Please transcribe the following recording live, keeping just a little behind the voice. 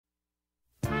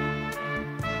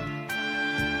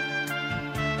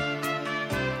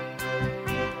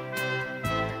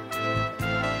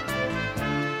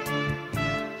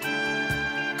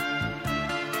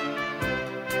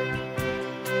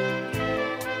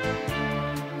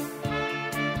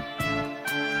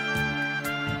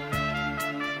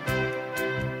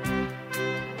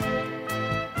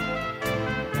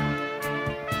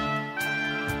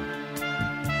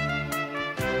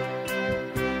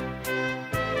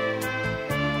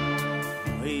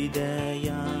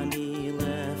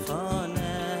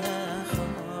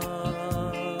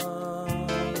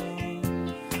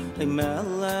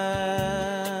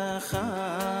melech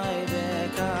chai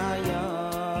v'kayam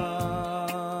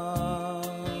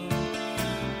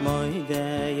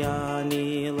moidei ani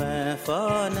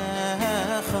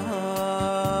lefanecha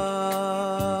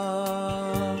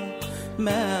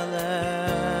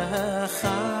melech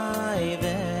chai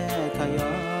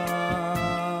v'kayam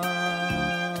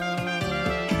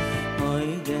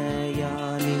moidei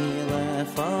ani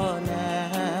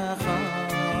lefanecha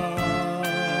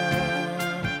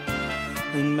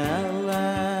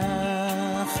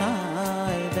melech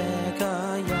chai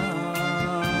v'kayam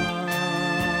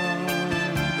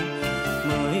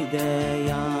moidei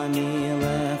ani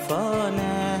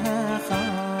lefanecha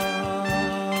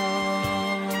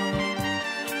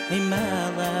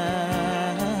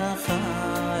melech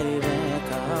chai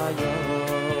v'kayam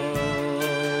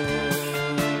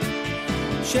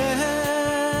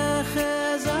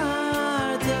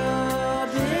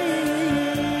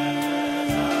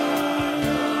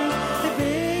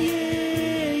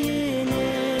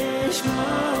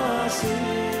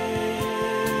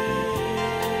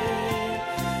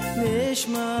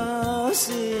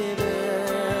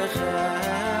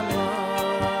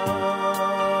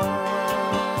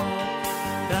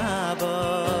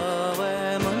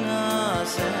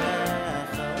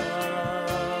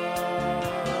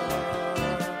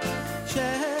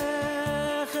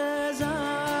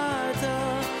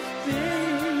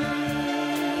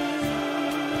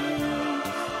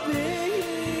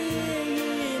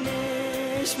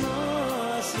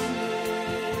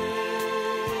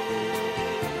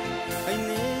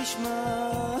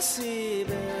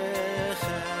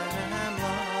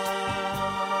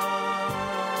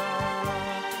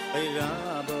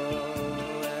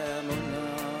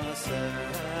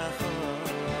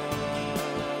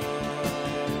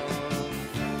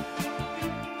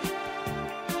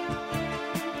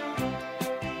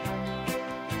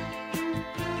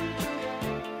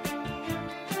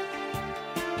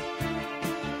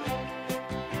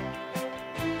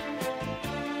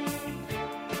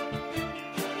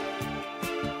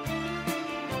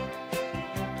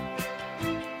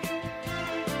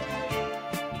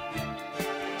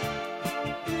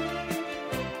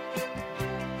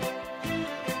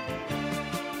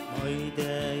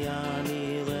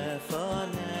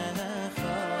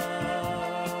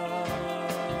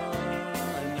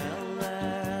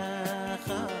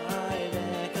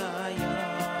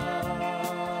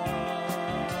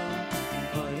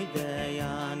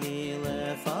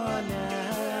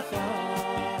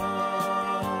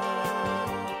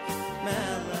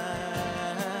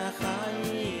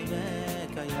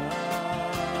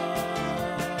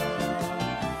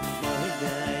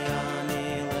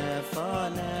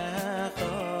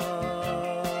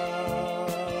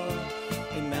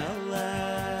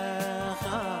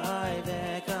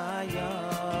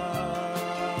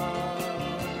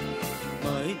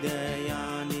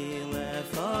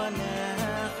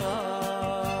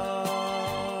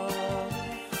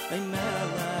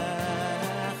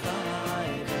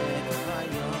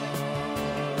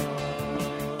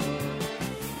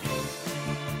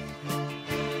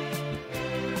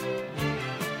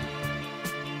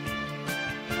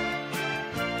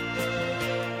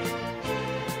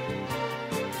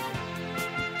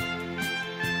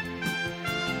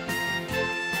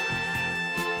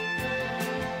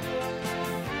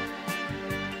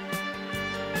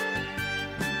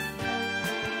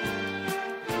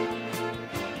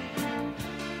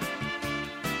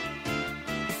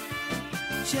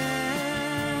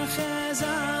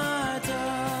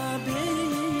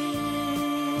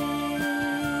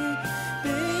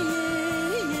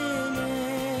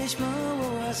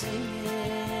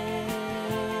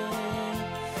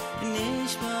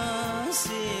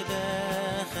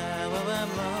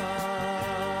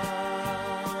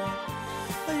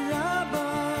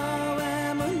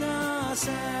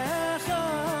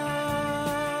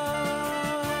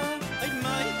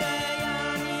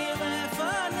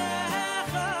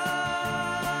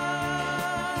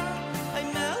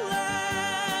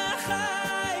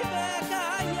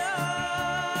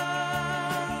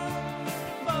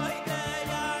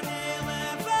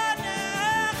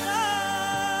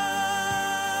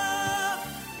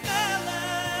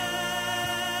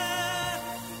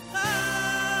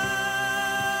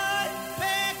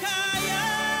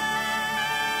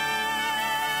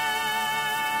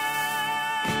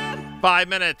Five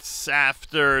minutes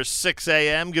after 6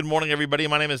 a.m. Good morning, everybody.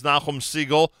 My name is Nachum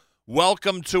Siegel.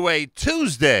 Welcome to a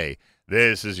Tuesday.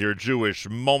 This is your Jewish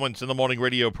Moments in the Morning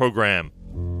radio program.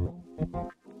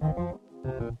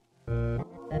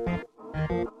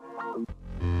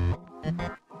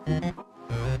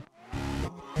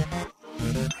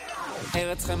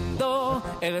 ארץ חמדו,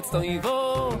 ארץ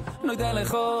תויבו, נודה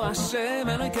לכו השם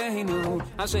אלוהינו,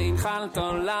 אשר הנחלת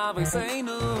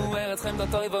לאבותינו, ארץ חמדו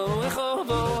תויבו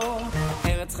רחובו,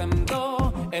 ארץ חמדו,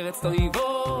 ארץ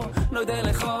תויבו, נודה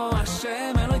לכו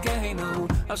השם אלוהינו,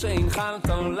 אשר הנחלת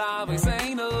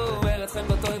לאבותינו, ארץ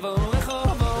חמדו תויבו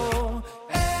רחובו,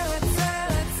 ארץ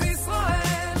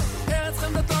ישראל, ארץ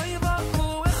חמדו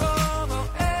תויבו רחובו,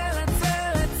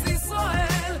 ארץ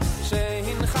ישראל,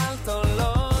 שהנחלת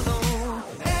לנו,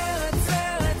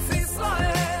 ארץ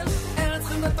ישראל, ארץ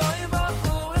חמדו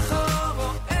תויבו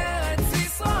רחובו, ארץ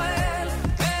ישראל,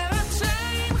 ארץ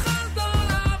שהנחלת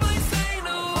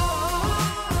לאבותינו,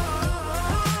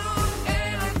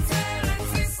 ארץ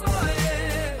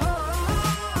ישראל,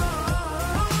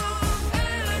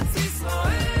 ארץ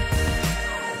ישראל,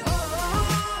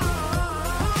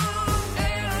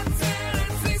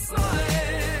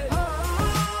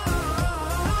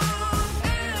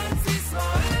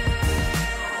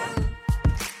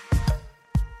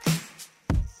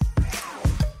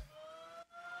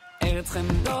 ארץ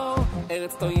חמדו,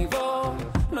 ארץ תויבו,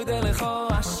 נודה לכו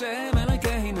השם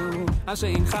אלוהינו, אשר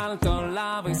הנחלת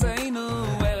לאבותינו,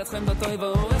 ארץ חמדו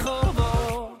תויבו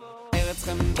רחובו, ארץ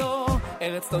חמדו,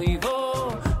 ארץ תויבו,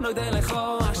 נודה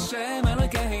לכו השם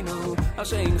אלוהינו,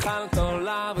 אשר הנחלת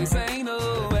לאבותינו,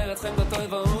 ארץ חמדו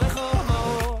תויבו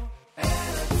רחובו,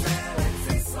 ארץ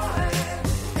ישראל,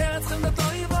 ארץ חמדו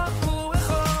תויבו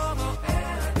רחובו,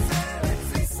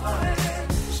 ארץ ישראל,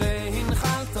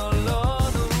 שהנחלת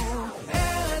לנו,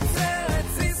 ארץ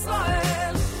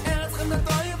ישראל, ארץ חמדו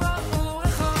תויבו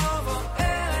רחובו,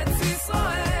 ארץ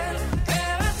ישראל,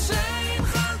 ארץ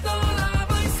שהנחלת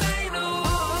לאבותינו,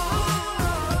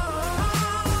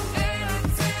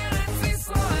 ארץ ישראל,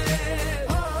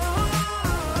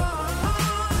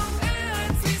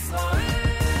 ארץ ישראל,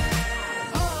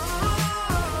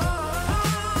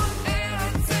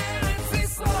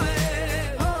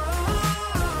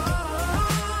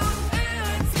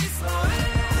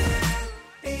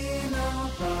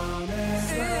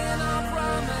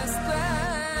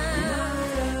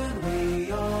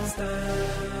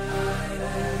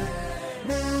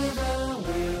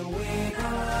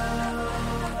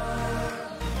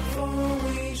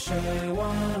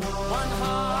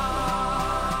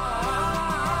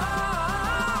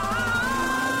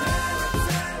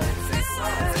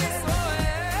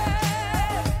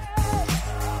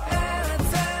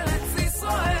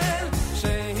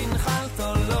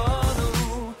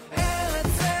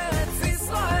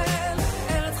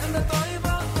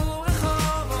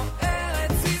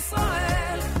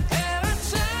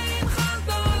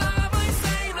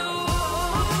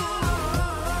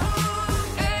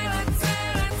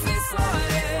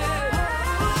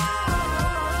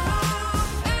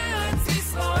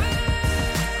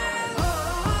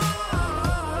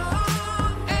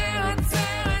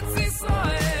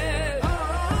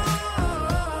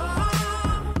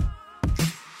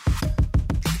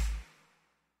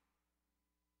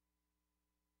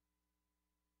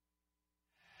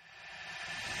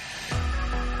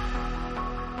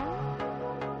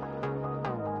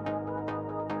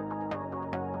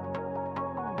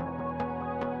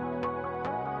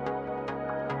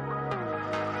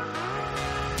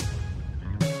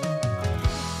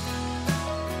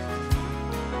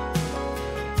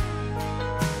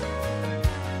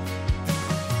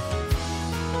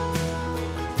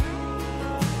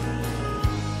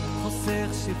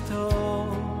 שבטו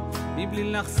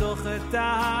מבלי לחסוך את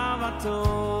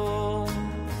אהבתו,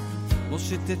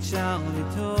 מושיט את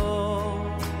שרביטו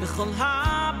בכל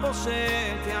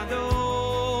הפושט ידו.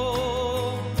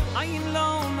 האם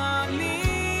לא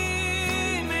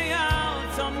מעלים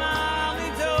מארצו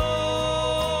מרעיתו,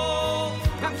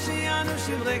 גם שינו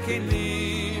שברי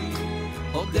כלים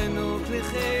עודנו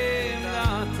כליכם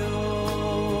לעתו.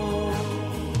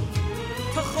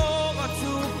 תוכו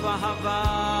רצוף אהבה,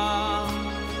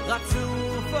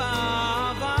 רצוף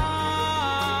אהבה,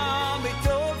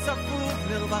 ביתו צפוף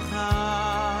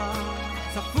לרווחה,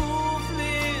 צפוף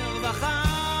לרווחה.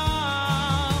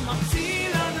 ממציא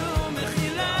לנו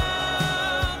מחילה,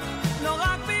 לא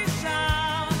רק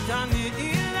בשעה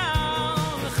תנעילה,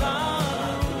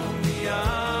 וחרנו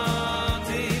מיד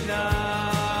תהילה.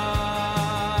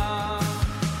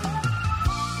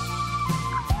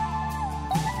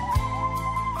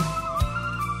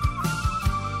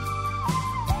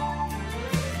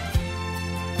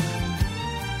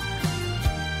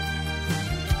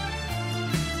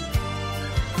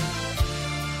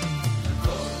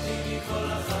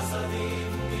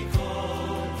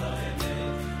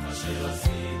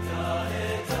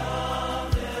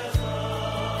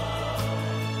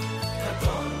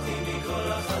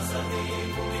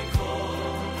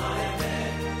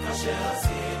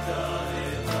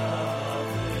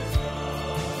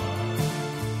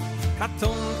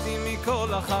 קטונתי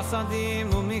מכל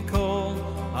החסדים ומכל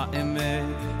האמת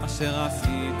אשר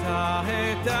עשית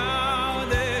את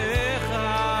דרכך.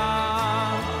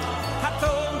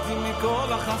 קטונתי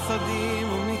מכל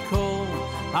החסדים ומכל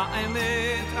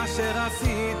האמת אשר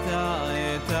עשית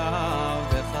את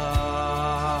דרכך.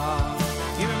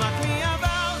 אם במקמי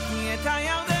עברתי את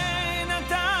הירדן,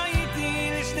 אתה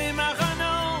איתי לשני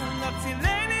מחנות,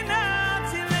 הצילני נא,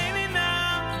 הצילני נא,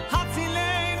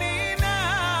 הצילני נא.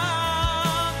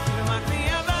 אם במקמי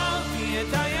עברתי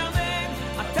את הירדן,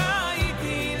 אתה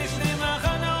איתי לשני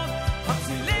מחנות,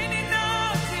 הצילני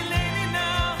נא, הצילני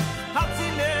נא,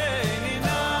 הצילני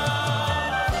נא.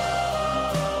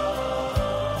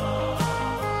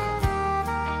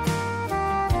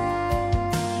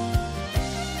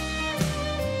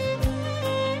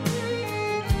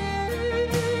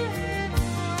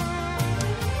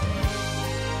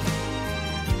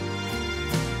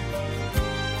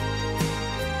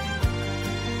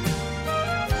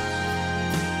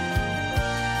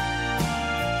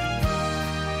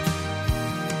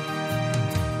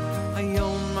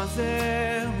 היום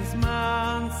הזה הוא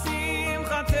זמן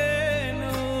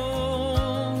שמחתנו,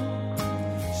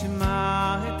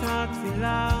 שמע את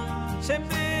התפילה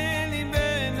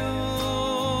שבליבנו,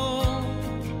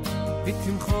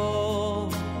 ותמחור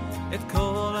את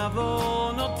כל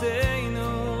עוונותינו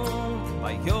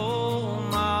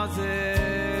ביום הזה.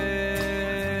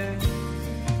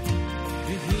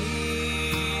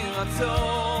 ויהי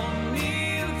רצון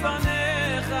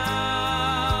מלפניך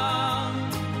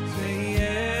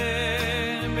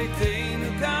ביתנו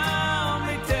גם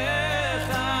ביתך,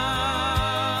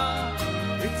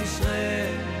 ותשרה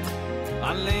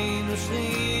עלינו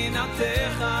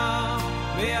שכינתך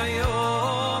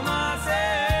מהיום הזה.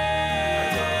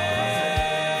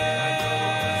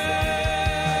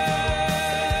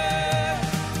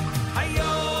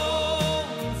 היום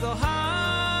זו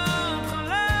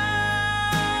ההתחלה,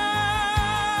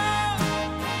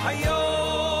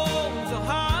 היום זו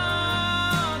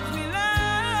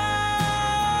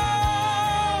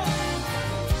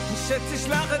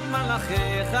שתשלח את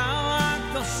מלאכיך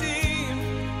הקדושים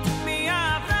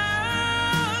מעתה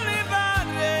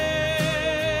לברך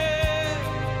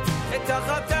את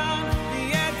החתן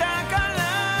ואת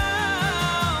הכלה.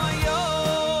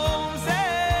 היום זה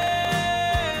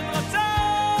רצון,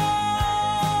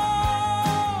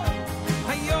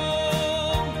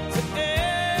 היום זה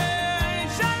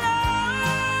שלום,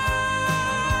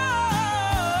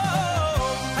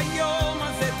 היום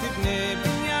הזה תבנה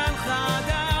בניין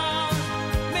חדש,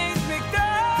 בית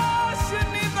מקדש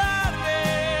שנבנה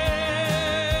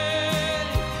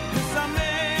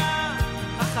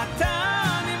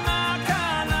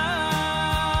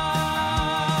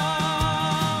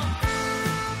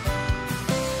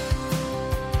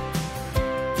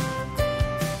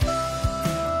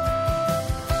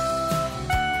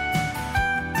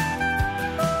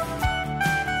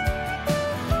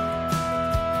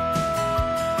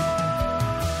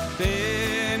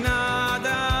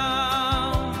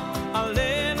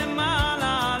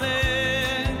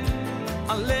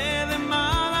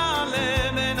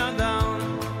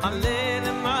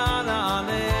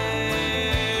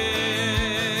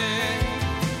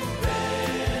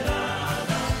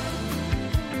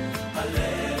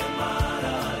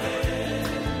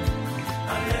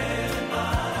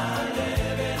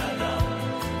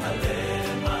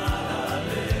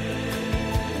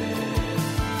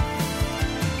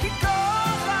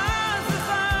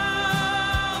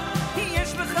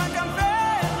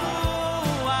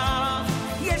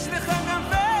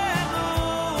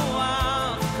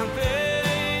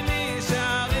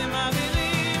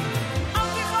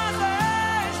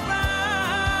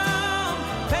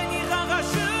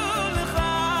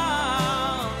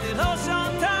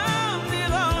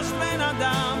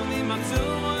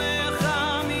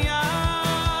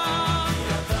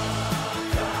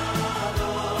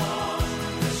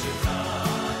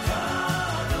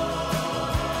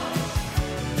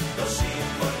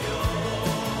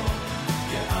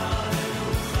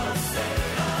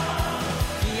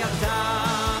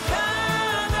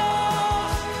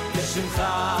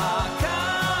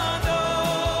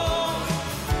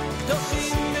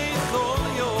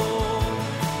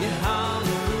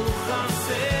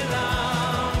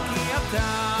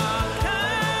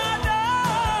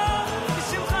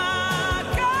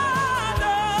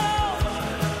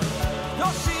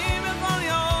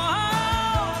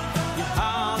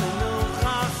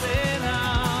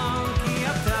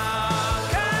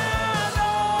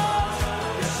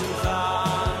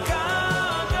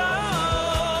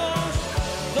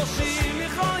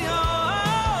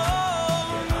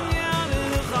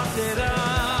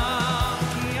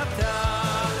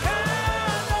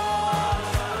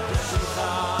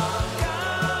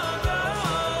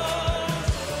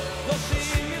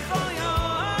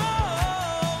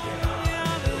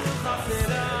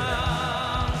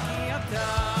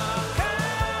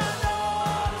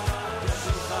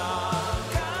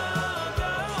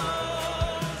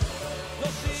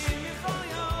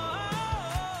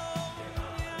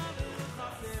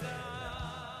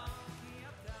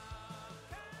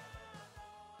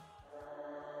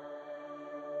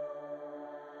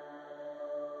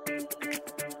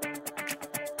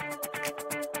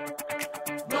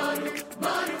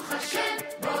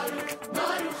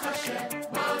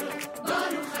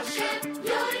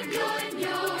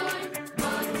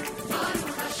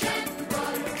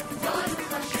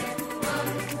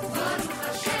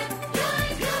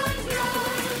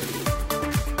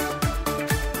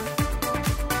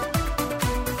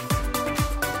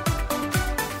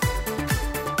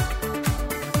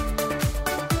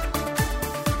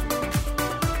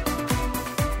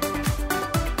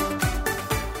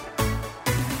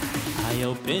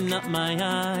Open up my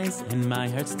eyes and my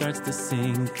heart starts to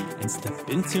sing and step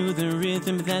into the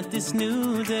rhythm that this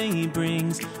new day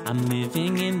brings. I'm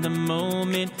living in the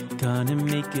moment, gonna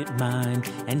make it mine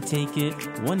and take it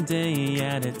one day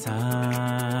at a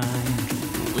time.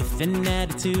 With an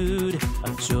attitude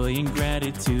of joy and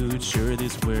gratitude, sure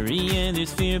there's worry and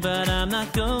there's fear, but I'm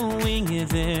not going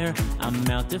there. I'm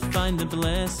out to find the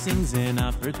blessings and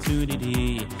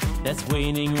opportunity that's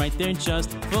waiting right there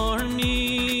just for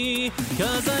me.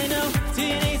 'Cause I know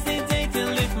today's the day to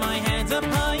lift my hands up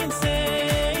high and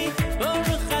say,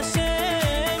 Baruch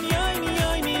Hashem, yoim,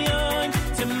 yoim, yoim.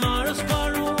 Tomorrow's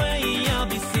far away, I'll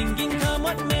be singing come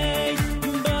what may.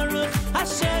 Baruch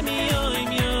Hashem, yoim,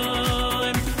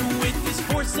 yoim. With this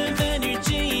force of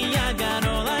energy, I got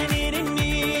all I need in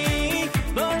me.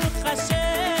 Baruch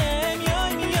Hashem,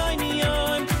 yoim, yoim,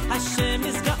 yoim. Hashem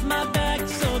has got my back,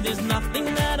 so there's nothing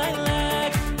that I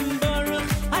lack. Baruch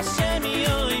Hashem,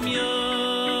 yoim, yoim.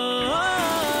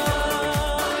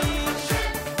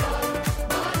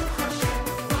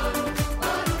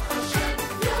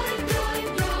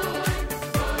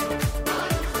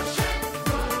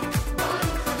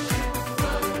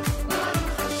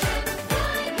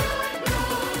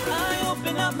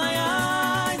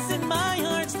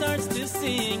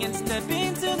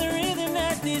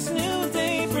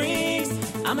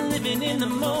 I'm living in the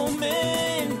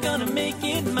moment, gonna make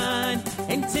it mine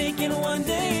and take it one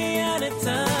day at a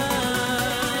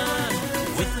time.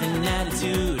 With an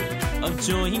attitude of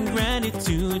joy and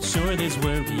gratitude, sure there's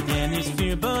worry and there's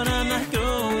fear, but I'm not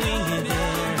going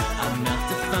there. I'm out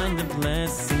to find the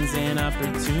blessings and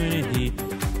opportunity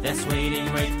that's waiting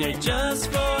right there just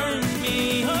for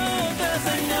me. Oh, 'cause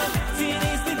I know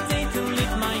today's the day to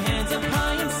lift my hands up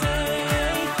high and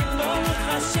say, Baruch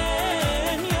Hashem.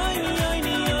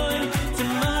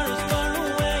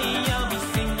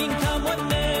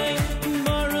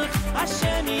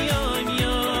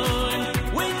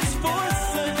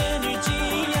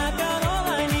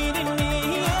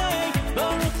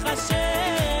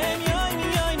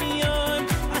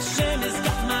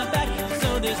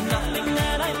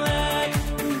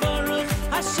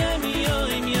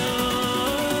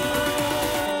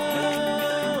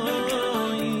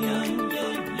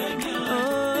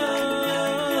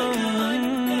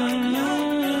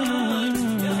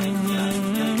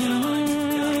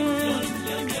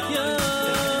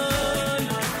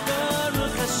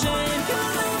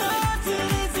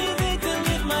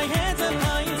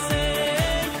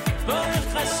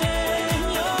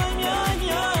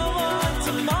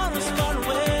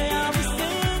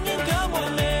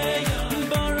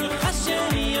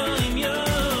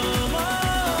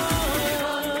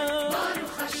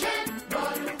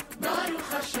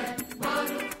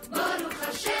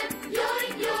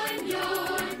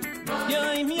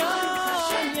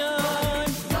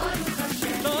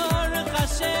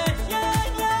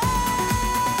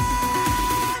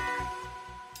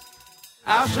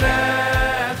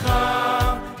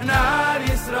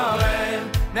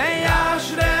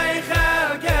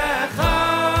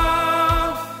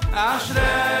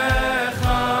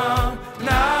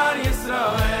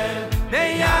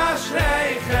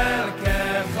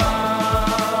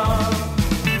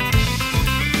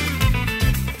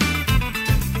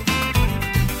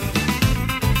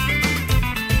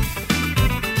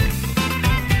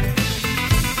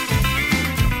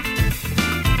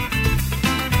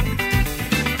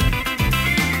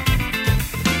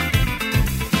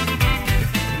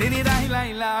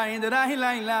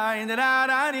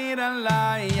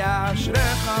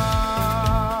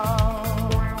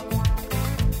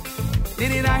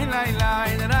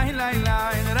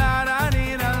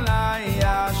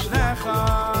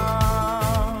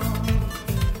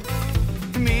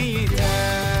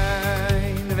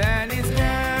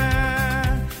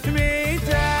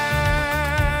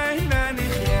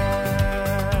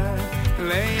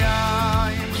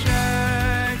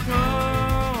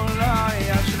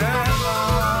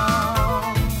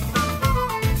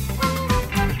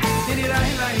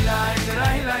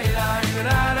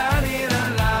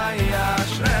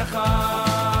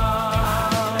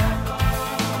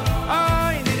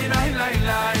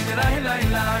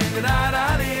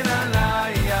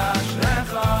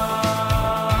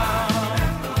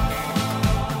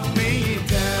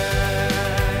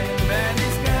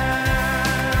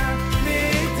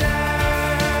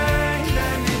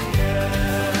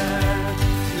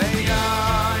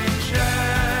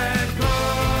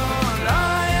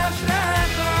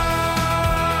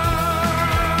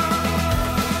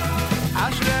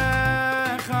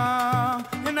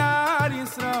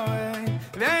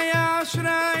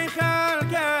 ashrei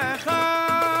chalkecha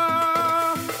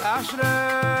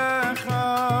ashrecha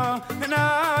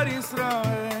benar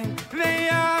Yisrael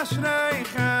ve'ashrei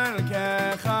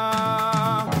chalkecha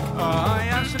oy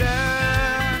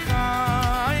ashrecha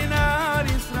benar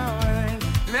Yisrael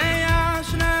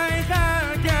ve'ashrei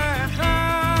chalkecha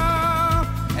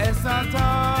esata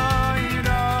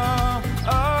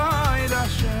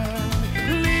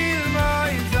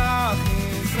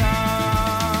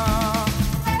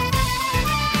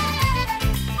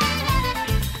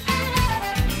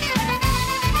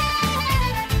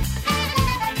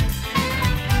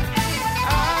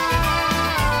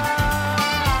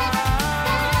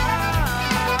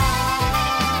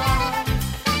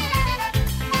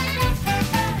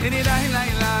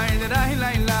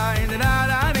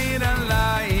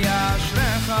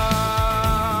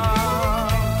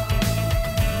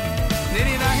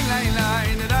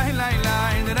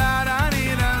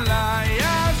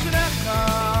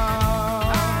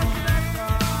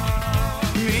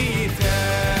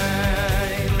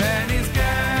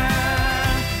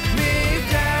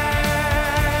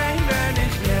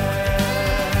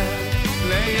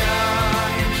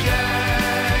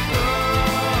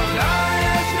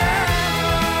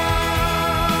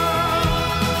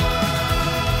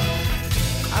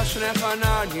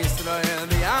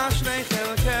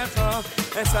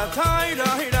Es a tayra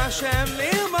hira shem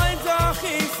lil mein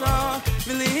zachisa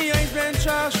Vili yoy ben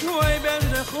shashvoy ben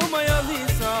rechum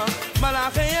yalisa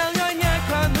Malachi el yoy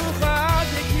yekanucha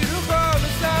Dikirucha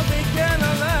v'sav iken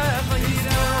alecha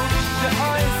yira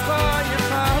Ve'ayischa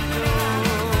yechavnu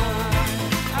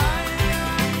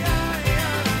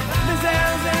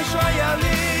V'zel ze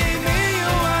shoyali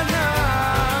miyuana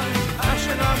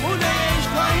Asher amule yesh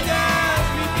koides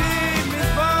Mitiv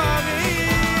mizbari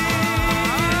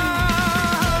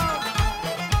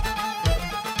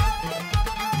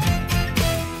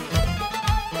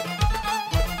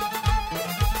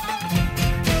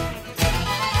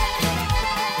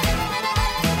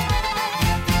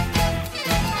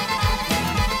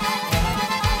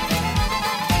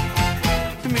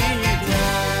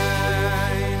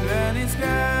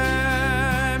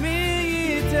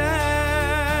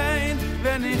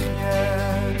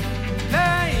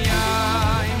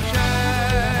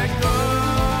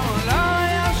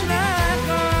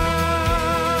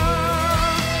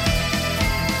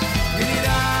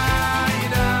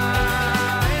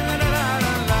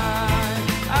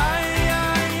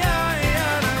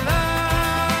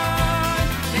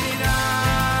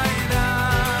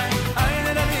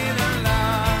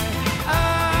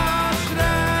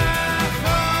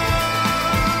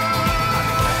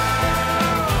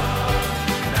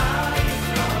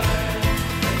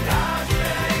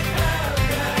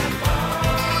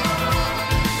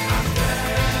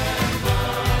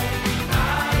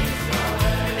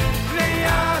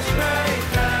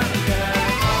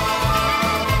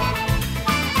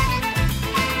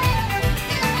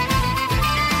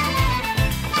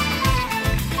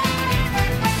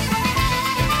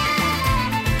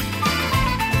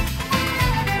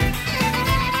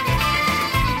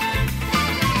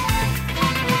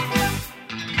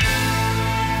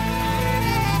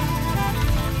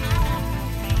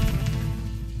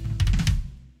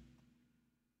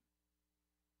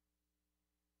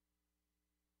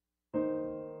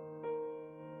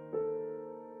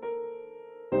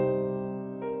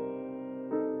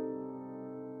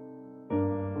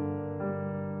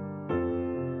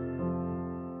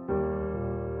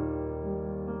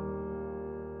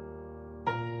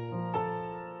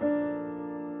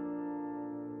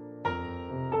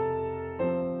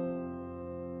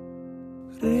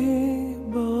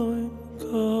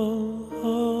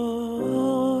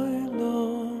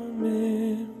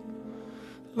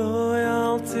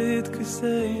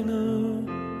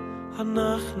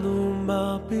אנחנו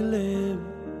מפילים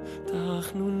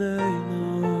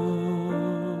תחנוננו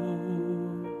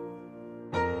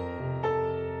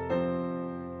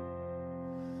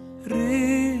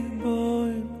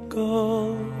ריבוי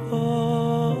כל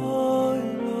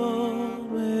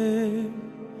עולמים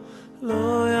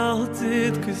לא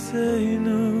ירצית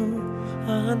כיסנו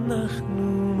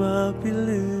אנחנו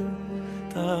מפילים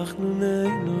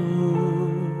תחנוננו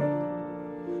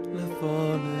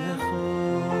לפונך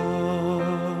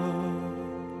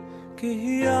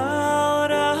כי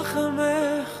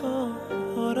ירחמך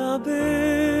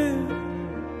רבים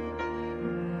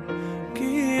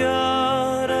כי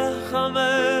ירחמך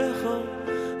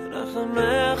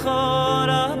רחמך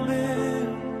רבים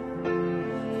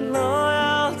לא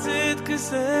ירצית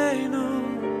כיסנו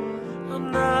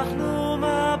אנחנו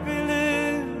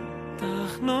מפילים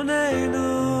תחנוננו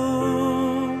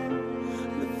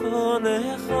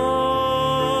לפונך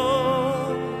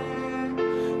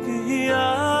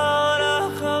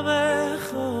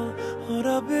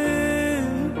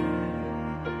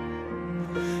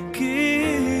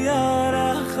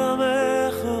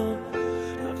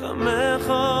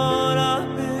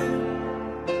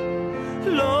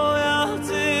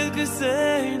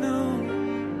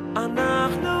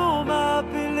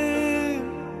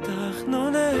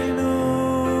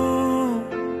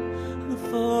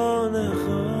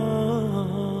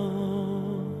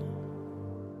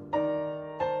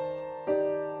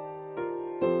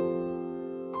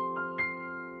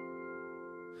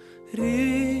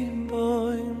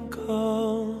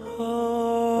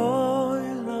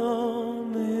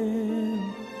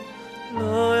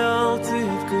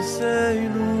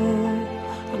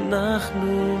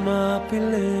אנחנו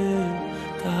מפילים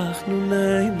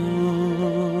תחנוננו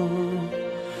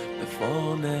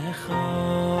לפונך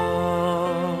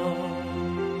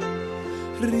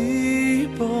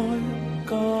ריבוי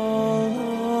כל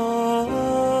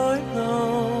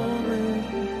העולמים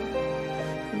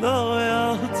לא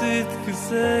ירצית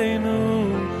כיסנו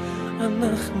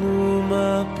אנחנו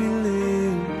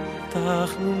מפילים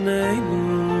תחנוננו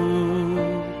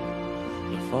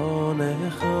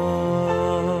לפונך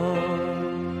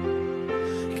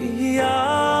כי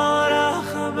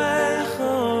ירחמך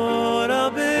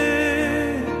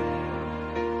רבי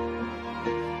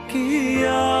כי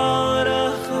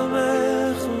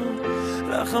ירחמך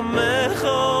רחמך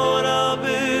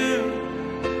רבי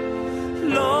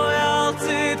לא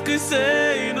ירצית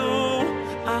כיסנו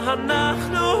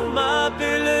אנחנו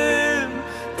מפילים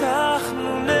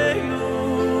תחנוננו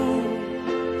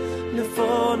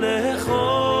לפונך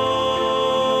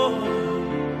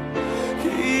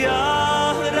כי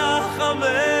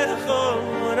ירחמך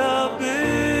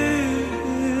רבי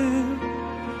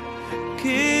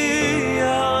כי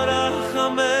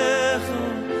ירחמך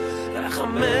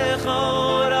רחמך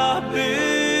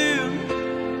רבי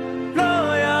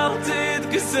לא ירצית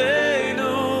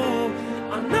כיסנו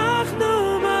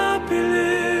אנחנו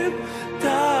מפילים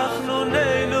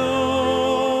תחנוננו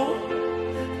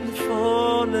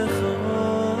לפונך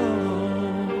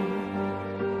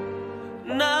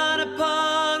not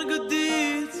upon good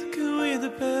deeds can we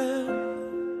depend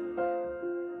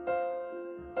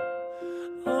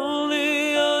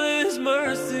only on his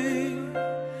mercy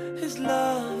his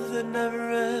love that never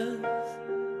ends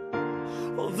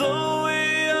although we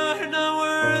are not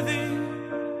worthy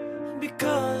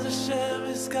because Hashem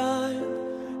is kind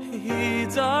he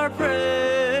heeds our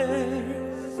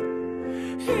prayers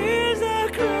hears our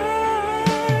cries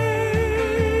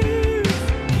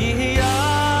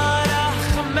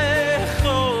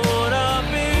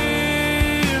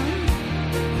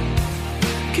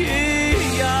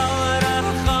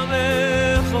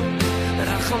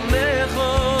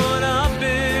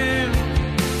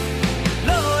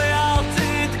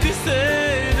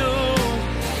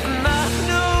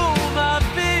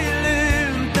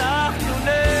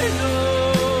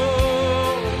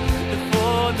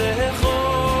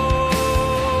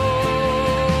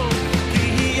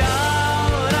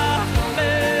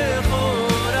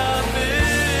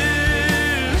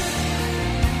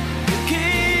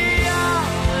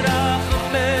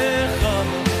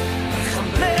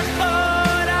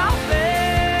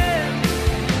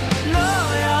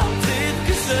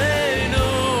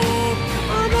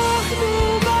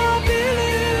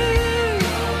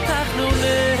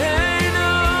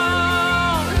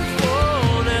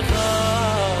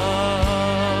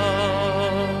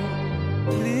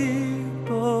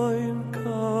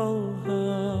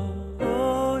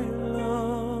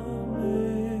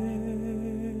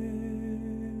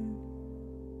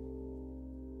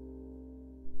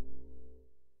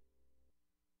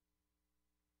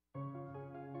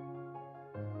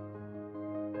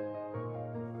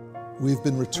We've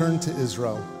been returned to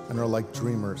Israel and are like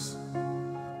dreamers.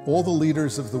 All the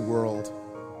leaders of the world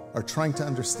are trying to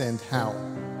understand how,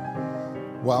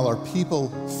 while our people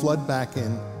flood back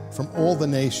in from all the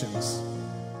nations,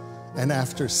 and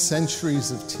after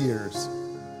centuries of tears,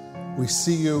 we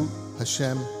see you,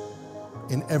 Hashem,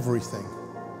 in everything,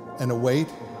 and await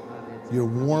your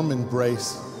warm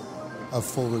embrace of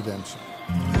full redemption.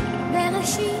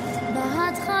 בראשית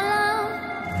בהתחלה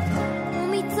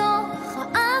ומתוך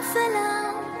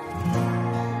האפלה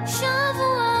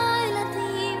שבו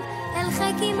הילדים אל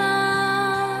חכימה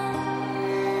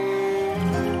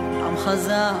עם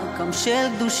חזק, עם של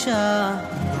קדושה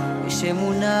יש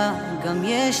אמונה, גם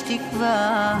יש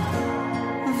תקווה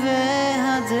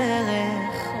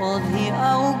והדרך עוד היא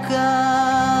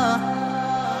ארוכה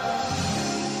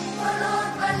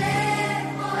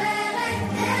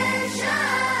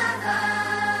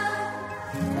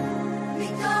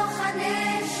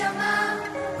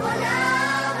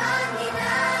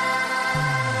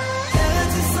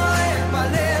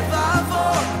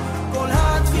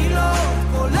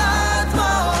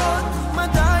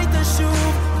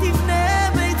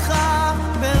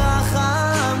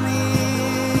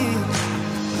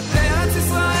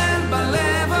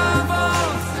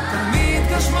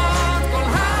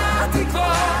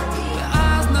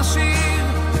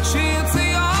שיר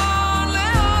ציון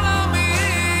לעולמים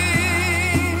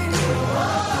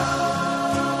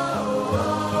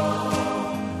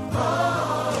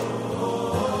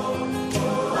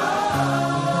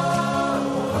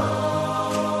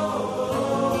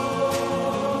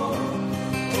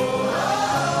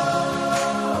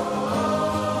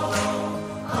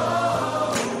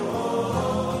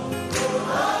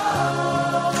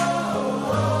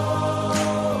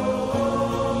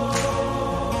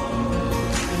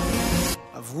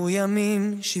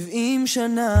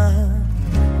שנה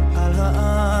על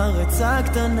הארץ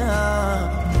הקטנה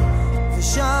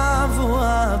ושבו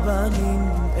הבנים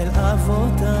אל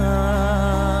אבותם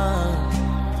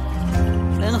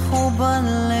הלכו בן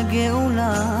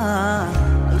לגאולה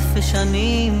אלפי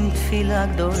שנים תפילה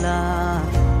גדולה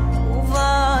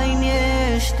ובעין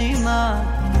יש דמעה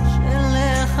של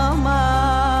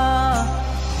נחמה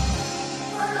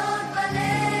קולות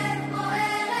בלב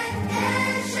בוערת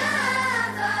נשמה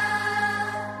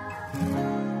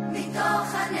מתוך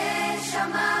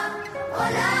הנשמה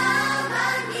עולה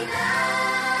מנגינה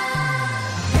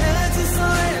ארץ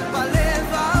ישראל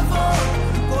בלב אבות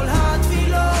כל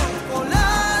התפילות כל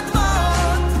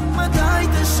הדמעות מתי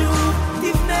תשוב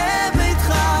תבנה ביתך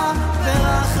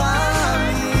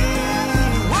ברחמים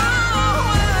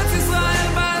ארץ ישראל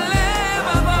בלב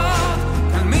אבות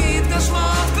כאן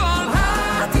מתגשמות כל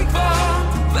התקוות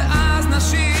ואז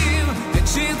נשיר את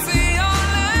שיר ציון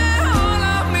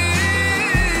לעולמים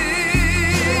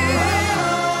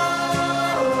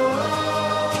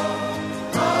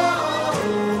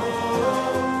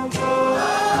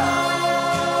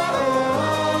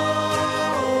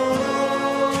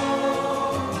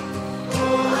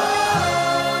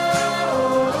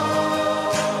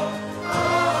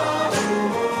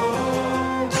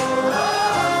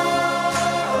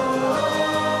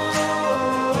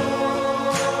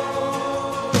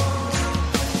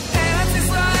ארץ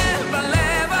ישראל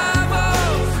בלב אבות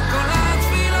כל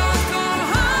התפילות כל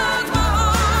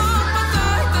הדמעות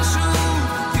מתי תשוב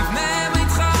תבנה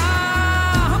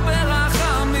ביתך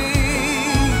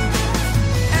ברחמים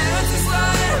ארץ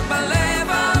ישראל בלב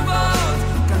אבות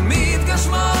כאן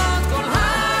מתגשמות כל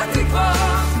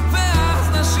התקוות ואז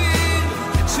נשיר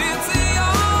את שיר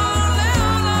ציון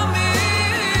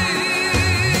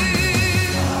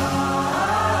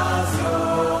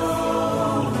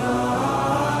מתי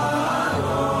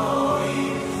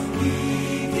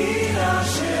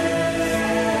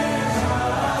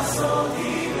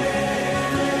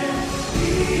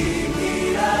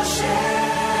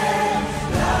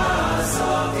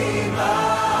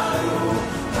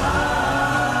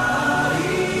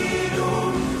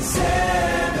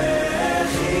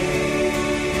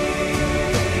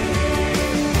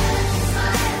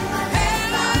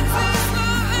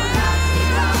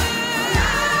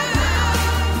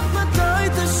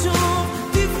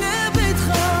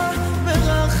תבנה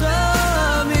ביתך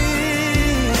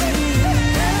ברחמים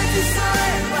ארץ ישראל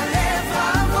בלב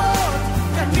אבות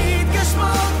כאן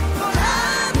מתגשמות כל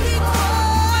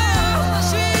התקוות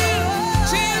נשיר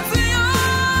שיר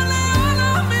ציון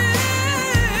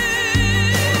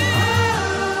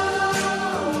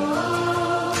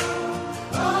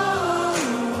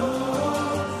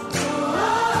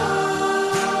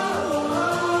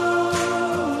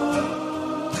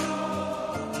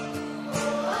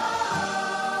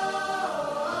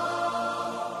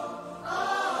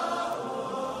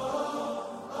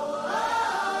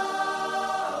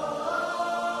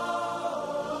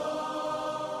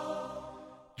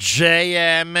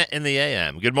JM in the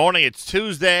AM. Good morning. It's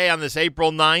Tuesday on this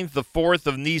April 9th, the 4th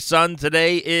of Nisan.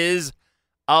 Today is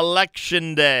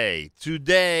Election Day.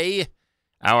 Today,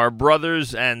 our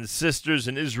brothers and sisters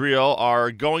in Israel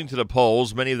are going to the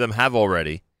polls. Many of them have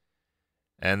already.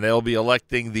 And they'll be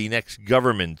electing the next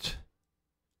government.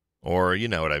 Or, you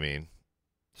know what I mean.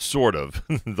 Sort of.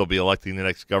 They'll be electing the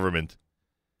next government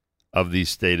of the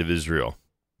state of Israel.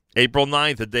 April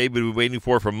 9th, a day we've been waiting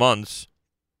for months,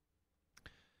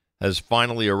 has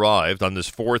finally arrived on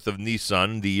this 4th of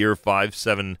Nisan, the year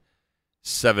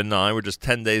 5779. We're just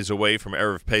 10 days away from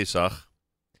Erev Pesach.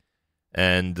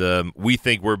 And we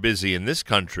think we're busy in this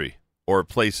country or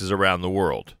places around the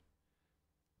world.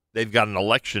 They've got an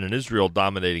election in Israel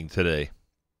dominating today.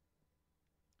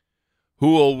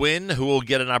 Who will win? Who will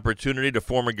get an opportunity to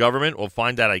form a government? We'll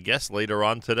find out, I guess, later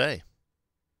on today.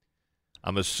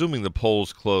 I'm assuming the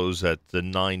polls close at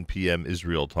 9 p.m.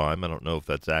 Israel time. I don't know if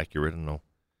that's accurate. I don't know.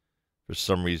 For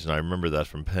some reason, I remember that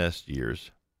from past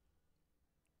years.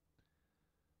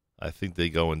 I think they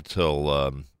go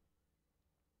until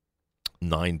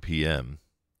 9 p.m.,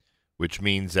 which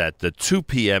means at the 2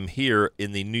 p.m. here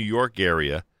in the New York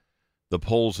area, the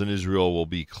polls in Israel will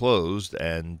be closed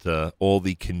and all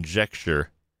the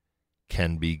conjecture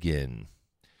can begin.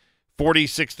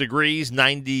 46 degrees,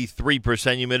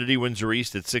 93% humidity, winds are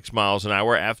east at 6 miles an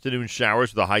hour. Afternoon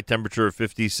showers with a high temperature of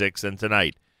 56, and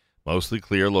tonight, mostly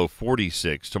clear, low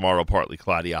 46. Tomorrow, partly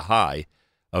cloudy, a high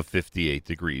of 58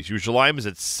 degrees. Yerushalayim is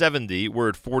at 70. We're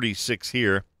at 46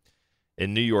 here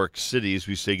in New York City as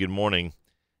we say good morning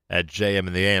at JM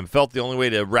and the AM. Felt the only way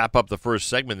to wrap up the first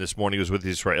segment this morning was with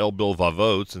Israel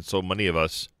Bilvavot, and so many of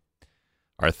us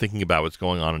are thinking about what's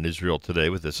going on in Israel today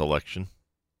with this election.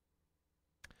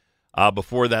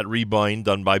 Before that, Rebind,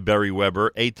 done by Barry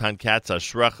Weber. Eitan Katz,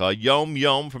 Ashrecha. Yom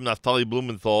Yom from Naftali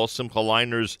Blumenthal. Simcha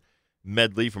Liner's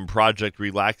medley from Project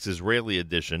Relax Israeli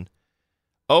edition.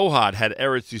 Ohad had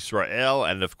Eretz Yisrael.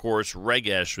 And, of course,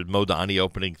 Regesh with Modani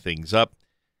opening things up.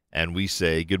 And we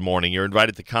say good morning. You're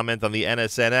invited to comment on the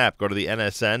NSN app. Go to the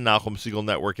NSN, Nachum Segal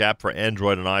Network app for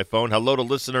Android and iPhone. Hello to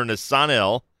listener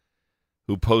Nisanel,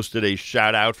 who posted a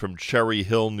shout-out from Cherry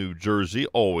Hill, New Jersey.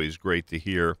 Always great to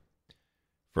hear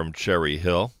from Cherry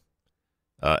Hill.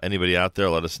 Anybody out there,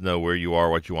 let us know where you are,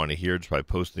 what you want to hear, just by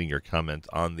posting your comment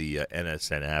on the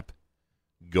NSN app.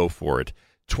 Go for it.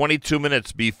 22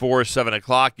 minutes before 7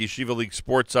 o'clock, Yeshiva League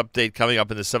Sports Update coming up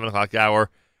in the 7 o'clock hour.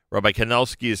 Rabbi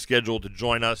Kanelsky is scheduled to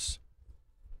join us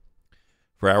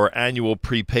for our annual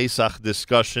pre-Pesach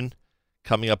discussion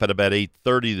coming up at about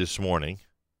 8:30 this morning.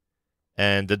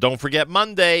 And don't forget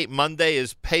Monday. Monday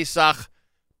is Pesach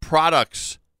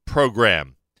Products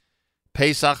Program.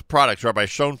 Pesach Products, Rabbi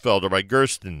Schoenfeld, Rabbi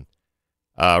Gersten,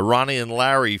 Ronnie and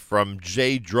Larry from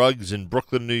J Drugs in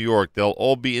Brooklyn, New York. They'll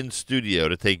all be in studio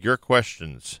to take your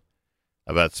questions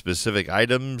about specific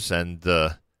items and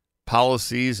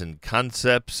policies and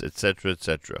concepts, etc.,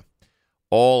 etc.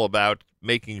 All about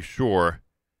making sure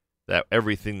that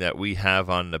everything that we have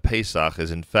on the Pesach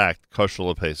is, in fact,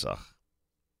 kosher Pesach.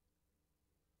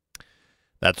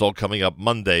 That's all coming up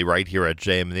Monday right here at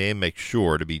JM in the AM. Make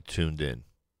sure to be tuned in.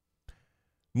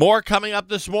 More coming up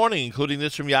this morning, including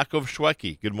this from Yaakov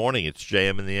Shweki. Good morning. It's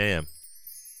JM in the AM.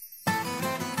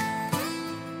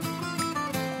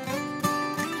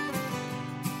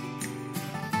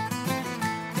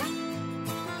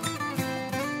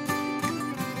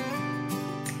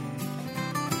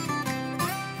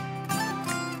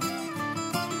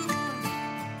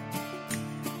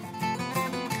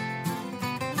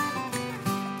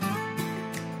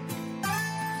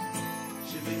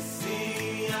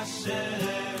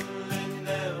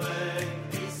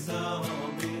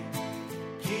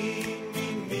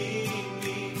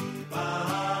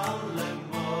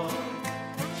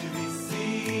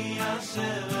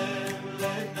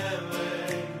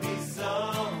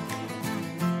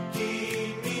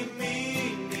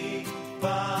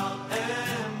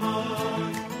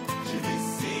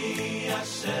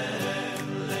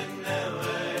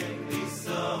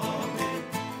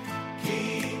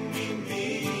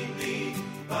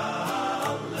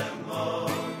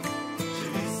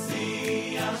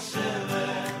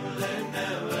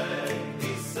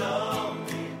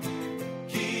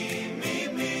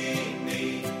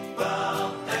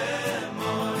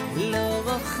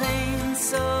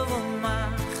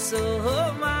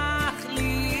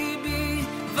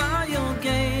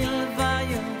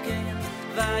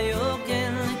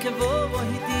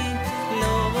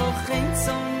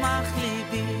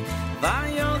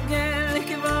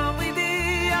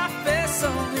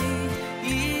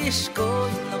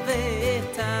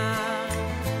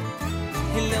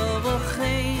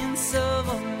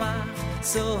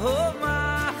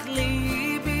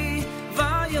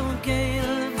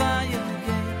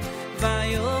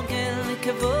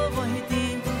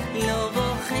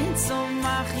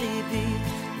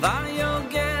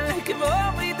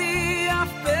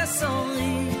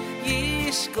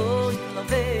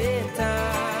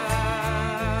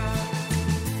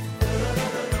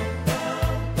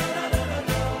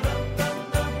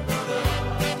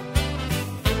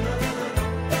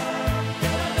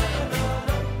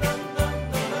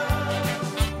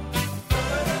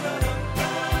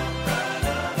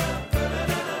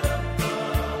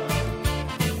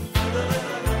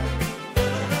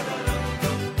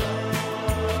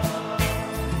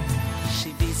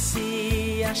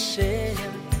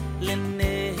 Hashem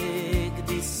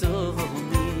lenegdi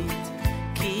somi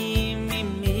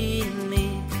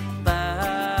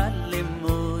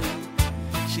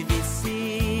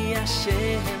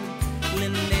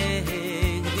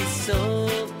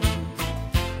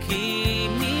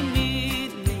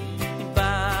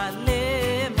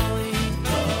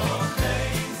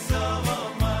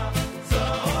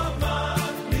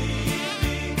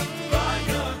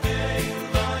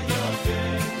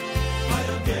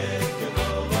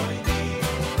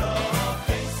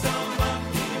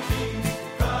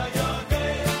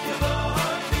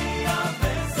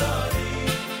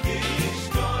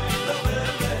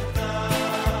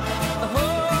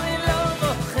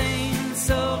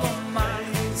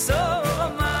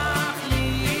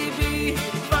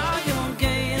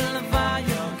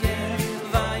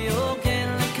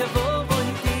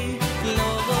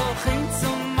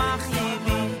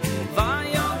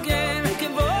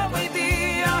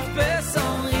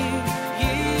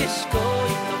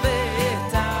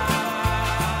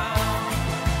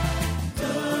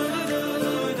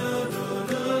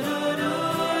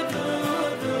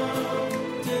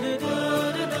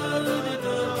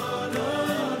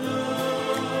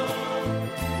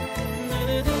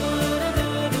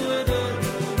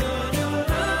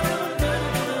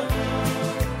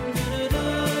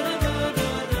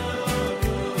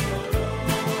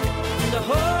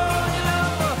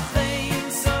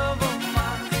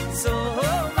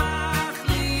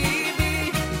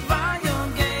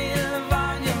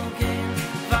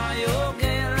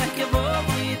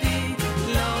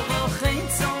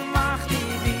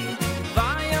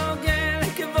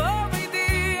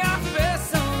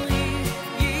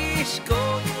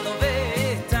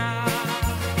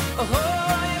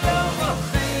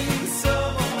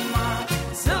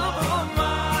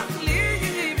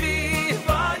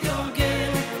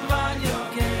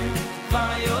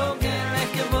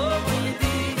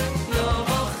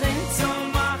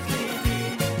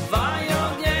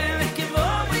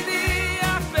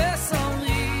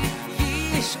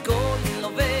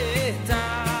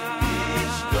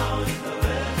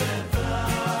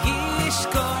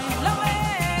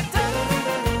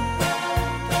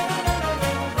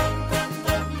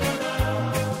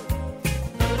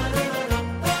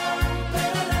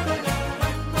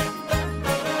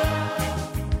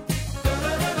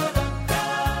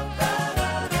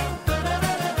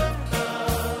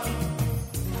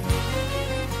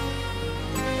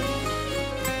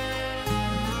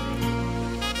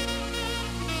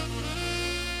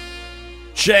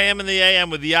JM in the AM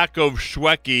with Yaakov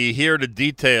Shweki. Here are the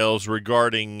details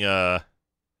regarding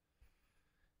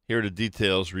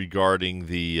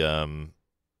the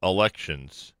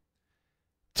elections.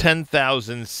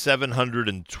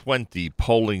 10,720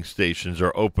 polling stations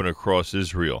are open across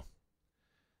Israel.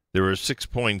 There are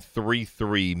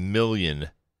 6.33 million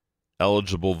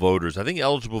eligible voters. I think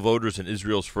eligible voters in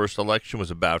Israel's first election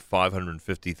was about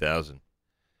 550,000.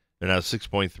 They're now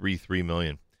 6.33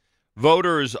 million.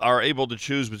 Voters are able to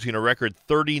choose between a record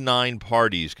 39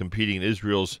 parties competing in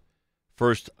Israel's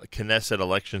first Knesset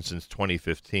election since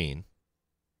 2015.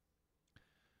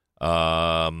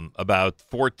 About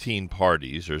 14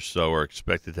 parties or so are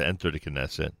expected to enter the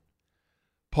Knesset.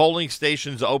 Polling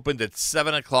stations opened at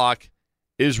 7 o'clock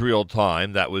Israel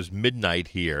time. That was midnight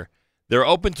here. They're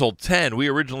open till 10. We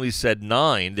originally said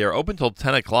 9. They're open till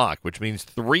 10 o'clock, which means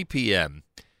 3 p.m.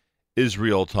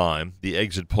 Israel time. The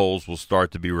exit polls will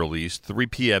start to be released. 3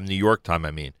 p.m. New York time,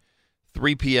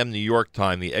 3 p.m. New York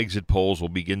time, the exit polls will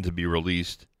begin to be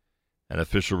released, and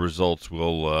official results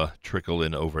will trickle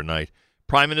in overnight.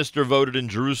 Prime Minister voted in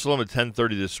Jerusalem at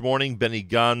 10:30 this morning. Benny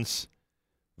Gantz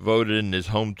voted in his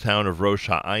hometown of Rosh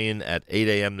Ha'ayin at 8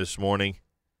 a.m. this morning.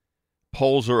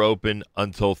 Polls are open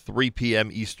until 3 p.m.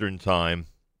 Eastern time.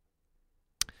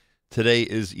 Today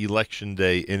is Election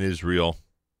Day in Israel.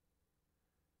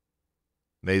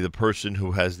 May the person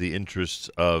who has the interests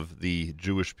of the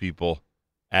Jewish people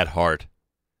at heart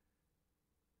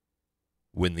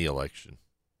win the election.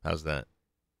 How's that?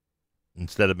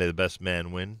 Instead of may the best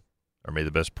man win, or may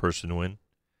the best person win,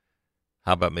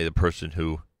 how about may the person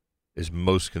who is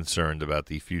most concerned about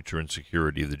the future and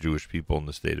security of the Jewish people in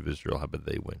the state of Israel, how about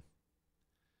they win?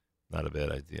 Not a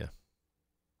bad idea.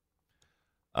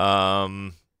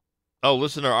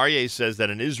 Listener Aryeh says that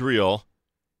in Israel,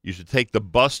 you should take the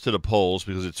bus to the polls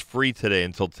because it's free today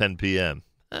until 10 p.m.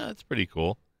 That's pretty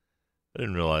cool. I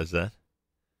didn't realize that.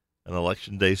 An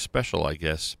Election Day special, I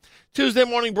guess. Tuesday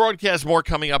morning broadcast, more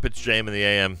coming up. It's JM in the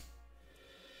AM.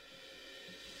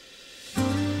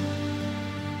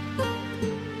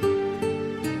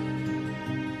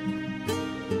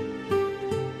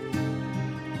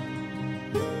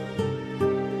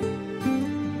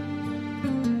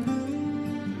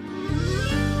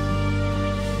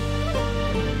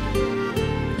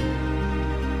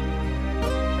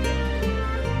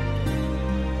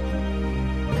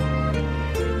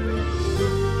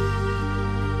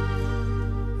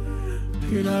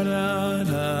 Oy la la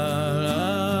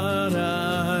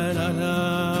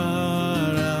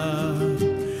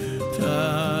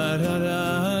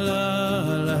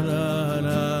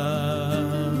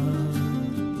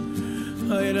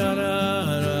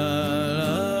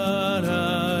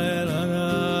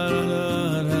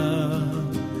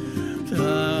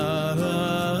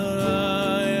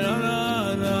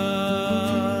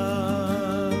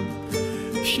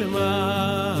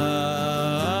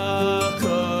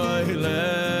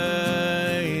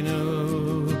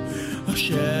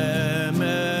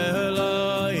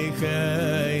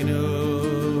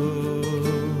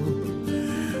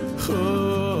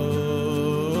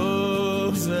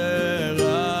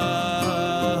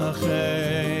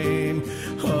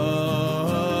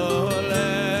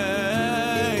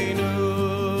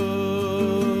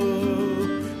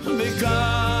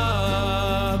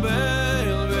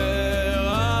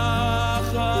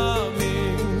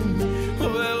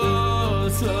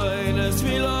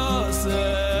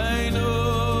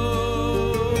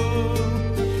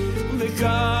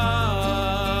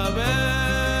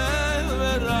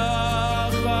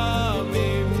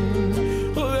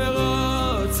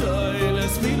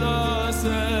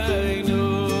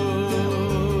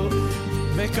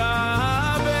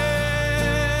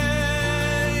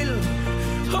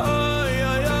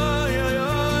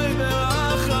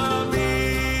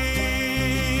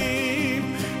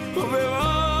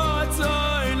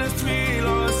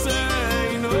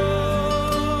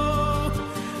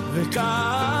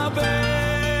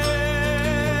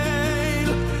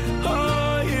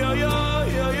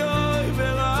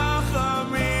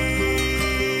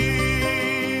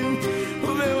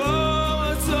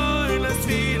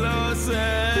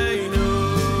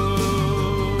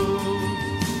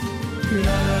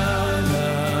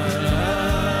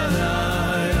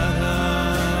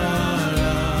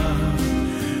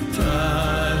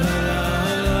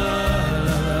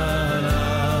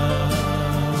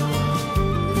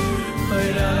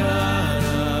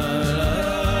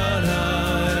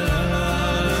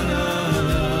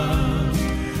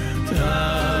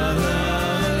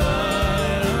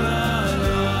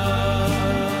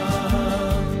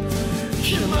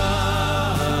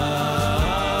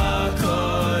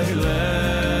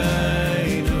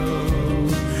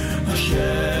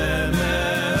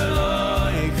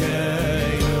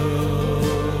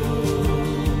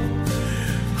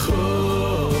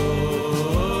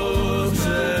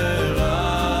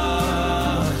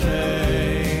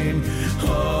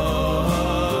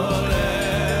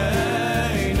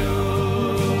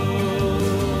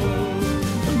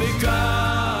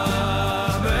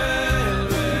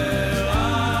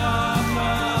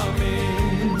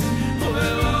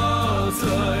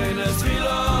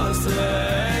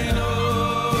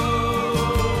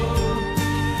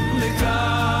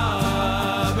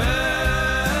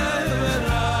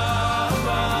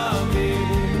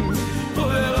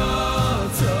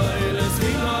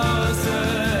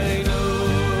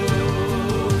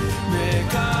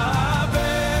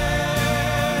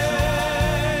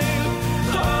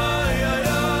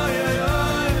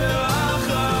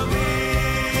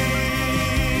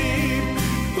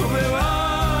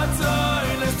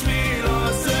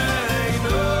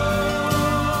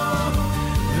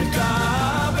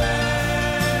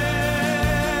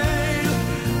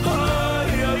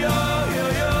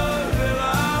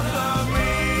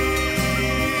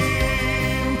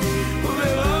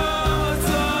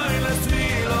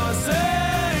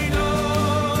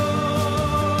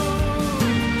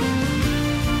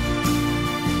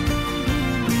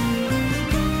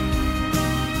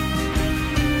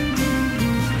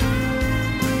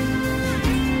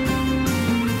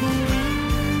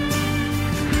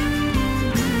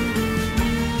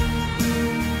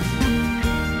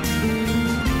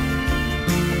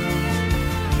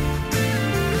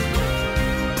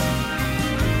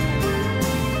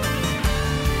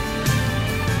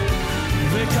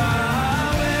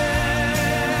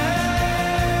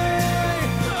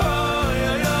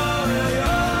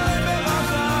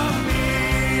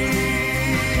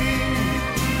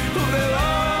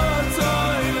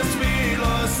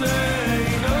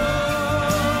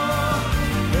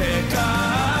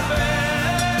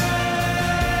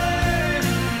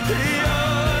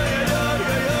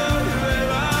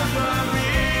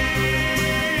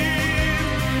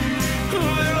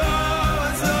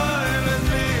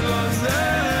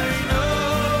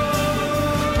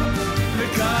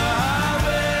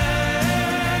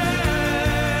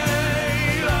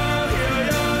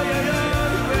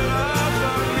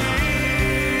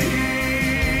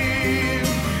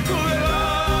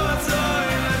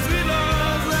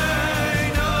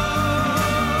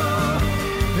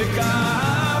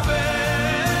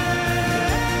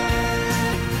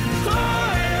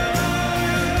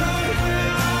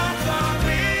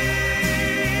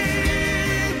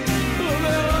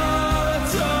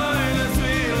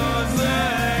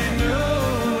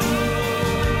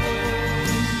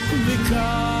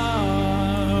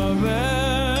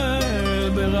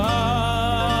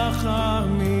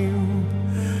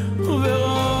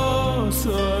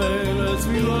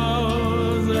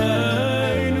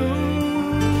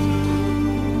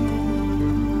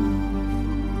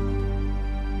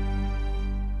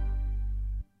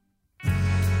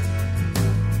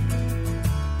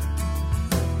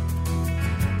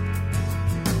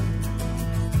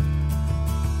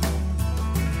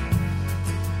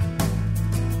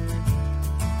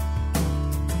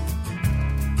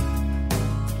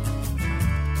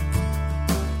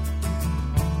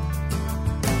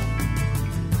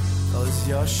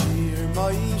Yoshir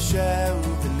Moishe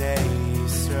Ubnei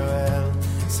Yisrael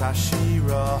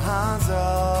Sashira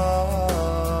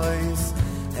Hazois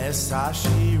Es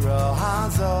Sashira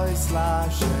Hazois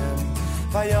Lashem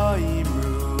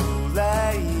Vayoimru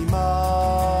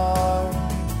Leimar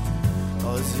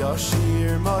Oz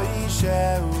Yoshir Moishe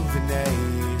Ubnei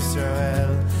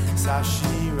Yisrael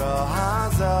Sashira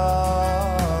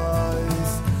Hazois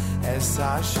Es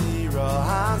Sashira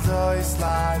Hazois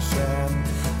Lashem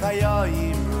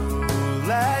Vayoimru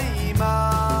Leimar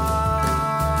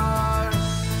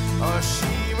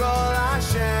Oshiro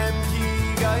Lashem Ki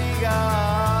Gaiga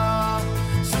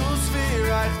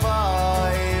Susvirach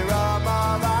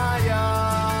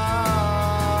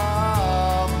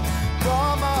Vayramavayam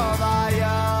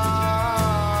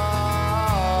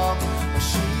Ramavayam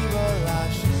Oshiro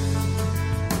Lashem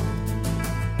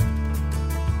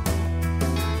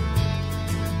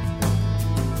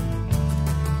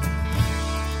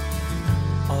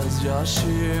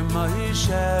Yashir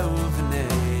Moshe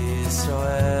Uvnei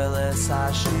Yisrael Es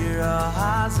Hashira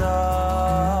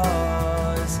Hazos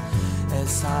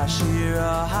Es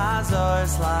Hashira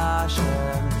Hazos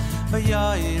Lashem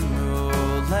V'yayimru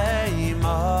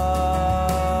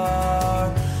Leimar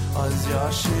Oz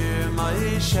Yashir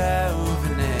Moshe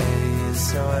Uvnei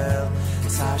Yisrael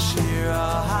Es Hashira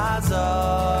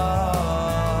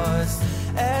Hazos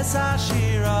Es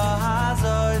Hashira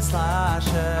Hazos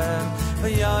Lashem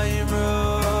V'yayimru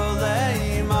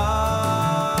leimar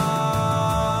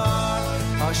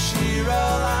Ashira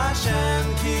Lashem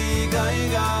ki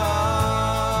gaiga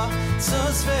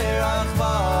Susverach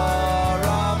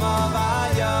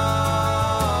Ramavayam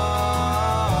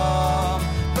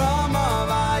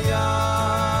Ramavayam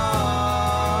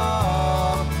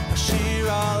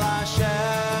Ashira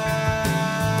Lashem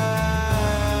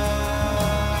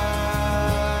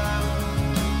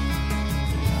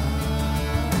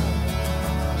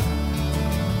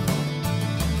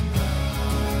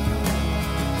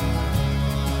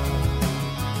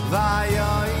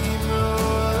Vayoimru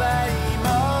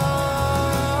leimar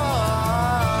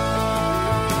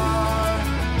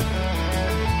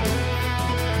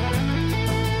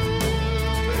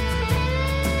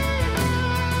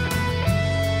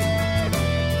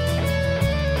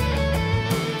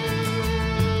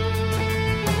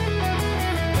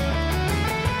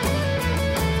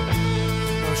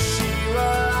Oshira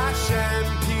Hashem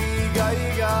ki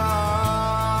gaiga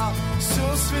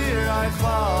Susvirach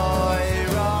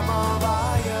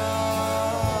Ramavayam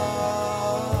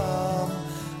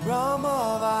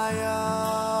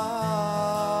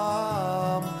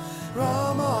Ramavayam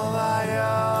Ramavayam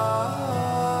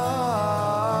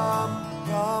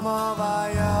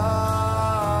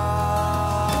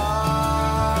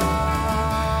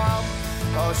Ramavayam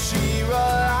Oshira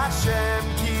Hashem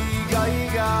ki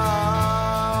gaiga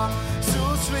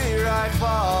Susvirach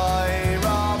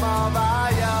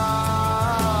Ramavayam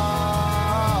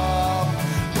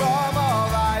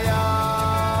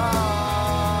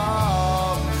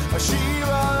Ramavayam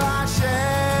Ashira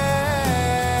Hashem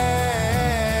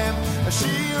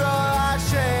Ashira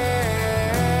Hashem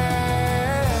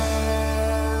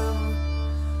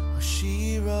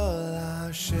Ashira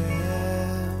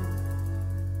Hashem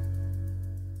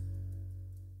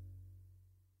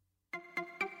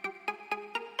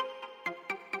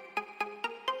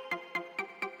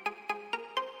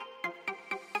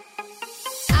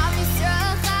Am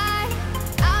Yisrael Chai,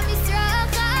 Am Yisrael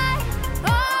Chai, oh,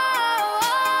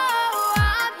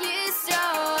 Am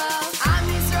Yisrael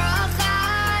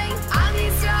Chai, Am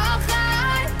Yisrael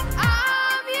Chai,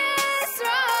 Am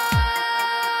Yisrael.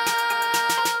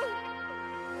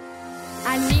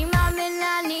 Ani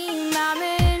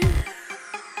mamin,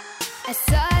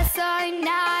 Esai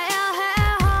nai el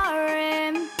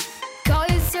harim, Kol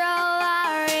Yisrael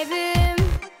arivim.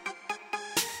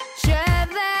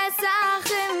 Sheves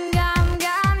achim gam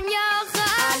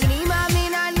yochad. Ani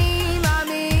mamin.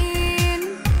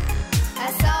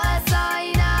 Esai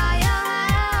nai el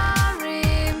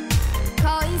harim,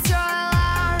 Kol Yisrael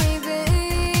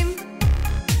arivim.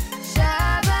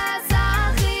 Sheves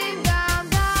achim gam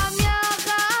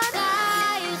yochad.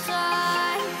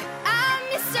 Chai, Am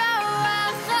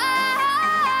Yisrael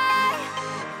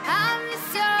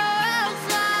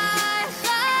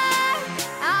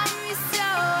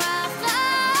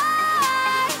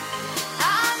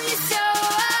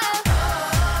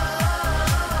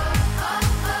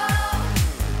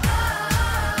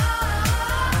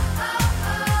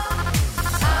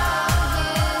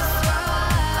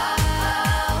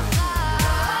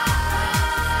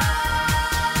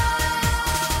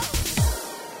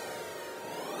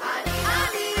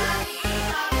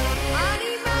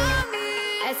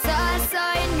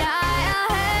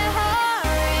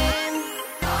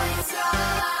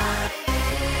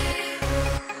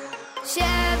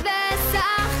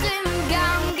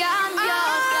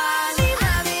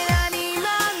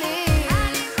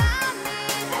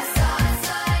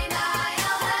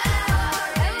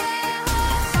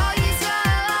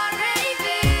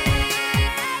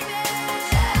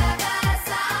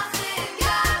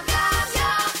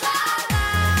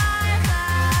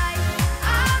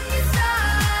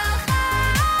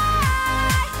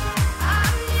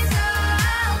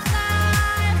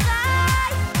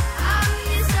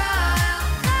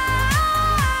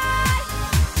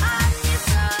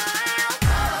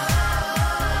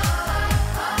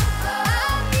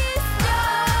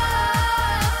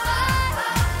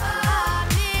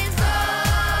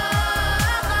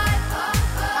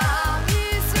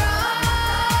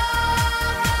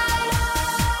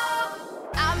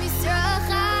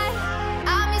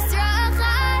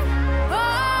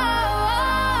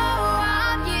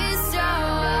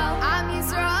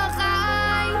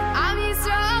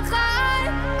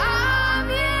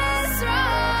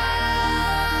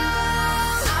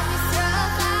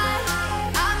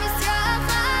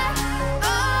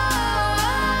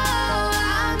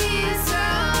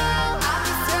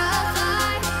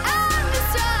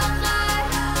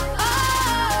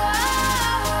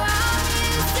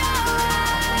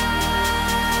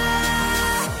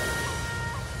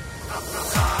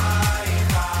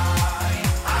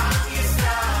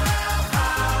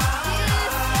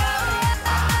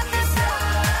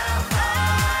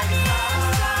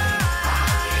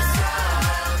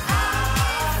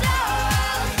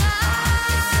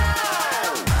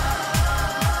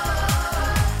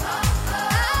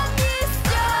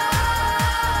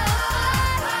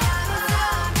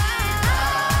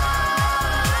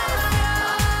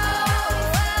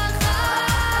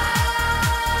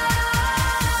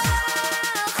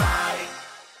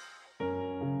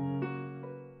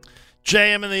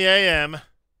JM in the AM.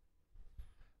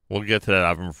 We'll get to that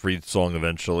Avram Fried song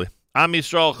eventually. Am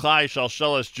Yisrael Chai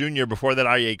Shalshelis Jr. Before that,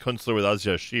 Aryeh Kunstler with Az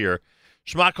Yashir.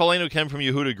 Shema Kolenu came from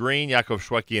Yehuda Green. Yaakov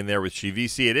Shweki in there with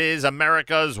Shivisi. It is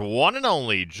America's one and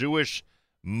only Jewish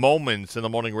Moments in the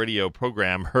Morning radio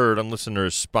program, heard on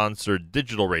listeners-sponsored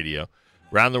digital radio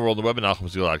around the world, the web at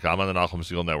NachumSegal.com, on the Nachum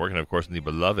Segal Network, and, of course, in the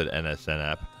beloved NSN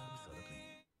app.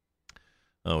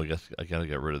 Oh, I got to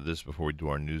get rid of this before we do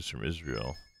our news from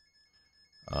Israel.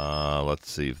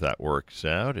 Let's see if that works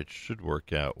out. It should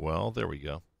work out well. There we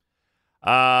go.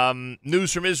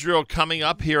 News from Israel coming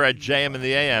up here at JM in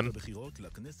the AM.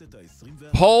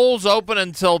 Polls open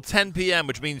until 10 p.m.,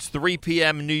 which means 3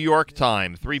 p.m. New York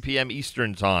time, 3 p.m.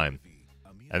 Eastern time.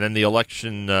 And then the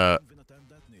election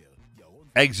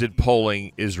exit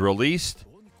polling is released,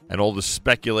 and all the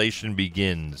speculation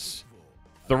begins.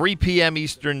 3 p.m.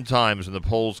 Eastern time is when the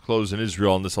polls close in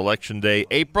Israel on this election day,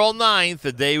 April 9th,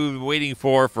 the day we've been waiting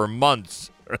for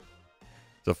months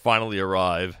to finally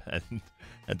arrive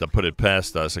and to put it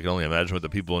past us. I can only imagine what the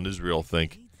people in Israel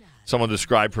think. Someone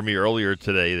described for me earlier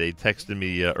today, they texted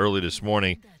me early this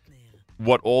morning,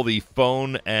 what all the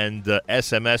phone and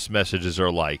SMS messages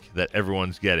are like that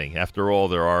everyone's getting. After all,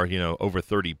 there are, over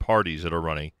 30 parties that are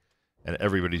running, and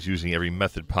everybody's using every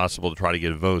method possible to try to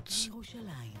get votes.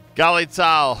 Galei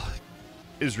Tzahal,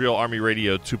 Israel Army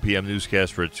Radio, 2 p.m.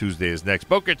 newscast for a Tuesday is next.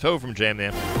 Boker Tov from Jam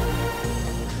Nam.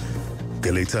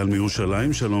 גלי צהל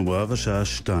מירושלים, שלום רב, השעה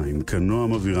 2, כנוע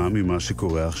מבהירה ממה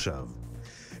שקורה עכשיו.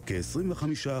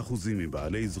 כ-25%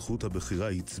 מבעלי זכות הבחירה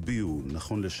הצביעו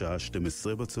נכון לשעה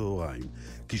 12 בצהריים,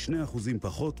 כ2%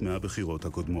 פחות מהבחירות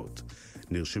הקודמות.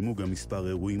 נרשמו גם מספר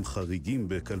אירועים חריגים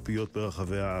בקלפיות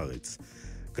ברחבי הארץ.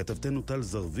 כתבתנו טל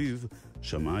זרביב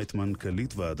שמעה את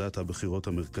מנכ"לית ועדת הבחירות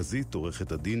המרכזית,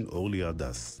 עורכת הדין אורלי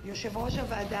הדס. יושב ראש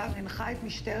הוועדה הנחה את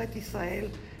משטרת ישראל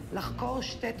לחקור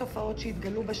שתי תופעות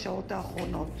שהתגלו בשעות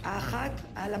האחרונות. האחת,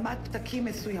 העלמת פתקים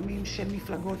מסוימים של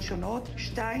מפלגות שונות.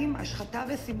 2, השחתה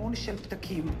וסימון של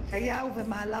פתקים. היה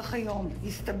ובמהלך היום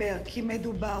הסתבר כי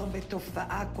מדובר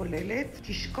בתופעה כוללת.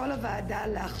 תשקול הוועדה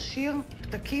להכשיר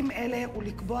פתקים אלה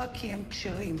ולקבוע כי הם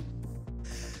כשרים.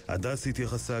 הדס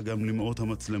התייחסה גם למאות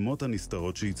המצלמות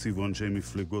הנסתרות שהציבו אנשי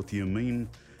מפלגות ימין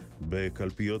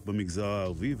בקלפיות במגזר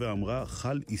הערבי, ואמרה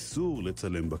חל איסור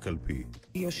לצלם בקלפי.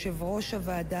 יושב ראש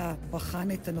הוועדה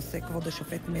בחן את הנושא כבוד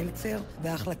השופט מלצר,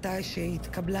 וההחלטה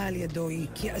שהתקבלה על ידו היא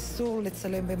כי אסור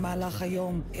לצלם במהלך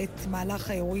היום את מהלך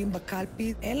האירועים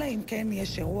בקלפי, אלא אם כן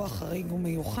יש אירוע חריג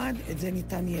ומיוחד, את זה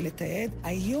ניתן יהיה לתעד.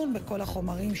 העיון בכל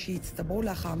החומרים שהצטברו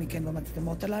לאחר מכן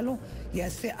במצלמות הללו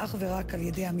יעשה אך ורק על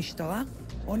ידי המשטרה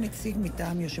או נציג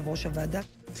מטעם יושב ראש הוועדה.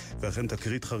 ואכן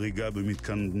תקרית חריגה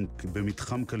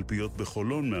במתחם קלפיות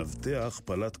בחולון, מאבטח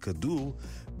פלט כדור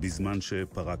בזמן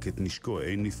שפרק את נשקו.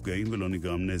 אין נפגעים ולא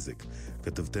נגרם נזק.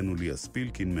 כתבתנו ליה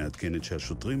ספילקין מעדכנת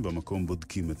שהשוטרים במקום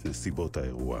בודקים את נסיבות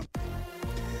האירוע.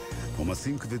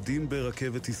 עומסים כבדים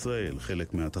ברכבת ישראל,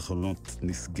 חלק מהתחנות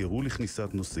נסגרו לכניסת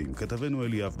נוסעים. כתבנו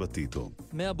אליאב בטיטו.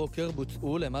 מהבוקר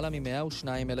בוצעו למעלה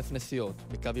מ-102,000 נסיעות.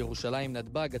 בקו ירושלים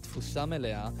נתב"ג התפוסה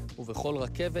מלאה, ובכל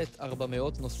רכבת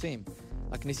 400 נוסעים.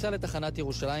 הכניסה לתחנת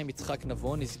ירושלים יצחק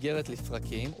נבון נסגרת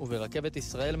לפרקים, וברכבת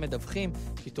ישראל מדווחים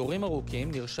כי תורים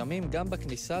ארוכים נרשמים גם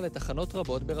בכניסה לתחנות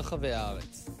רבות ברחבי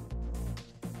הארץ.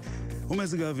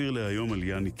 ומזג האוויר להיום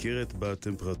עלייה ניכרת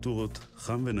בטמפרטורות,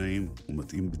 חם ונעים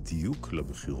ומתאים בדיוק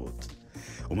לבחירות.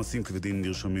 עומסים כבדים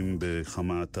נרשמים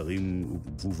בכמה אתרים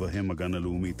ובהם הגן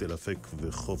הלאומי תל אפק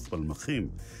וחוף פלמחים.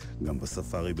 גם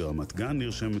בספארי ברמת גן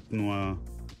נרשמת תנועה,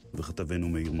 וכתבנו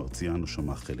מאיר מרציאנו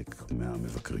שמע חלק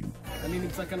מהמבקרים. אני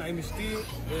נמצא כאן עם אשתי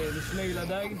ושני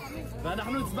ילדיי,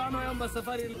 ואנחנו הצבענו היום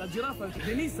בספארי לג'ירפה,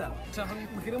 דניסה, שאנחנו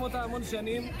מכירים אותה המון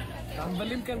שנים, אנחנו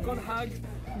מבלים כאן כל חג.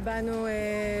 באנו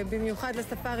במיוחד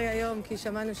לספארי היום כי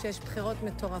שמענו שיש בחירות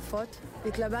מטורפות.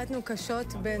 התלבטנו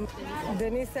קשות בין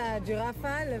דניסה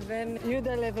הג'ירפה לבין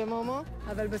יודלה ומומו,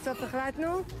 אבל בסוף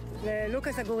החלטנו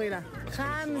ללוקאס הגורילה.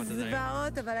 חם,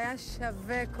 זוועות, אבל היה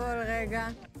שווה כל רגע.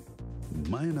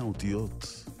 מהן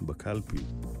האותיות בקלפי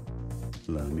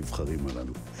לנבחרים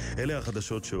הללו? אלה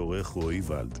החדשות שעורך רועי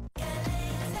ולד.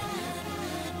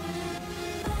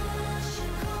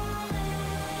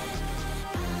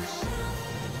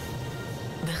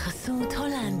 בחסות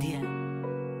הולנדיה.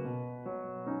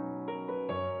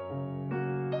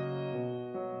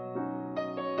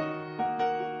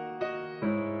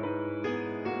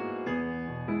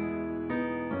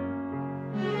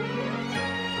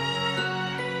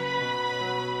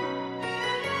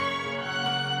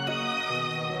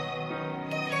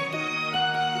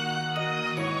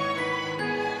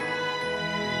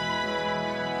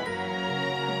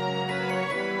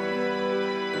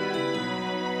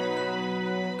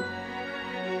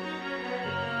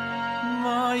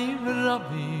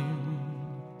 רבים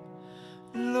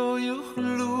לא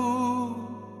יוכלו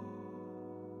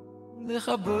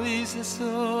לכבויס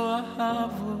אסו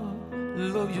אהבו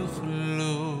לא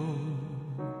יוכלו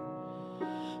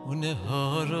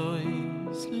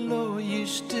ונהרויס לא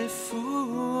ישטפו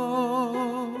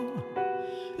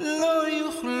לא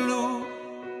יוכלו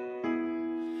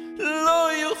לא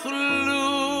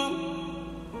יוכלו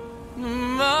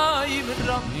מים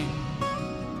רבים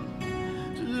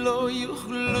לא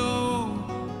יוכלו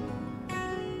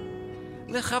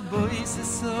לכבויס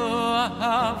אסו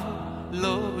אהבו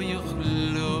לא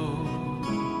יוכלו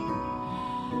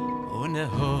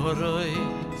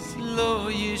ונהרויס לא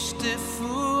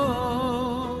ישטפו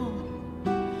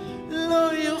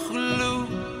לא יוכלו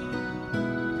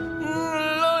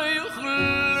לא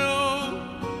יוכלו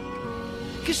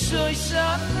כשוי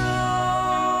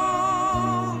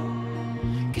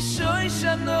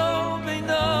שנו בין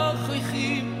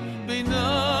החייכים בין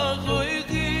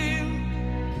הרוירים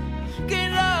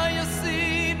כלה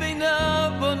יסי בין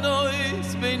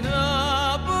הבונויס בין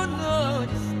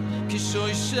הבונויס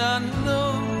כשוי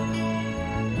שנו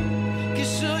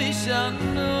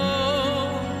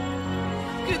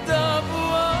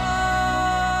כדבוה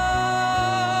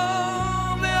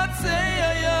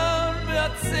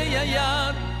בעצי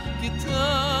היד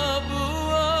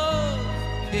כתבוה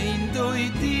בין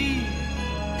דוידי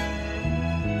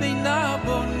בין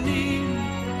הבונים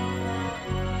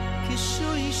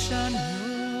כשוי שנו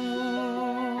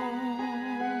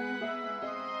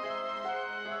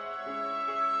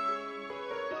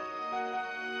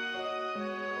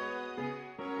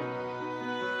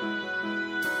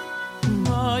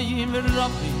מים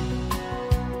רבים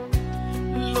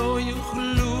לא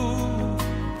יוכלו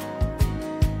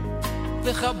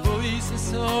וכבויס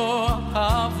אסו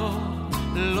אהבו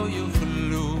לא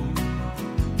יוכלו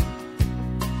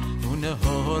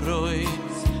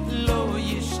ונהרויס לא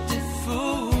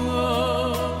ישטפו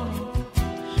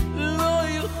לא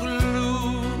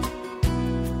יוכלו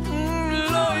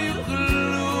לא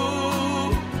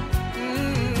יוכלו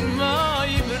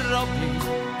מים רבים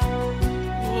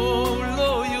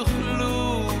לא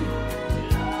יוכלו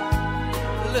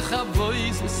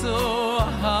לכבויס אסו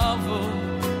אהבו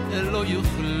לא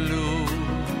יוכלו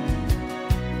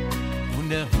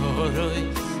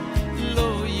ונהרויס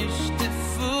לא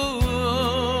ישטפו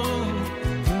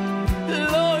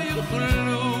לא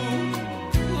יוכלו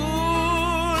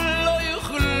לא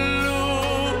יוכלו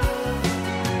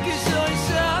כשוי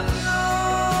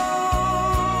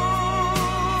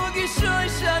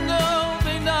שנו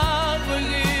בין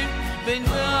הרוירים בין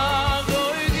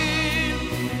הרוירים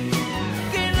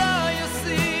כלה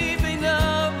יסי בין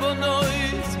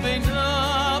הבונויס בין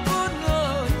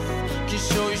הבונויס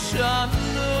כשוי שנו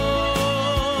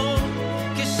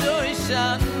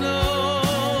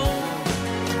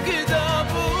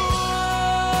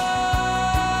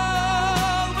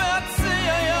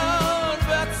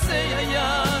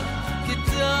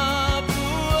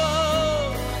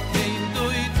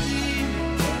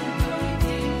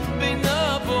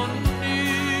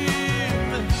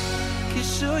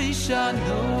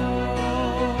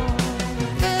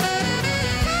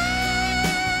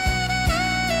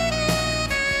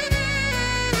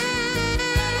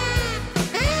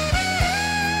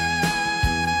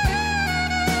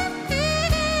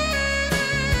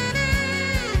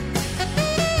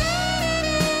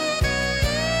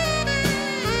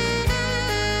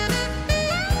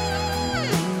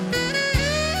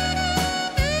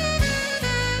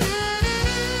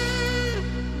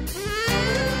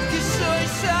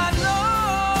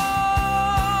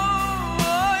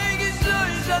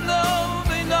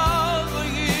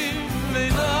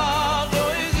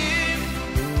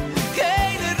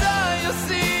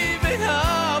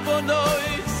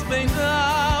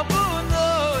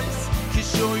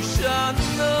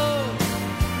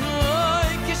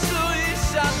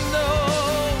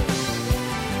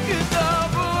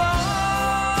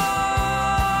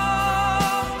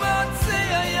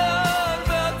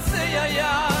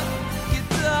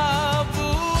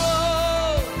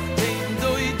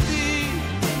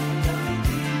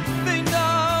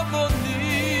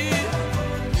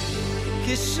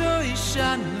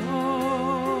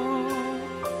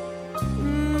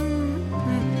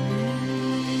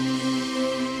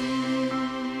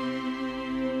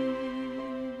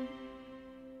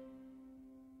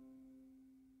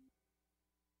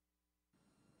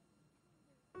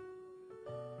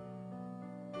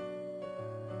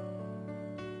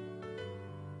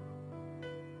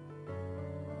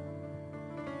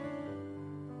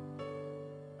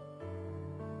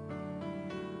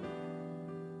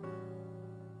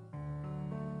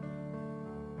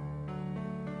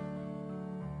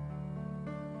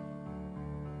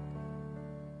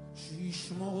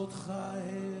שישמור אותך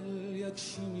אל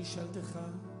יגשים משאלתך,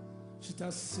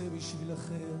 שתעשה בשביל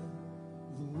אחר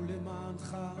והוא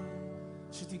למענך,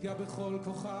 שתיגע בכל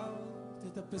כוכב,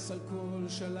 תטפס על כל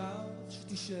שלב,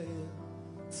 שתישאר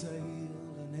צעיר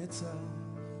לנצח,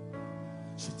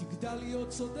 שתגדל להיות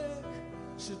צודק,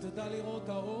 שתדע לראות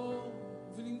האור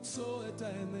ולמצוא את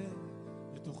האמת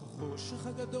בתוך החושך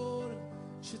הגדול,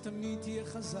 שתמיד תהיה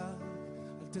חזק,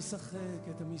 אל תשחק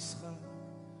את המשחק,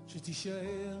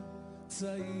 שתישאר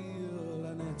צעיר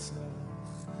לנצח.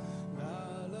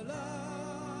 לה לה לה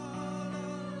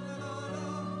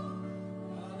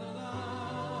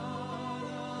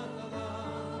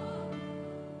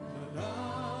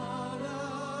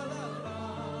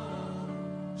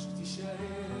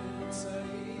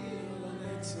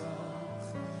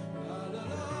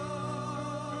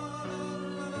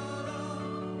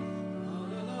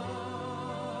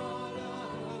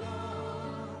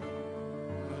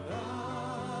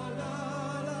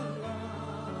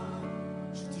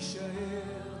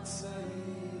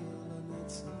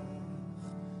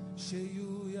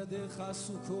שיהיו ידיך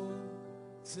עסוקות,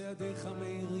 צעדיך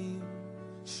מהירים,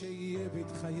 שיהיה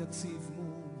ביתך יציב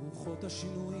מול רוחות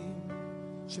השינויים,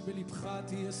 שבלבך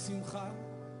תהיה שמחה,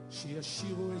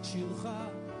 שישירו את שירך,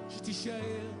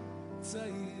 שתישאר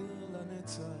צעיר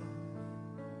לנצח,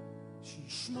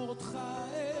 שישמור אותך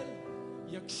אל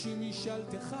יגשים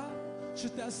משאלתך,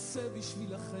 שתעשה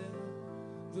בשביל אחר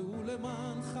והוא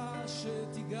למענך,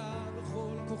 שתיגע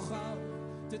בכל כוכב,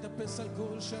 תטפס על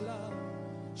כל שלב,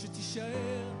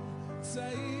 שתישאר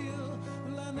צעיר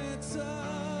לנצח.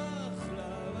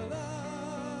 לה לה לה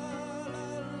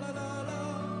לה לה לה לה לה,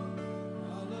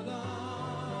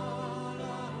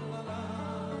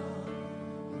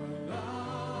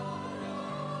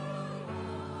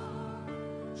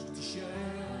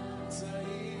 שתישאר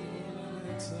צעיר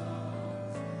לנצח.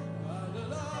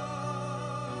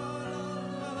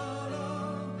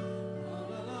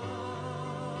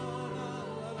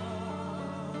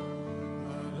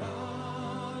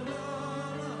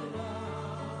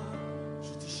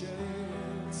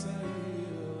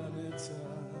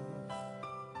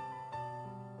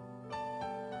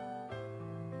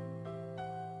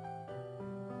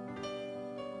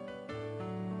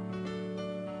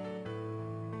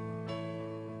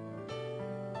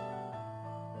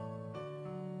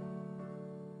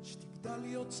 שתגדל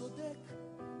להיות צודק,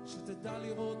 שתדע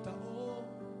לראות האור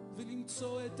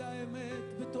ולמצוא את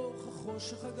האמת בתוך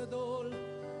החושך הגדול,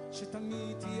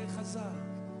 שתמיד תהיה חזק,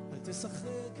 אל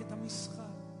תשחק את המשחק,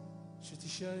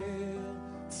 שתישאר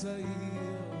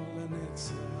צעיר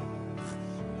לנצח.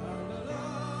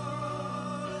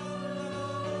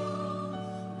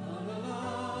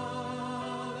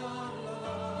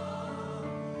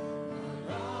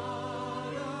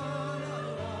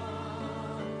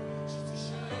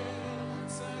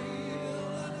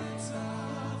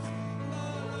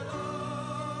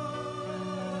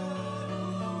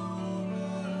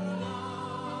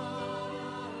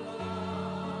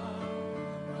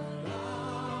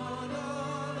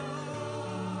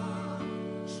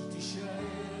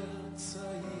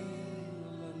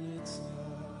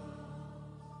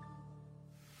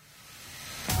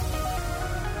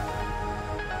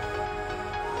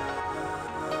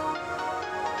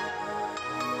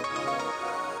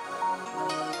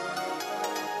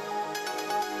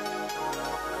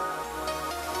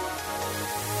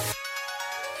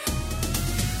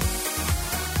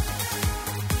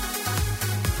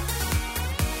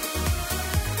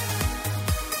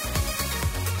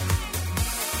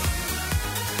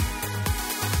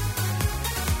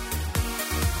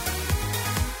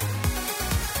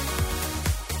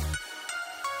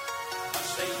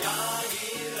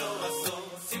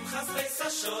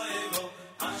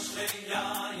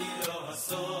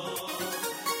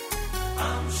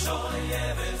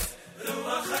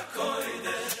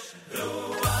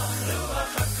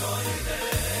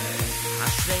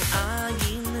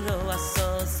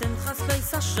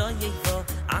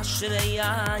 אשרי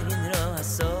עין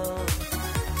רועסו,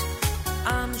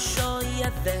 עם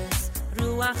שויבס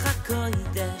רוח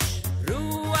הקודש,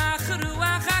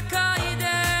 רוח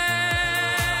הקודש,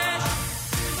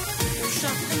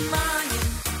 ושפט מים,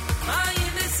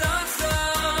 מים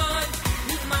וסוסוי,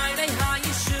 ממעייני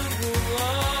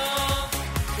הישועה,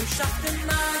 ושפט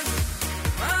מים,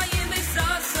 מים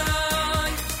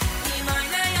וסוסוי,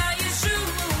 ממעייני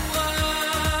הישועה,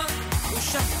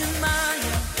 ושפט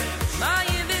מים,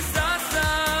 מים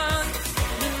וסוסוי,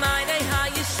 ממעייני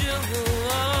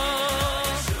הישועה,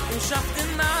 ושפט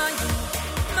מים,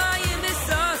 מים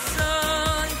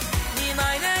וסוסוי,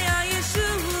 ממעייני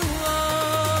הישועה.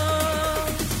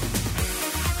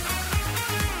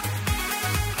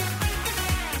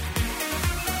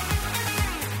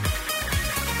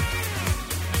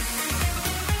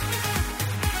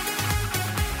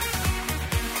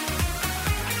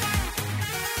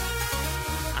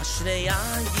 Ashrei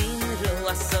ayin ro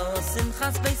aso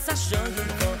simchas beis hashoyim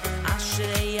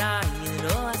Ashrei ayin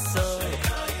ro aso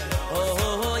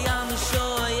Oh yam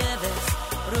shoyeves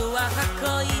ruach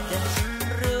hakodesh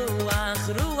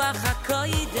ruach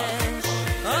hakodesh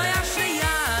Oh ashrei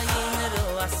ayin ro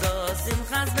aso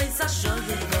simchas beis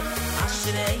hashoyim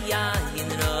Ashrei ayin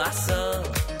ro aso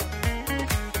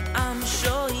am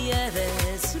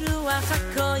shoyeves ruach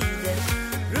hakodesh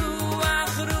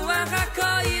ruach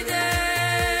hakodesh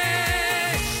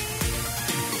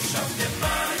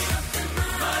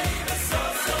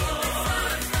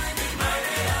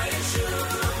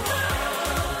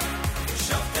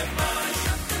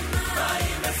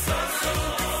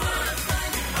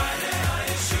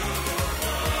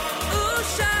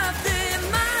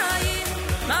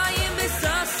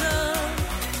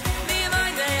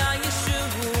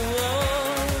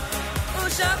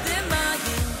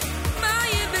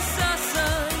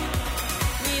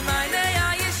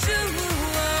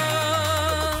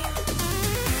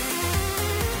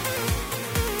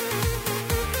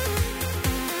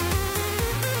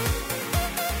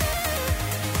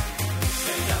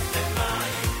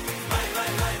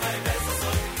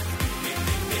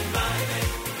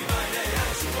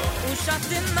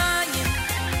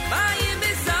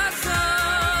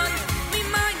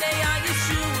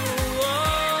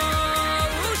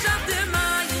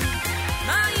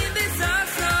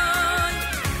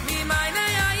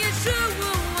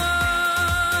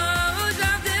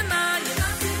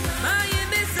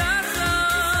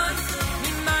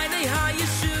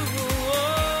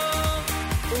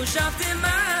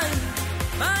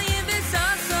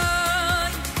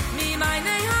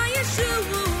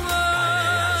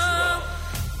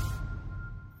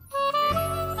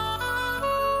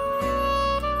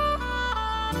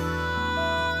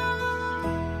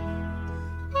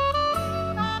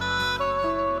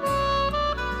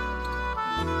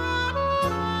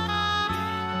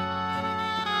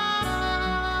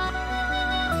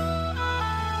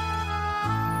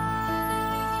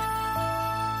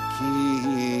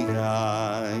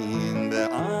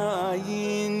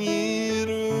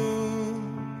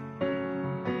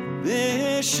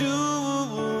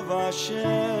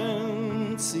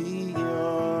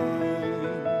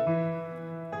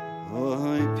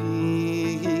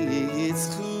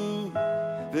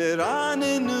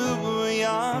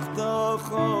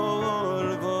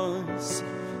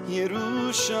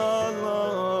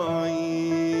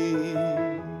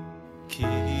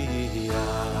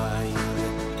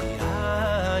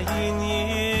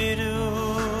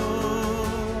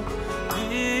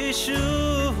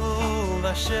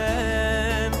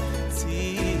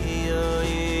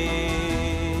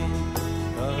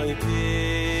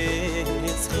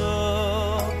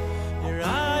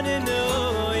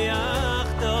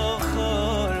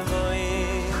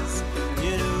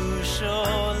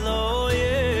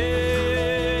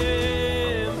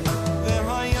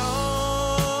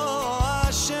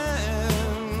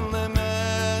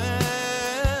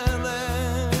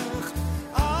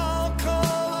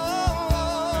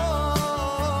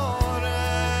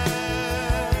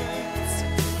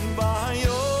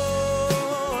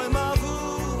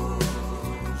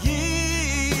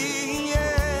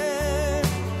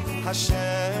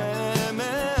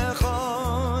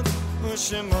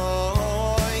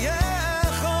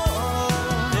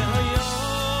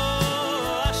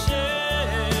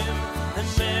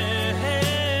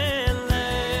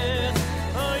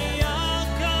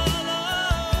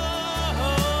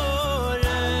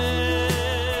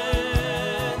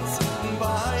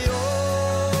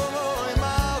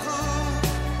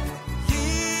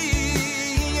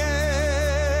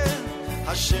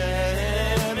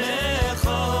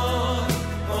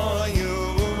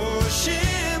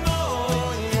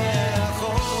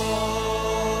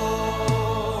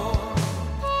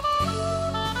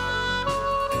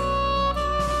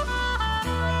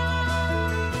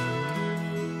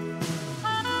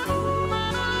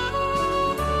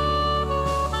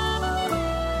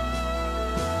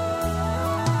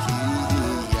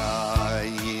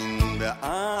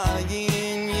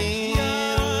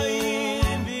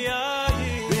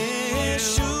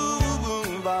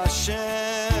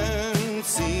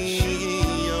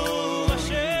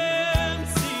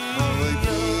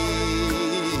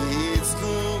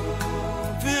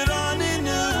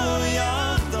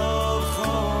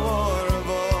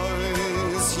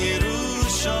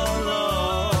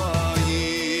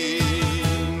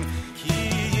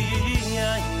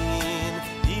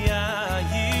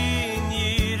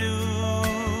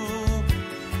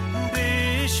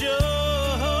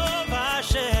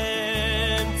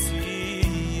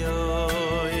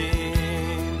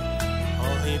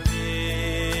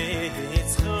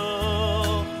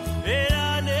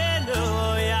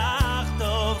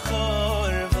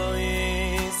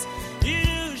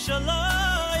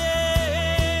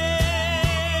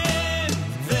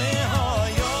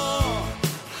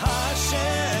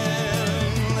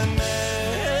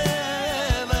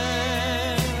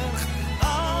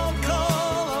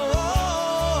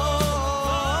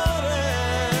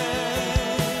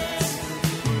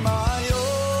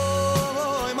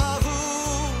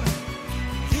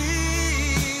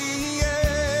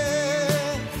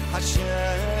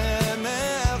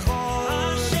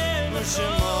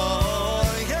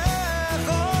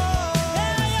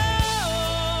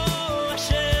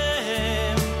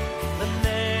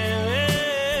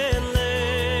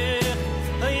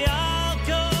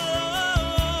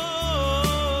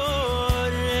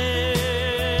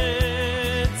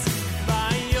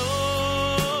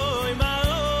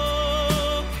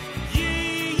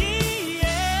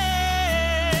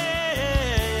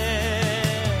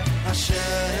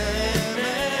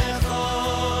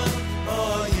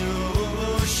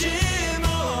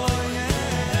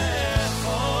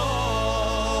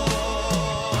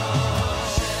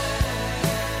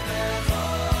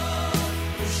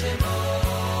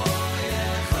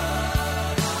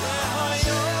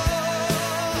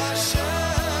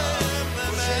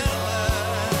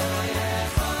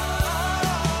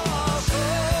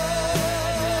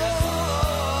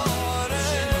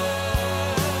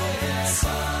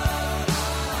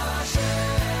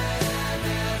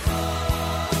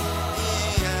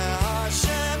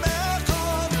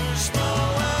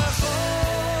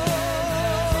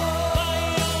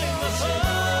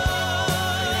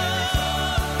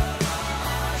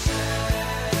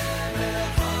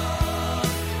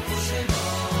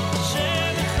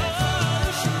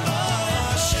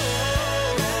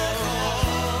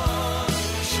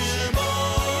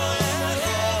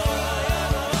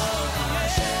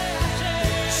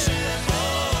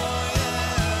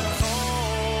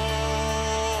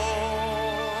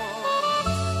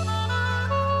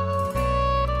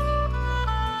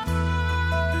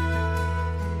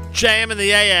JM in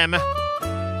the AM.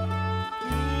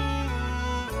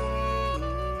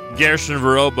 Gershon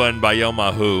Veroba and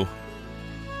Bayomahu.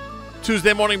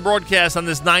 Tuesday morning broadcast on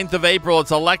this 9th of April. It's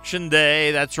Election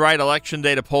Day. That's right, Election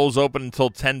Day. The polls open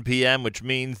until 10 p.m., which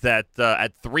means that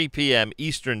at 3 p.m.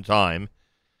 Eastern Time,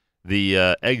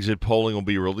 the exit polling will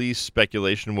be released.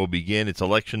 Speculation will begin. It's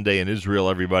Election Day in Israel,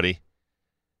 everybody.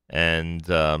 And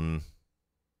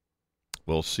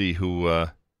we'll see who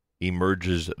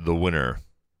emerges the winner.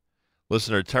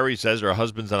 Listener Terry says her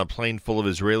husband's on a plane full of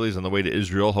Israelis on the way to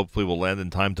Israel. Hopefully will land in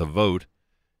time to vote.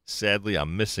 Sadly,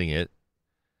 I'm missing it.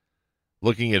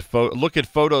 Look at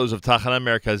photos of Tachana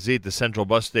Merkazit, the central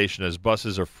bus station, as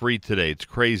buses are free today. It's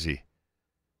crazy.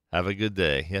 Have a good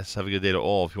day. Yes, have a good day to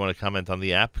all. If you want to comment on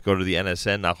the app, go to the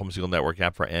NSN, Nachum Segal Network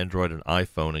app for Android and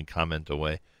iPhone, and comment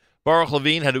away. Baruch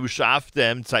Levine, Hadu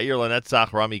Shaftem, Tzair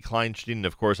Lanetzach, Rami Kleinstein, and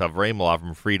of course Avrohom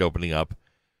Avram Fried opening up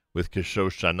with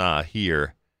Kishosh Shana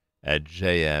here at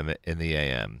JM in the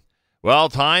AM. Well,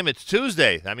 it's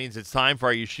Tuesday. That means it's time for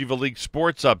our Yeshiva League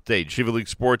Sports Update. Yeshiva League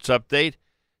Sports Update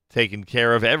taken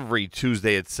care of every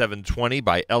Tuesday at 7:20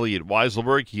 by Elliot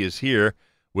Weiselberg. He is here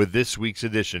with this week's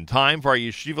edition. Time for our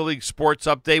Yeshiva League Sports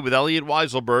Update with Elliot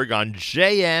Weiselberg on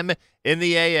JM in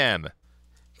the AM.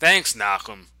 Thanks,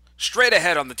 Nachum. Straight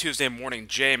ahead on the Tuesday morning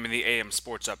JM in the AM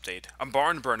Sports Update, a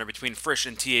barn burner between Frisch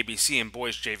and TABC in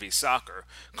boys JV soccer.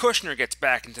 Kushner gets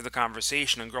back into the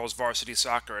conversation in girls varsity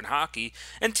soccer and hockey,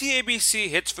 and TABC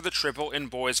hits for the triple in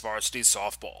boys varsity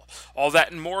softball. All that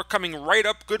and more coming right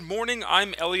up. Good morning,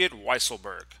 I'm Elliot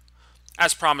Weiselberg.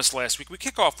 As promised last week, we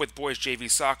kick off with boys JV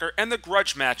soccer and the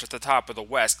grudge match at the top of the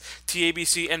West.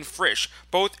 TABC and Frisch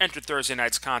both entered Thursday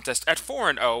night's contest at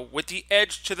 4-0 with the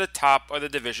edge to the top of the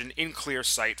division in clear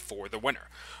sight for the winner.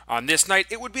 On this night,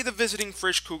 it would be the visiting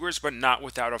Frisch Cougars, but not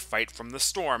without a fight from the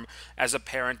Storm, as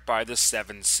apparent by the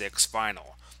 7-6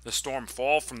 final. The Storm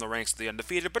fall from the ranks of the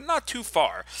undefeated, but not too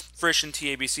far. Frisch and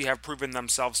TABC have proven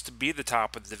themselves to be the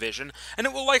top of the division, and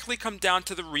it will likely come down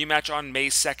to the rematch on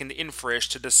May 2nd in Frisch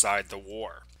to decide the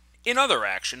war. In other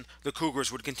action, the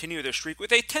Cougars would continue their streak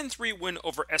with a 10-3 win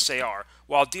over SAR,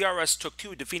 while DRS took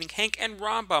two, defeating Hank and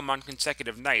Rambam on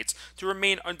consecutive nights to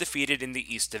remain undefeated in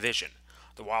the East Division.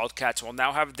 The Wildcats will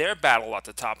now have their battle at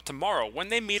the top tomorrow when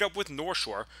they meet up with North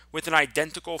Shore with an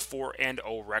identical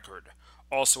 4-0 record.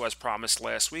 Also, as promised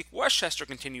last week, Westchester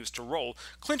continues to roll,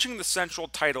 clinching the Central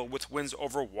title with wins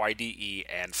over YDE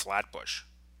and Flatbush.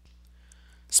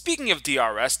 Speaking of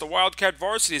DRS, the Wildcat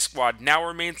varsity squad now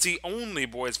remains the only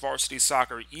boys varsity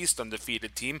soccer East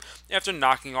undefeated team after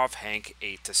knocking off Hank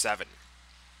 8-7.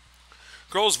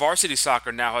 Girls varsity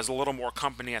soccer now has a little more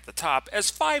company at the top, as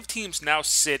 5 teams now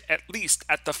sit at least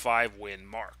at the 5-win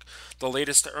mark. The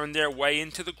latest to earn their way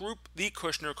into the group, the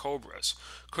Kushner Cobras.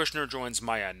 Kushner joins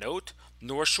Maya Note,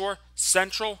 North Shore,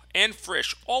 Central, and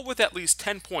Frisch, all with at least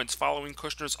 10 points following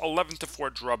Kushner's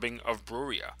 11-4 drubbing of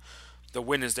Bruriah. The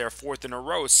win is their 4th in a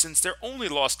row since their only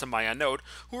loss to Maya Note,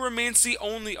 who remains the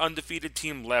only undefeated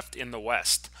team left in the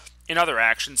West. In other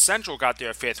action, Central got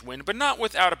their 5th win, but not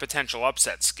without a potential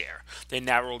upset scare. They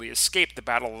narrowly escaped the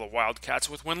Battle of the Wildcats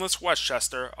with winless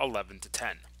Westchester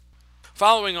 11-10.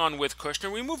 Following on with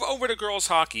Kushner, we move over to girls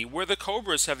hockey, where the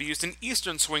Cobras have used an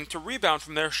Eastern swing to rebound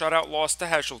from their shutout loss to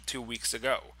Heschel 2 weeks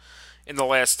ago. In the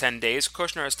last 10 days,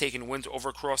 Kushner has taken wins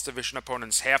over cross-division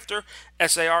opponents Hafter,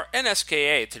 SAR, and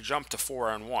SKA to jump to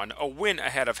 4-1, a win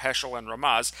ahead of Heschel and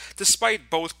Ramaz, despite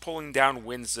both pulling down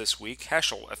wins this week,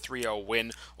 Heschel a 3-0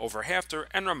 win over Hafter,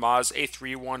 and Ramaz a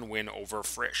 3-1 win over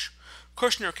Frisch.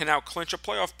 Kushner can now clinch a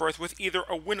playoff berth with either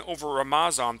a win over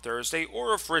Ramaz on Thursday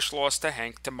or a Frisch loss to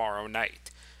Hank tomorrow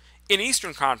night. In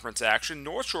Eastern Conference action,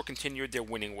 North Shore continued their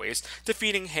winning ways,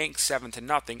 defeating Hank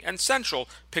 7-0, and Central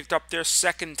picked up their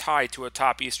second tie to a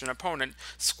top Eastern opponent,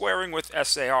 squaring with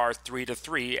SAR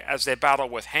 3-3 as they battle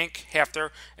with Hank,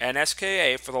 Hafter, and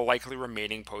SKA for the likely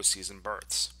remaining postseason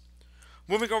berths.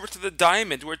 Moving over to the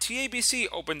Diamond, where TABC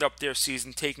opened up their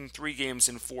season taking 3 games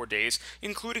in 4 days,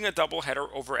 including a doubleheader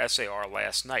over SAR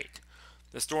last night.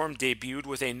 The Storm debuted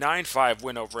with a 9-5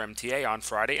 win over MTA on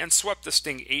Friday and swept the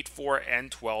Sting 8-4 and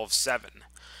 12-7.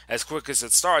 As quick as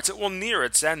it starts, it will near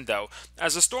its end, though,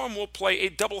 as the Storm will play a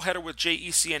doubleheader with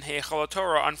JEC and Heichel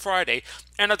Torah on Friday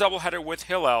and a doubleheader with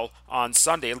Hillel on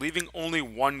Sunday, leaving only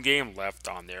 1 game left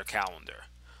on their calendar.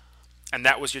 And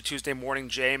that was your Tuesday morning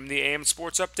JM the AM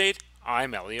Sports Update.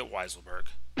 I'm Elliot Weiselberg.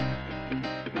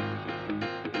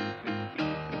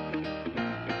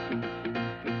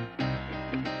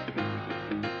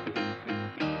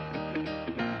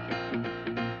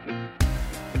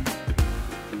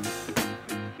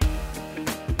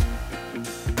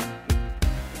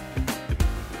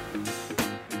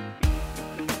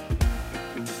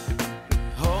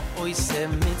 oise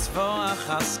mitzvah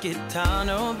achas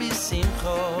getano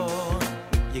bisimcho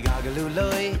Yigagalu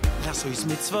loy lasois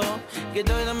mitzvah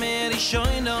gedoy la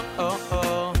merishoino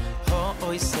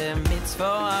oise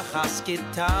mitzvah achas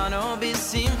getano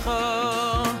bisimcho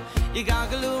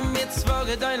Yigagalu mitzvah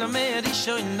gedoy la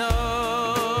merishoino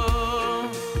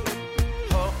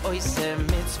oise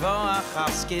mitzvah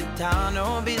achas getano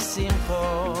bisimcho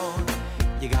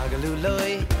Yigagalu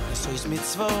loy lasois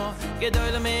mitzvah gedoy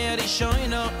la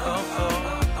merishoino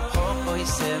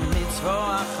oise mitzvah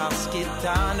achas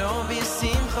getano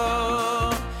bisimcho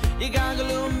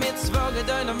Yigagalu mitzvah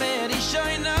gedoy la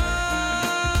merishoino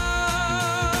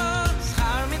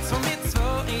schar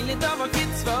mitzvah in davar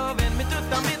mitzvah wenn mit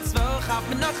tut mitzvah hab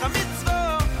mir noch a mitzvah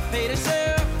peter se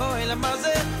oy la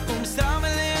maze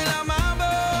samele la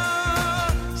mabo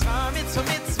schar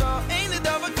mitzvah in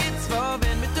davar mitzvah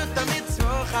wenn mit tut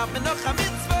mitzvah hab mir noch a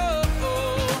mitzvah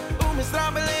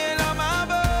samele la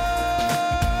mabo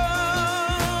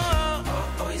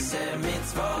oise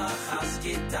mitzvah has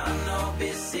getano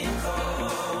bisimcho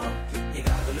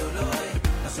Yigagalu loy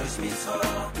lasois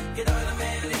mitzvah gedoy la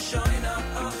merishoino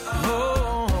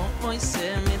oise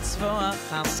mitzvah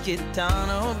has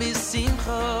getano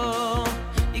bisimcho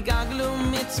Yigagalu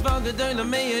mitzvah gedoy la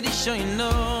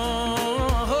merishoino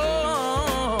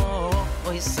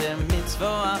oise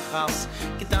mitzvah has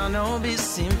getano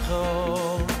bisimcho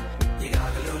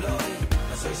Yigagalu loy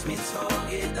lasois mitzvah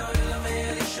gedoy la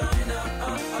merishoino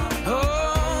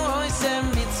oise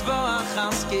mitzvah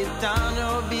has getano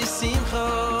bisimcho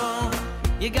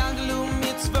Yigagalu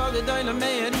mitzvah gedoy la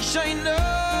merishoino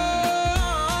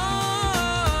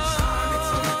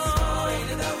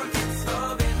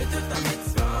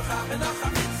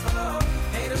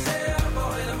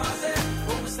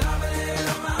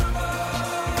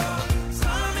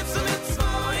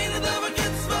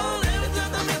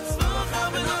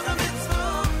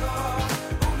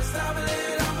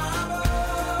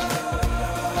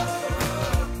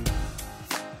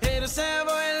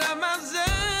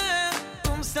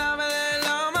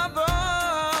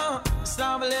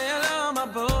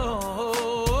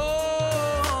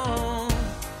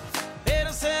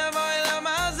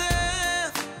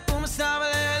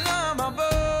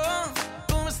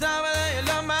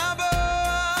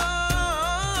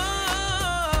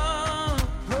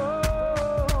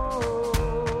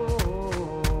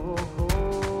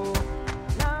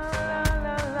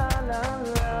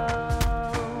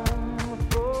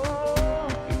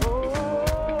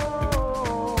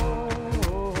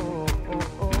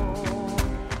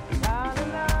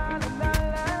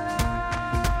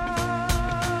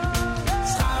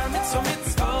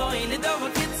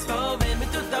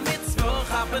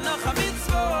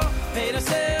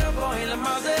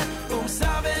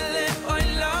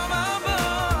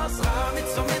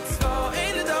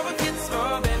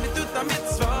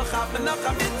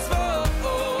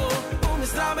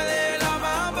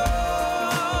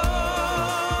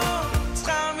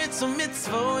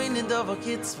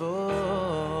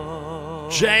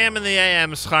JM in the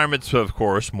AM, Schar Mitzvah, of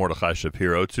course, Mordechai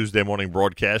Shapiro. Tuesday morning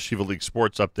broadcast, Shiva League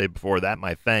Sports Update. Before that,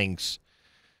 my thanks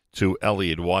to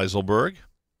Elliot Weiselberg.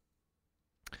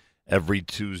 Every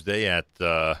Tuesday at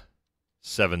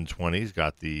 7:20, he's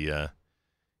got the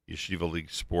Yeshiva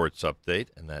League Sports Update,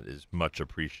 and that is much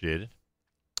appreciated.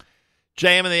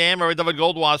 JM in the AM, Rabbi David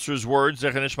Goldwasser's words,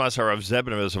 Zecher Nishmas Harav Zeb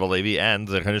ben Yosef Halevi, and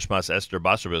Zecher Nishmas Esther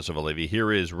Basar ben Yosef Halevi.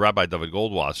 Here is Rabbi David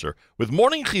Goldwasser with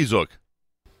Morning Chizuk.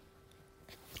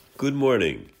 Good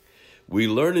morning. We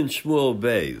learn in Shmuel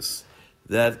Beis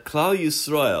that Klal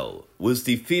Yisrael was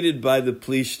defeated by the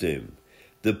Plishtim.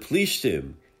 The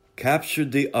Plishtim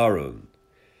captured the Aron.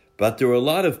 But there were a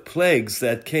lot of plagues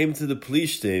that came to the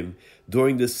Plishtim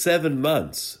during the 7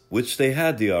 months which they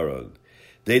had the Aron.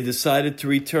 They decided to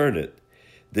return it.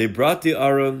 They brought the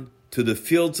Aron to the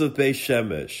fields of Beis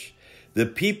Shemesh. The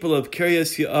people of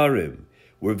Kiryas Yearim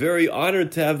were very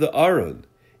honored to have the Aron.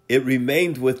 It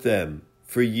remained with them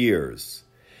for years.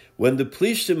 When the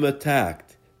Plishtim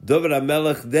attacked, David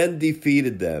HaMelech then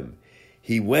defeated them.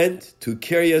 He went to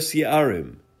Kiryas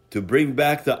Yearim to bring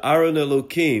back the Aron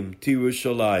Elokim to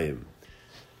Yerushalayim.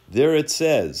 There it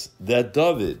says that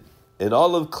David and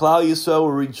all of Klal Yisrael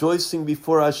were rejoicing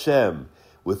before Hashem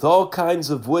with all kinds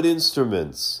of wood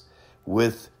instruments,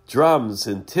 with drums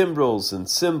and timbrels and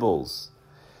cymbals.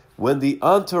 When the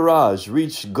entourage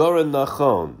reached Goren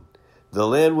Nachon, the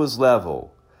land was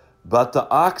level, but the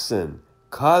oxen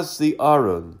caused the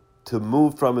Aron to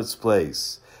move from its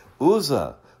place.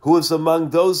 Uzzah, who was among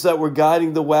those that were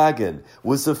guiding the wagon,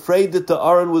 was afraid that the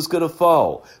Aron was going to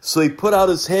fall, so he put out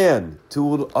his hand to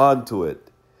hold onto it.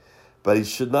 But he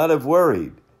should not have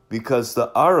worried, because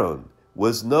the Aron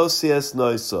was Nosias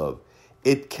Noisov.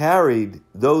 It carried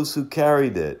those who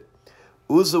carried it.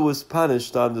 Uzzah was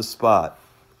punished on the spot.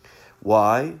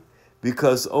 Why?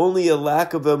 Because only a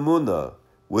lack of emunah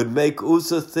would make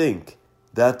Uzzah think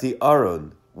that the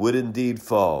Aron would indeed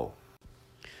fall.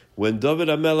 When David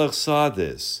HaMelech saw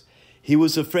this, he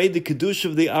was afraid the Kedusha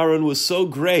of the Aron was so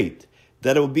great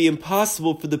that it would be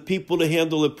impossible for the people to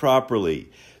handle it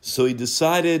properly. So he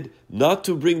decided not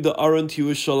to bring the Aron to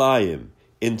Yerushalayim.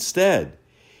 Instead,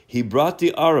 he brought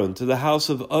the Aron to the house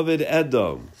of Oved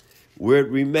Edom, where it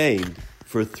remained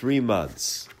for 3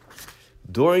 months.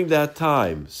 During that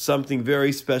time, something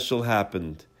very special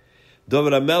happened.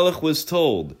 David HaMelech was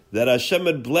told that Hashem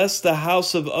had blessed the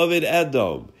house of Oved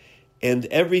Edom and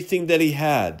everything that he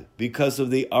had because of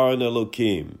the Aron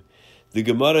Elokim. The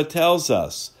Gemara tells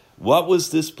us, what was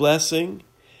this blessing?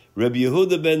 Rabbi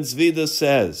Yehuda ben Zvida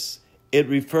says, it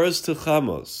refers to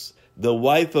Chamos, the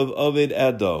wife of Oved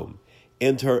Edom,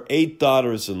 and her 8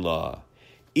 daughters-in-law.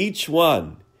 Each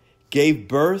one gave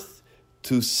birth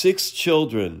to 6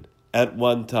 children at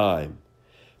one time.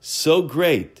 So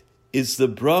great is the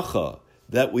bracha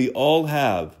that we all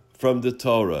have from the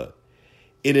Torah.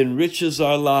 It enriches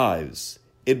our lives.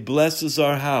 It blesses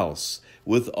our house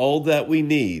with all that we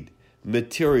need,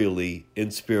 materially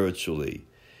and spiritually.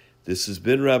 This has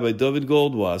been Rabbi David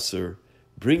Goldwasser,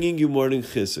 bringing you Morning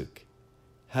Chizuk.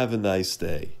 Have a nice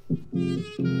day.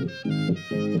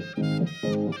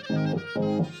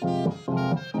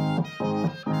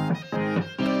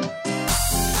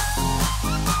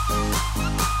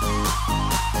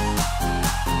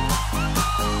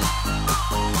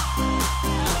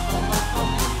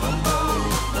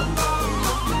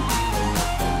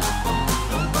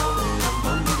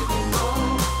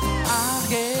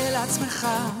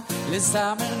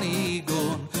 לזמר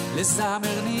ניגון,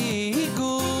 לזמר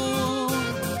ניגון.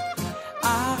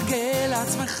 ארגל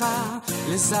עצמך,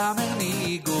 לזמר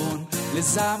ניגון,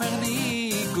 לזמר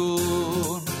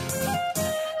ניגון.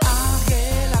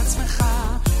 ארגל עצמך,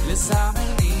 לזמר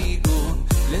ניגון,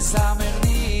 לזמר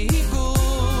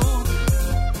ניגון.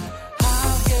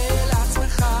 ארגל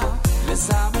עצמך,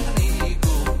 לזמר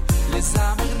ניגון,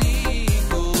 לזמר ניגון.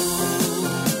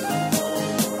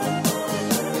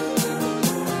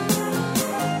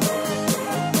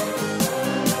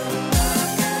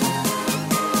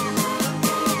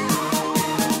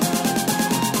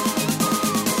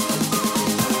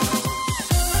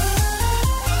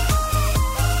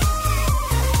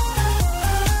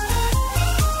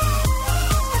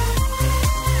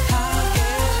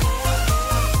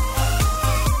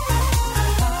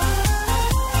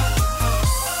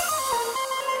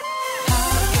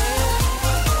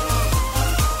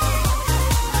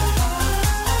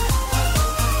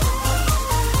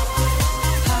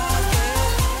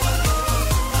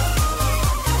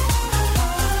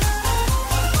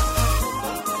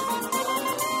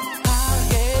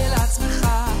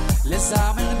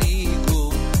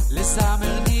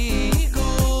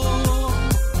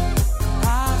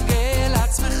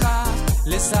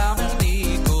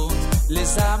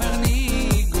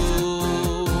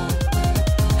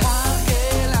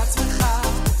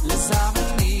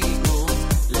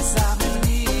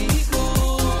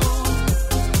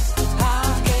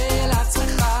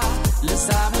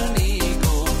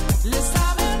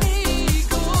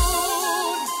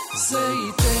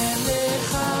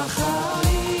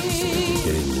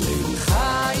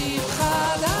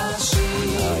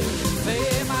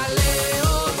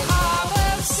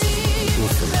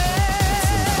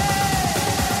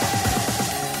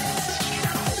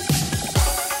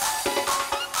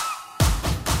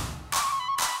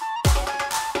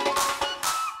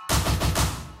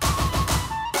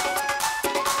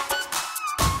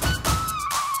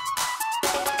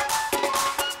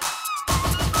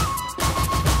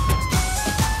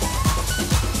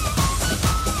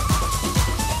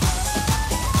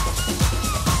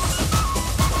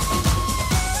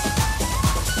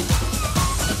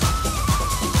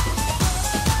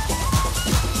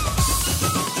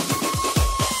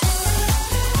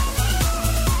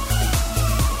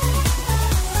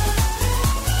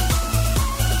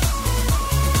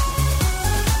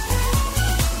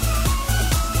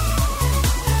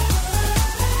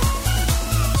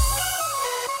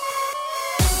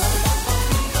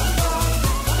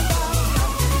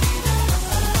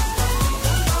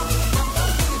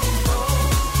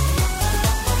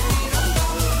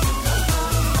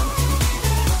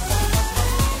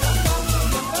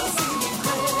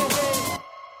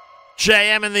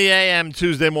 JM in the AM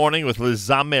Tuesday morning with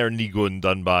Lizamer Nigun,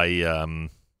 done by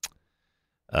Amiran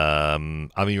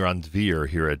Dvir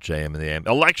here at JM in the AM.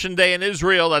 Election day in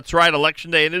Israel, that's right,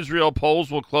 Election day in Israel. Polls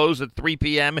will close at 3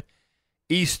 p.m.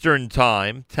 Eastern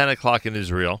Time, 10 o'clock in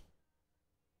Israel.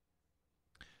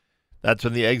 That's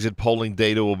when the exit polling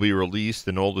data will be released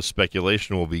and all the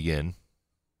speculation will begin.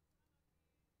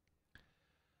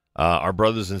 Our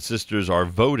brothers and sisters are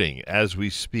voting as we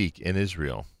speak in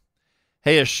Israel.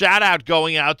 Hey, a shout-out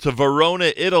going out to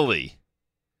Verona, Italy.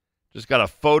 Just got a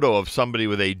photo of somebody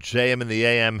with a JM in the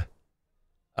AM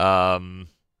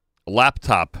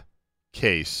laptop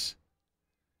case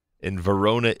in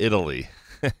Verona, Italy.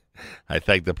 I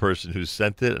thank the person who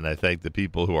sent it, and I thank the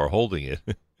people who are holding it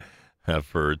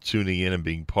for tuning in and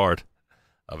being part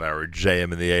of our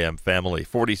JM in the AM family.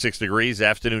 46 degrees,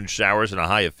 afternoon showers, and a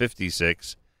high of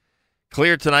 56.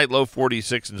 Clear tonight, low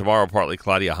 46, and tomorrow partly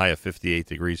cloudy, a high of 58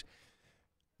 degrees.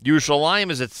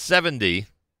 Yerushalayim is at 70.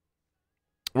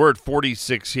 We're at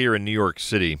 46 here in New York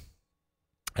City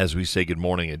as we say good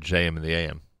morning at JM in the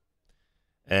AM.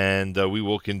 And we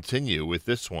will continue with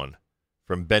this one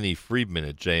from Benny Friedman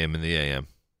at JM in the AM.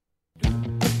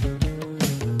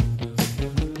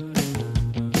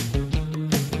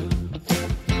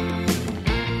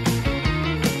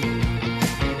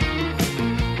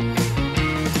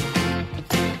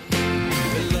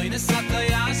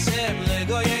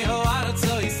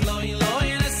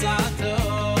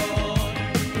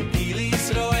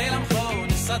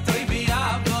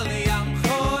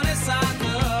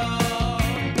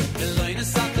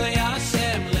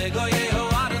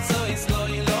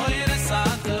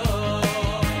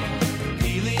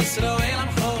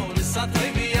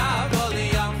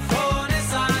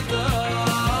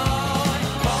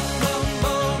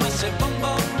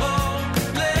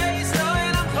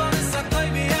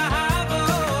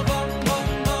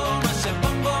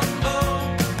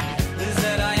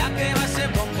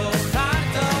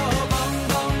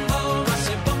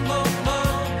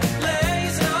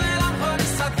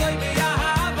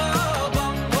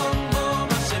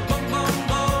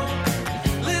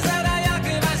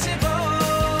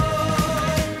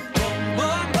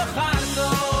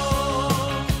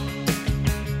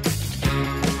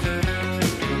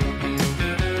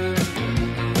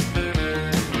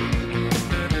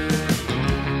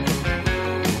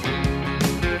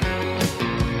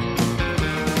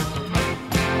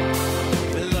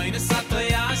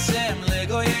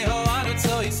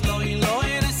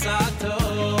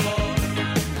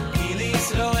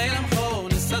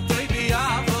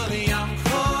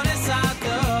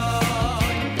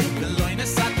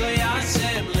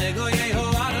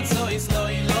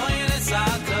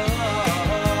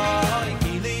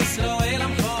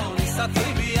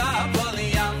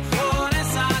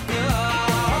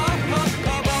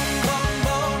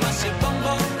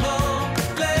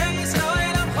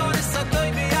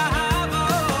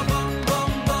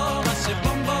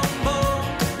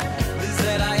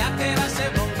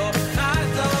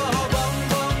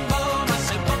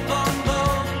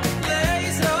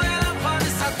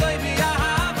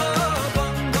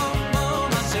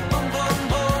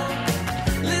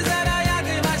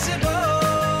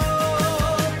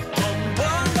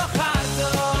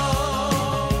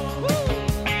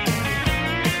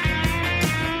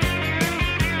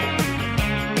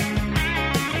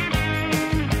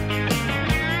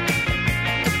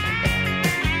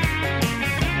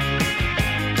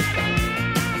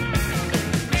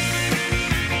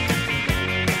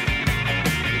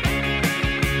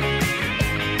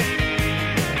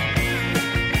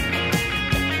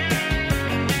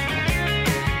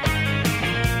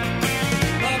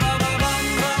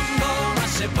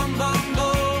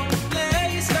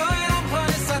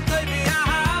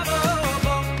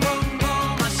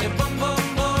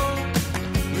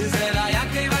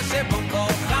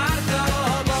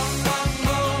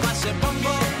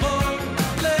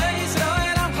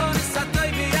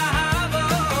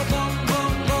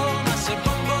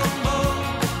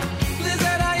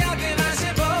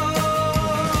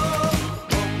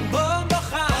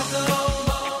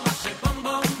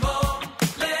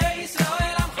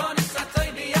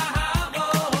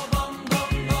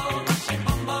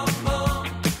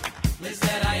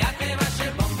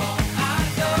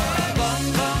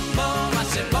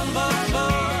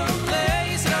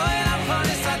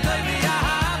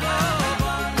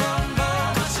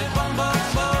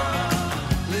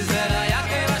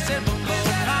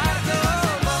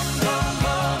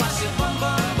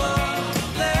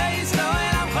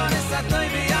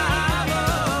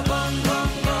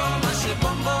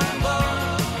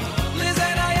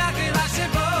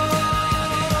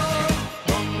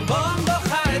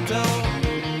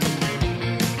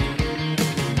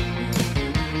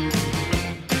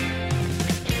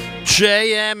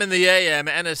 JM in the AM.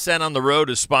 NSN on the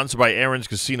Road is sponsored by Aaron's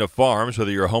Casino Farms.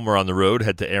 Whether you're home or on the road,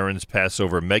 head to Aaron's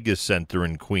Passover Mega Center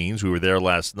in Queens. We were there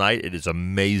last night. It is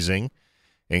amazing.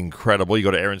 Incredible. You go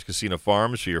to Aaron's Casino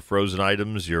Farms for your frozen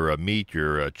items, your meat,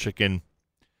 your chicken,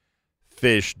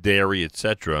 fish, dairy,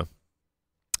 etc.,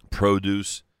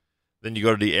 produce. Then you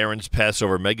go to the Aaron's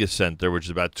Passover Mega Center, which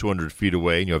is about 200 feet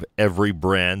away, and you have every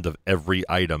brand of every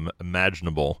item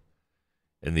imaginable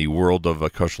in the world of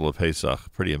Kosher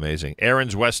Pesach. Pretty amazing.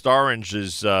 Aaron's West Orange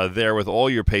is there with all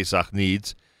your Pesach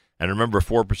needs. And remember,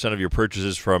 4% of your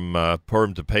purchases from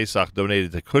Purim to Pesach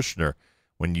donated to Kushner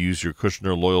when you use your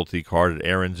Kushner loyalty card at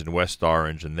Aaron's in West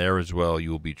Orange. And there as well, you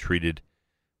will be treated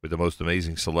with the most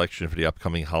amazing selection for the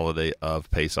upcoming holiday of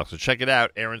Pesach. So check it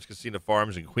out, Aaron's Casino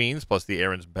Farms in Queens, plus the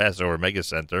Aaron's Passover Mega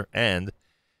Center, and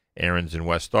Aaron's in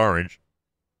West Orange,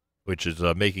 which is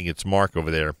making its mark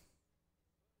over there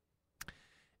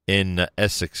in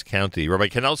Essex County. Rabbi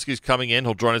Kanelsky is coming in.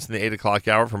 He'll join us in the 8 o'clock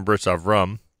hour from Bris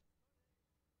Avrohom.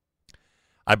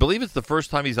 I believe it's the first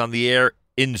time he's on the air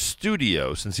in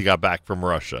studio since he got back from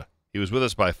Russia. He was with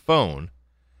us by phone,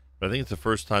 but I think it's the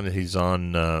first time that he's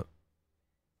on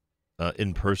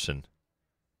in person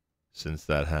since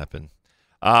that happened.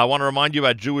 I want to remind you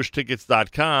about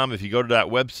JewishTickets.com. If you go to that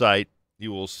website,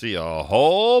 you will see a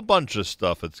whole bunch of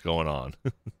stuff that's going on.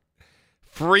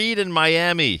 Freed in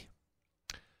Miami.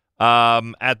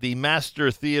 At the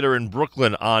Master Theater in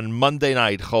Brooklyn on Monday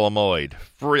night, Chol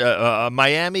HaMoed.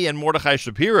 Miami and Mordechai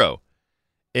Shapiro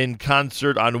in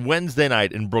concert on Wednesday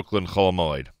night in Brooklyn, Chol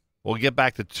HaMoed. We'll get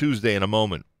back to Tuesday in a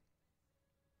moment.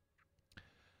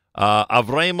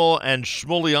 Avrohom and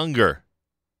Shmuley Unger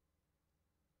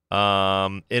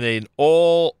in an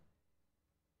all-men's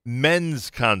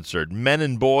concert, men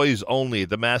and boys only, at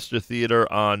the Master Theater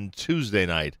on Tuesday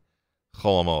night,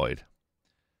 Chol HaMoed.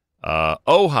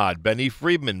 Ohad, Benny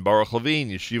Friedman, Baruch Levine,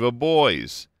 Yeshiva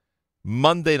Boys.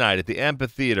 Monday night at the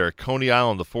Amphitheater, Coney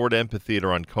Island, the Ford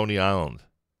Amphitheater on Coney Island.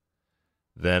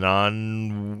 Then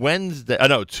on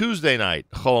Tuesday night,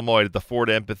 Chol HaMoed at the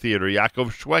Ford Amphitheater, Yaakov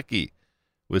Shweki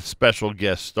with special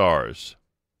guest stars.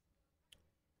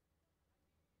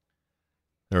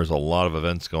 There's a lot of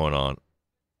events going on.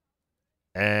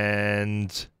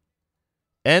 And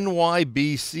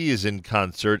NYBC is in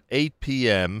concert, 8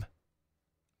 p.m.,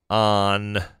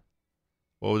 on,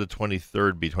 what would the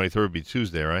 23rd be? 23rd would be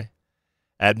Tuesday, right?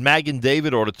 At Magen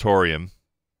David Auditorium.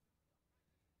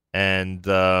 And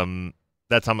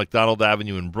that's on McDonald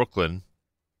Avenue in Brooklyn.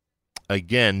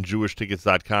 Again,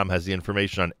 JewishTickets.com has the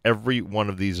information on every one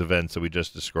of these events that we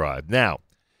just described. Now,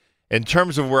 in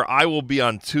terms of where I will be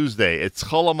on Tuesday, it's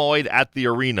Chol HaMoed at the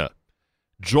Arena.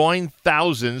 Join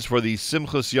thousands for the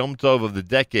Simchas Yom Tov of the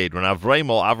decade when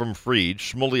Avram Fried,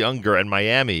 Shmuley Unger, and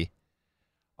Miami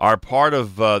are part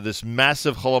of this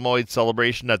massive Chol HaMoed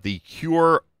celebration at the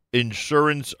Cure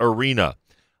Insurance Arena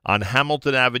on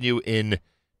Hamilton Avenue in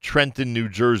Trenton, New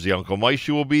Jersey. Uncle Moshe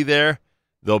will be there.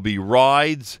 There'll be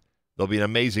rides. There'll be an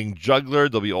amazing juggler.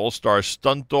 There'll be all-star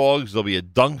stunt dogs. There'll be a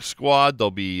dunk squad.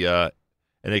 There'll be an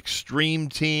extreme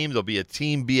team. There'll be a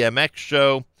team BMX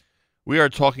show. We are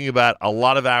talking about a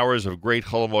lot of hours of great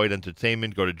Chol HaMoed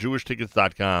entertainment. Go to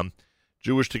JewishTickets.com.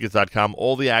 JewishTickets.com.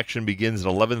 All the action begins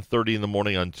at 11:30 in the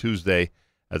morning on Tuesday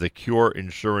at the Cure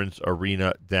Insurance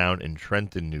Arena down in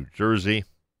Trenton, New Jersey.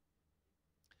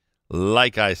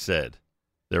 Like I said,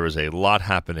 there is a lot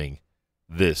happening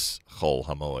this Chol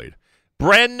HaMoed.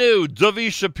 Brand new,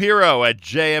 Dovi Shapiro at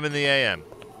JM in the AM.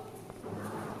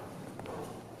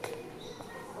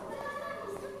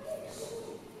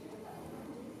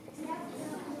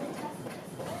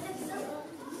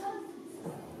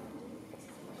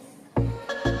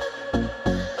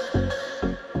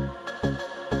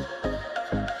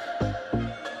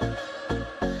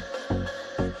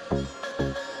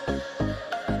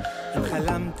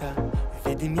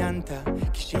 דמיינת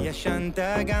כשישנת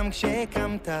גם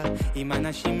כשקמת אם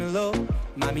אנשים לא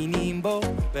מאמינים בו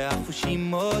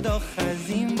והחושים עוד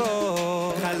אוחזים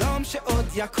בו חלום שעוד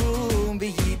יקום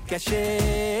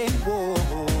ויתגשם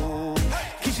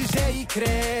כשזה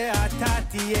יקרה אתה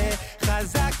תהיה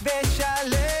חזק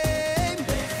ושלם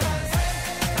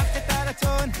אף את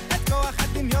הרצון את כוח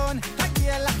הדמיון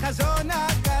תגיע לחזון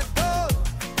הגדול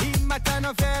אם אתה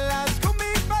נופל אז קום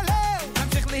מתפלל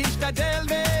תמשיך להשתדל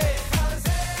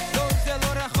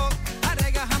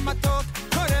המתוק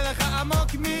קורא לך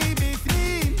עמוק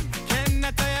מבפנים כן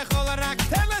אתה יכול רק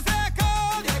תן לזה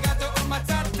הכל יגעת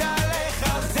ומצאת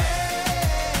לחזק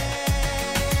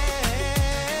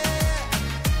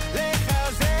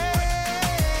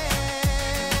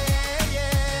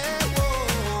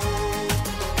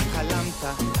חלמת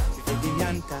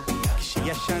ודמיינת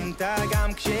כשישנת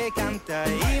גם כשקמת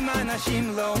אם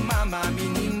אנשים לא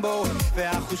מאמינים בו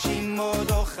והחושים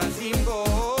עוד אוחזים בו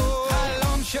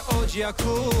חלום שעוד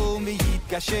יקום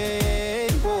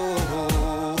ויתגשם בו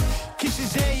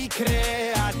כשזה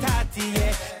יקרה אתה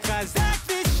תהיה חזק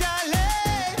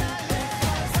ושלם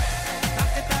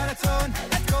קח את הרצון,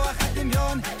 את כוח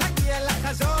הדמיון תגיע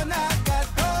לחזון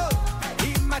הגדול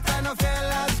אם אתה נופל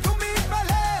אז קום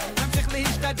מתפלל תמשיך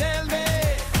להשתדל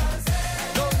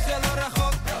טוב זה לא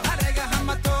רחוק הרגע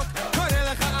המתוק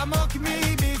קורא לך עמוק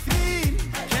מבפנים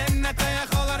כן אתה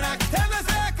יכול רק תן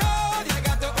לזה הכל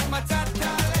יגעת ומצאת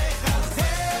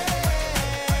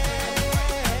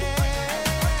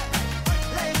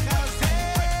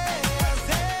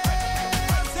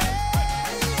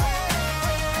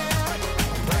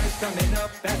coming up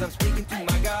as I'm speaking to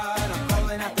my God I'm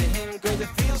calling out to him cause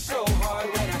it feels so hard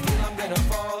when I feel I'm gonna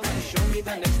fall and show me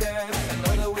the next step I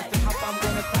know that with the help I'm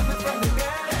gonna climb it from the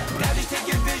dead now just take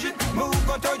your vision move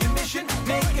on toward your mission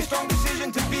make a strong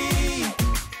decision to be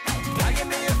God give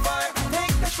me a fire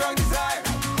take the strong desire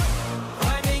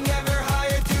climbing ever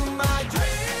higher to my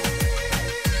dream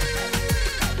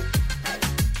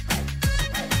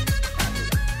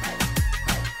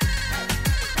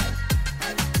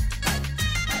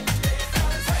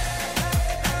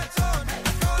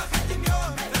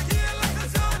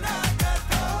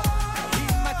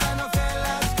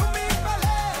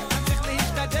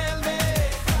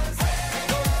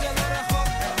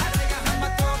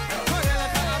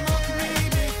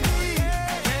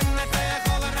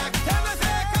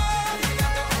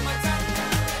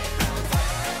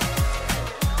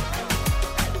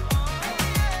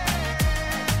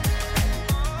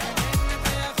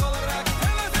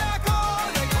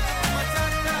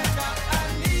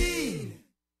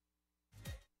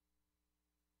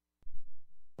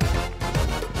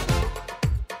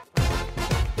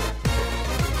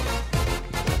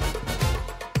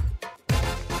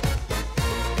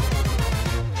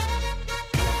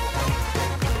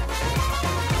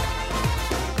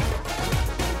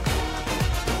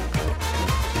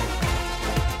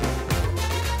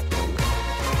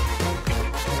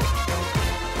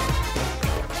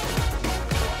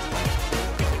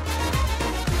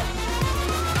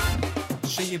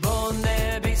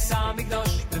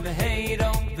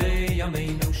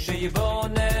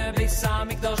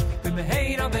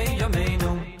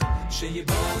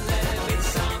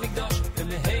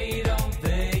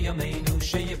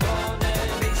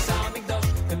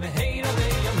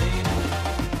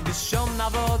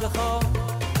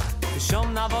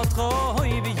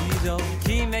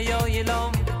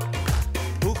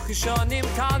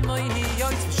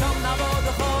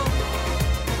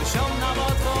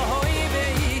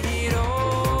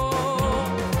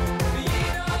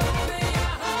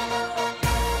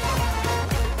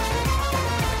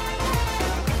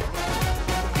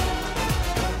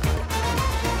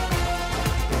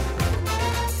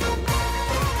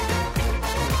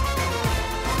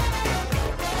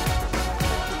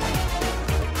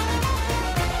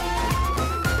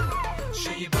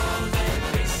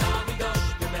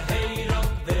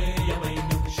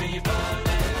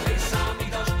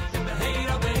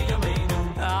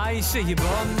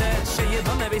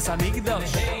שיבונה ביס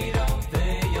המקדוש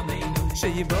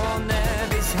שיבונה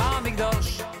ביס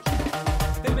המקדוש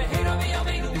במהרה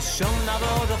בימינו בשום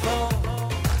נעבודכו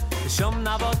בשום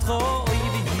נעבודכו אוי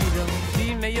וידום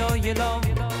כי מיו ילום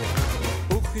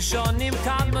וכשונים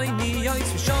כמוי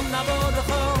ניויץ בשום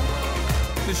נעבודכו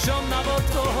בשום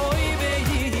נעבודכו אוי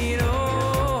וידום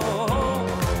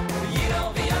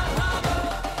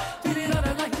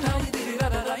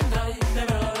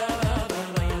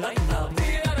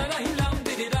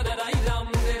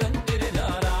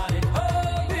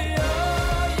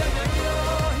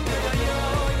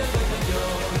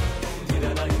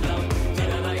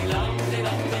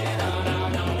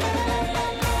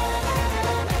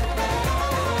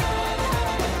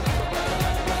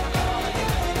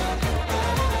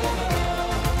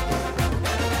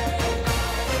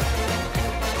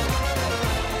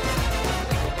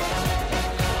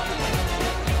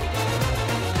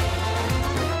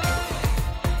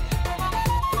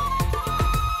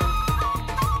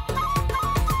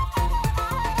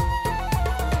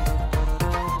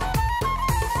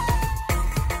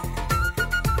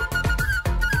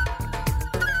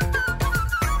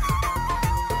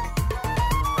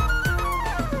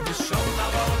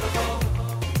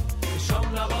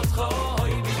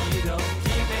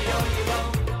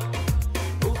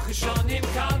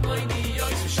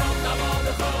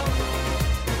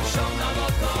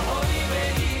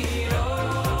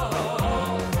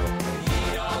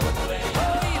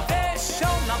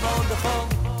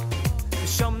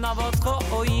Shom navot ko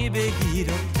oy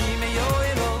begiro ki me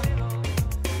yoyro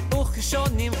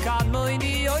kad moy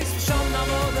ni oy shom na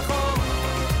mod kho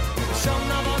shom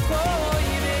na mod kho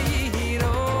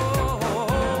yiro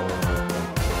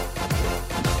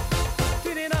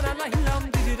tiri na la la lam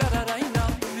tiri ra ra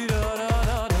lam tiri ra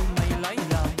ra mai la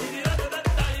lam tiri ra ra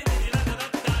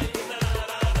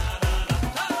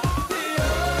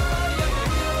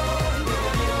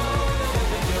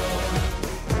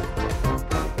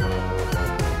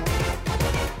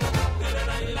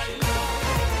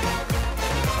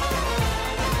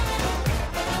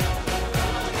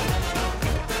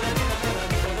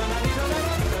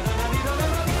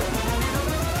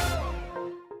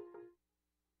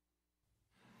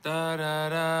da da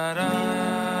da da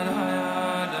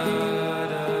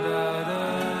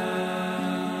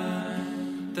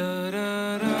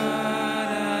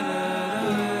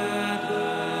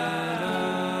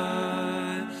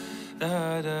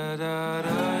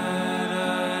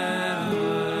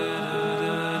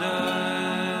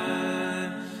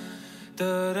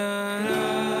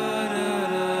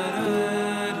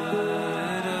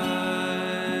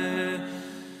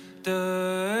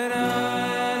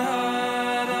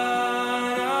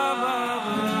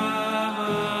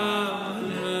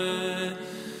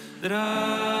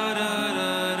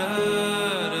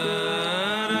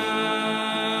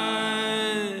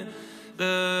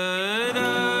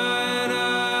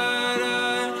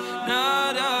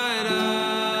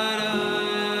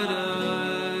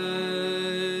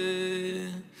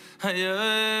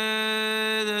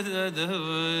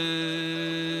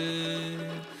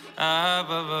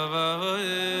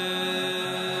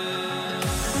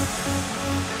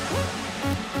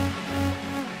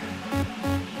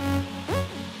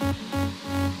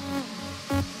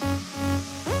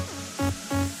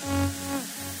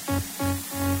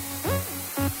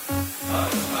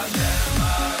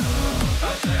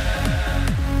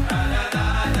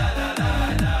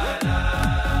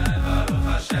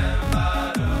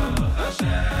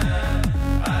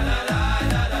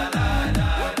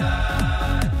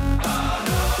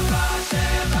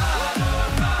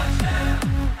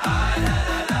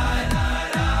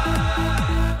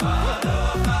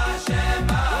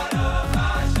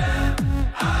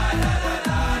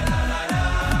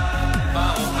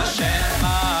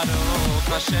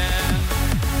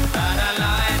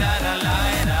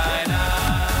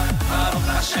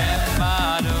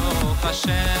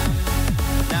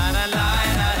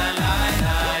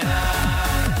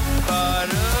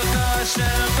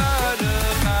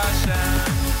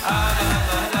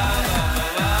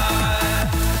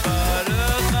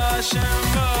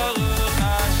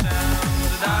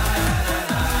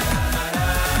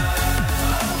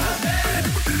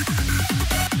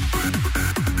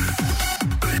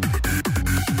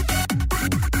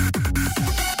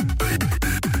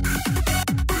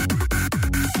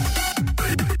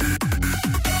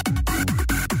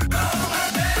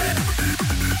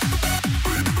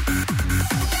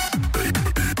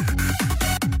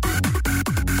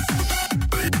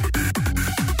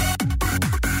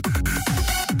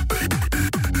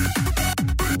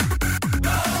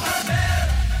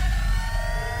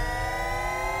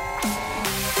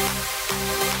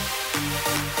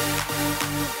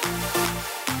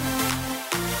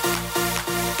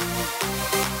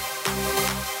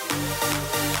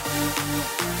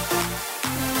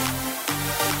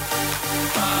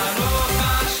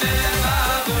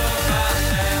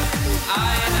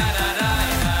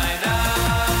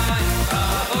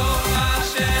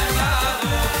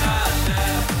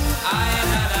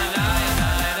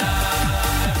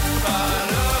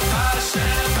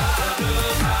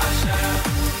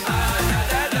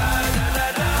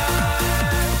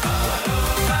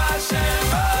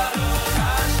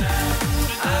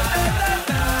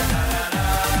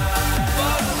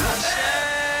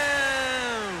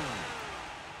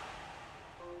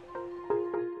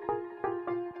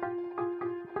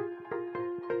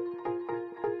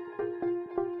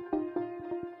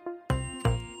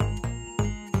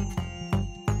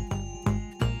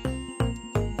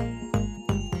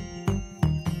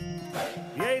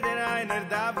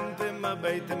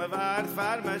Bete me war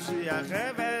fahr Mashiach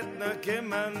wird noch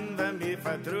kommen, wenn wir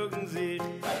vertrugen sich.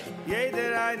 Jeder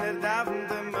einer darf und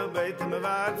immer bete me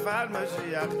war fahr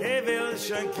Mashiach. Will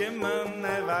schon kommen,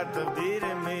 wart auf dir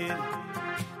in mir.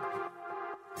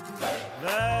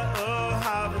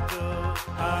 Ve'ohavtu,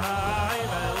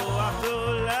 ve'ohavtu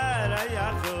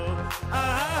l'rayachu,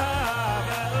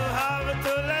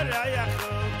 ve'ohavtu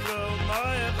l'rayachu,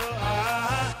 k'moechu,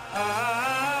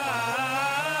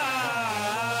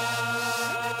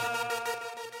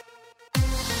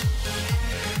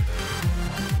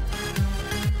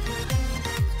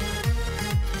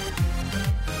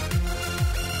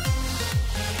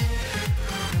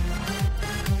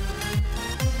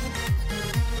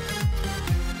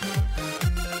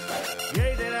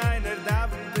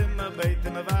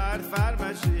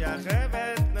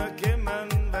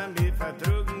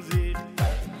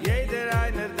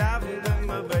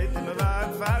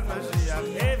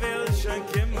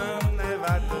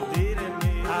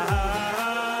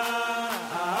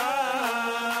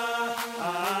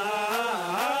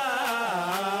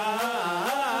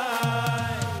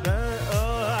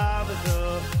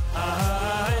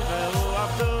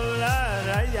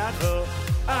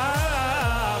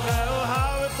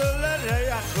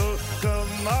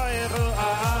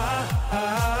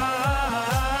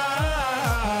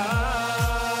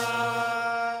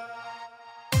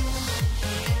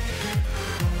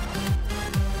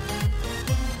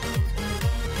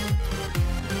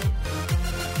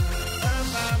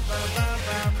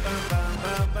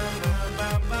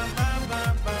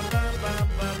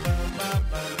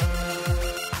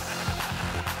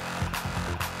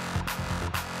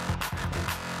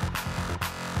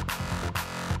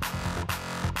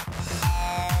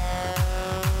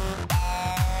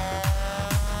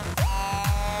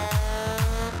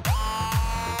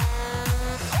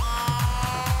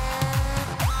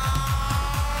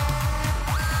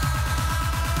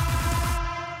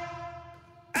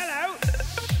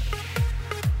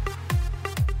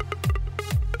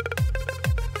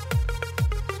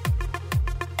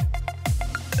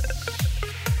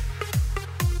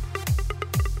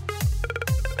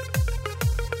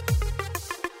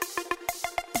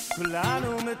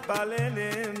 כולנו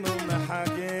מתפללים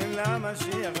ומחכים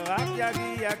למשיח רק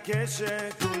יגיע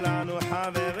כשכולנו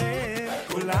חברים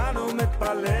כולנו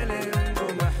מתפללים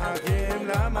ומחכים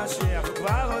למשיח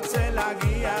כבר רוצה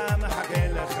להגיע מחכה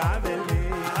לך ולי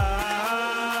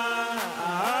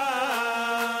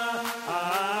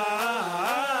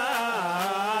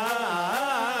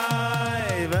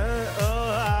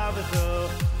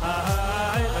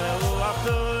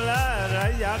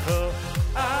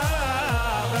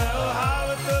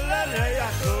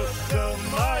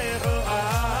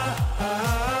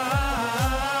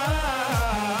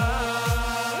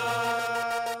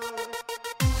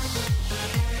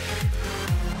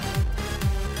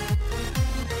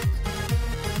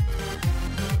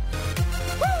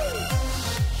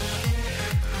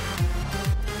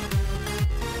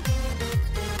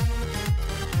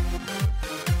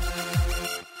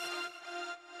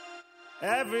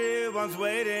Everyone's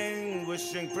waiting,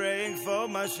 wishing, praying for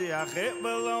Mashiach. It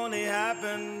will only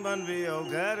happen when we all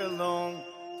get along.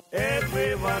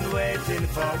 Everyone waiting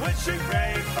for, wishing,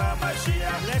 praying for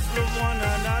Mashiach. Let's love one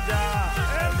another.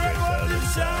 Everyone in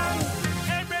song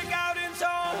and break out in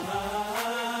song.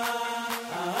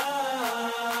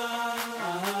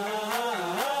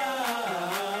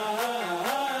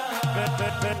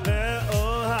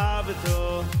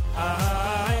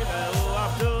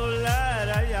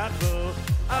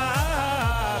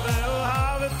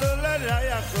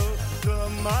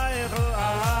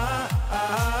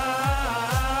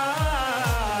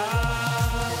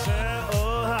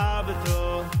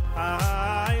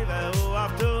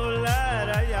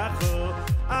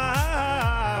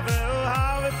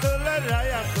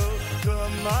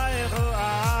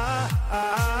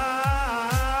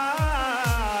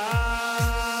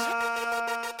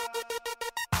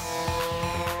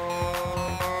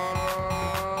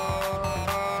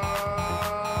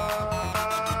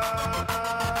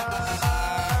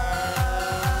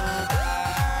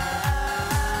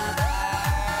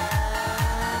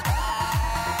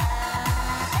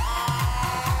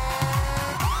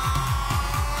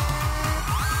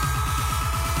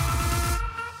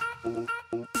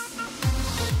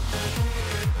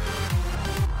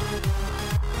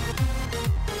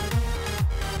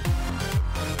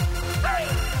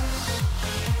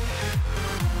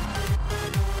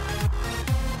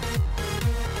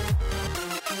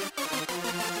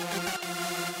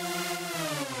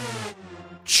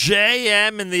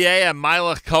 JM in the AM,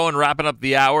 Milach Cohen wrapping up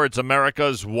the hour. It's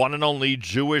America's one and only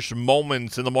Jewish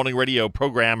Moments in the Morning radio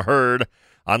program heard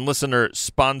on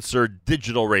listener-sponsored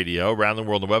digital radio around the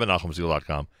world on the web at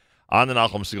NachumSegal.com, on the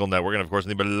Nachum Segal Network, and, of course,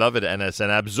 the beloved NSN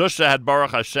app. Zusha had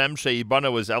Baruch Hashem,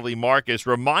 Sheibana was Eli Marcus.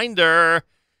 Reminder,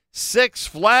 Six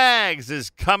Flags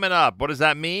is coming up. What does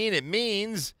that mean? It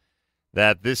means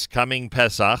that this coming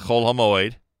Pesach, Chol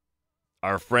HaMoed,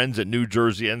 our friends at New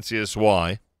Jersey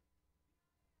NCSY,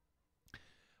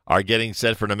 are getting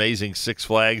set for an amazing Six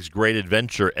Flags Great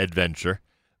Adventure.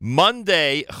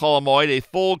 Monday, Chol HaMoed, a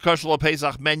full Kosher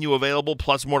Pesach menu available,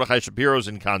 plus Mordechai Shapiro's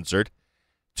in concert.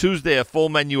 Tuesday, a full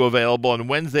menu available, and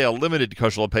Wednesday, a limited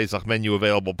Kosher Pesach menu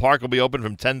available. Park will be open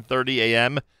from 10:30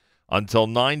 a.m. until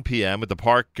 9 p.m., with the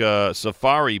park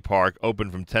Safari Park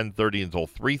open from 10:30 until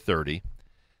 3:30.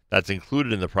 That's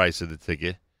included in the price of the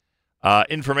ticket.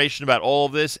 Information about all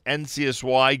of this,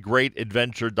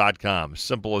 ncsygreatadventure.com.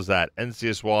 Simple as that,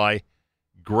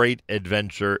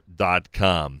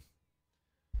 ncsygreatadventure.com.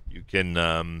 You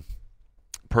can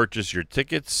purchase your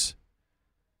tickets,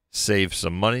 save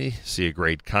some money, see a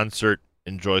great concert,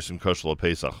 enjoy some Kosher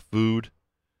Pesach food.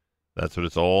 That's what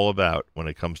it's all about when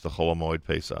it comes to Chol HaMoed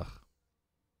Pesach.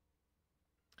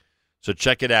 So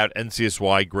check it out,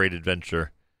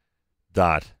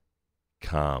 ncsygreatadventure.com.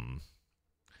 YLS.com.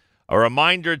 A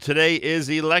reminder, today is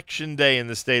Election Day in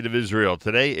the State of Israel.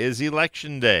 Today is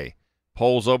Election Day.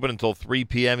 Polls open until 3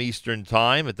 p.m. Eastern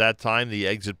Time. At that time, the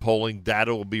exit polling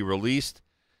data will be released.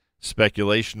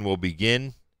 Speculation will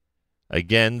begin.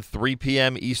 Again, 3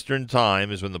 p.m. Eastern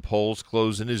Time is when the polls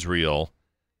close in Israel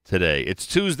today. It's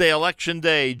Tuesday, Election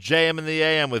Day, JM in the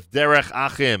AM with Derech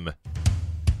Achim.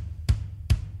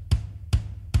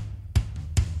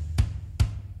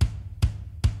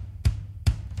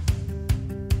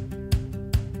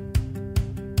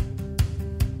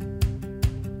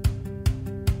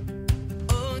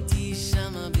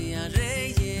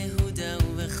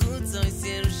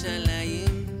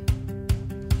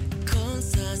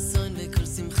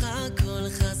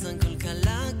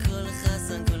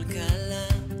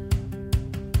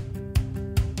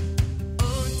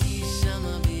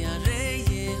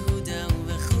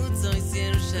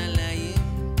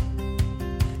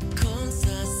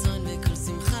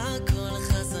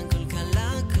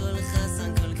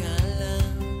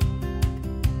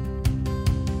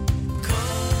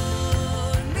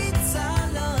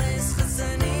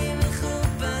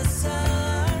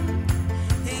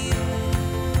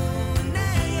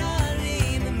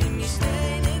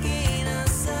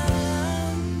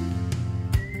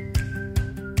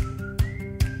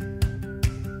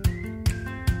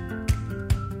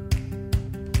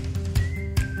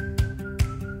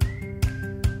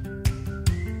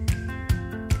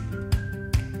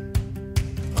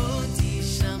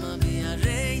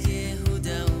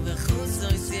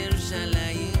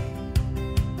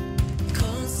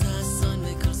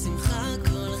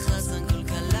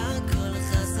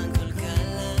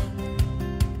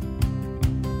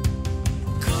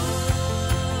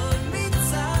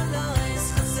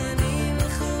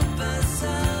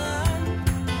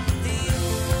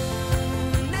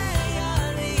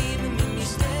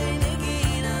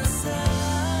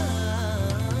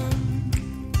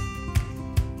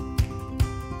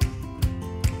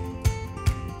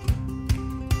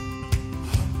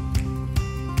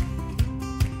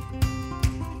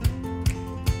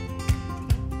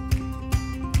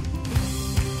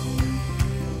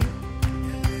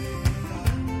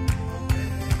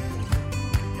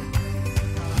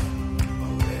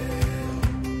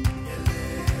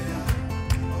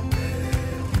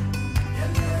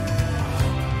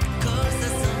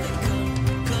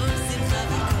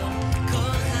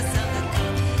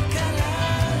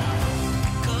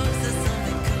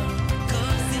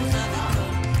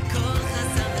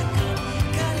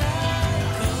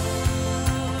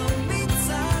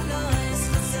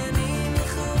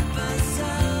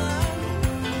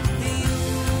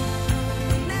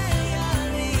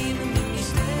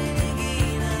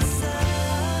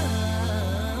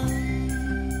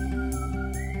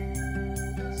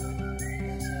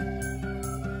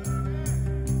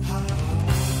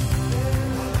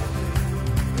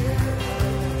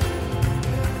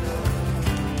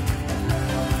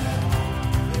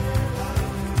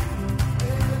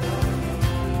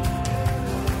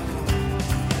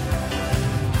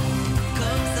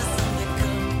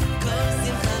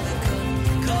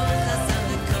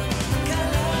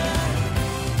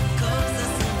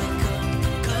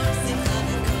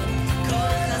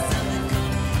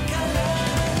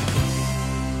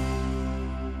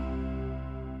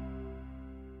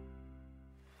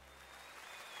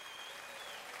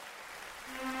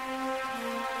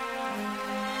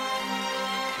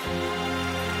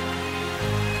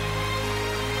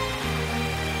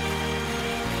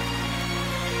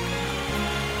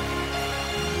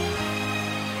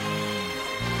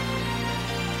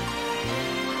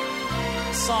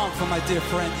 Song for my dear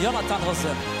friend Jonathan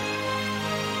Rosen.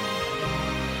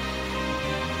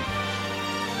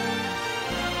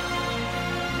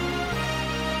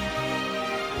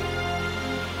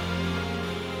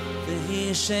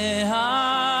 והיא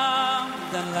שעמדה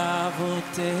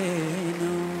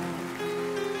לאבותינו,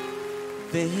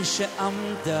 והיא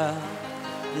שעמדה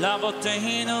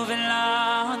לאבותינו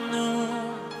ולנו,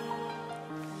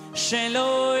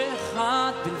 שלא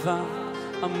אחד בלבד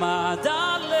עמד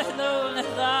עלינו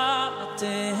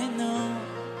לכלותנו,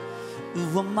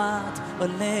 הוא עמד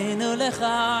עלינו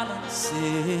לכלותנו.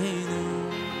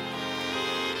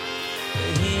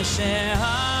 והיא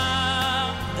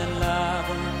שעמדה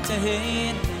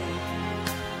לאבותינו,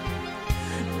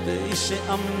 והיא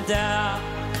שעמדה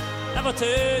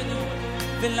לאבותינו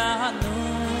ולנו,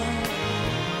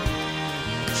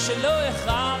 שלא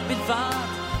אחד בלבד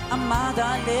עמד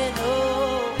עלינו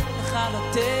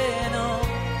לכלותנו,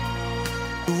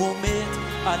 הוא עומד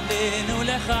עלינו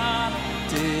לכלותנו.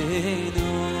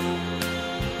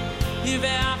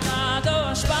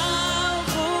 והקדוש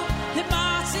ברוך הוא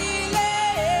מציל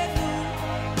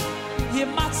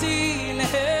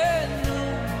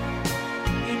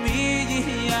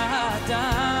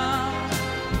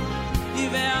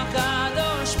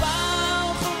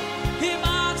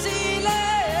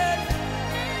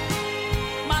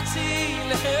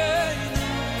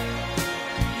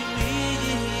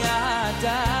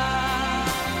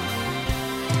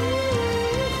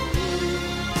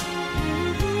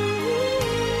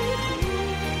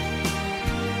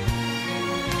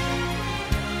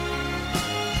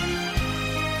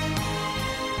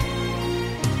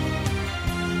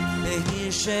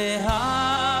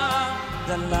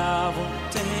שעמדה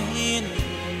לאבותינו,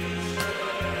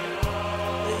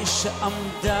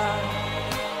 שעמדה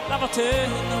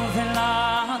לאבותינו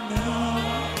ולנו,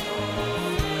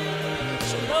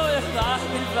 שלא יפרח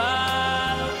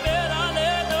בלבד עובר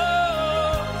עלינו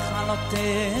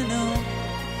לכלותנו,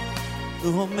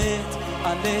 הוא עומד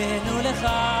עלינו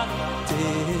לכלותנו,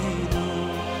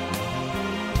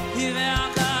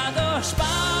 והקדוש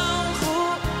ברוך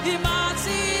הוא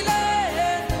ימצילנו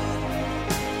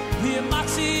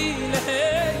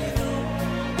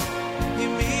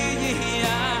מי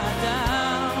יהיה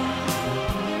אדם,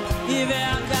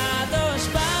 והקדוש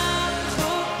ברוך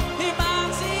הוא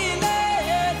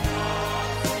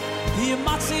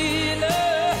ימצילנו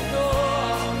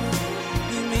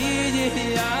מי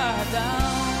יהיה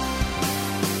אדם,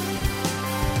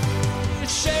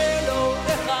 שלא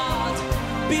אחד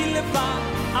בלבד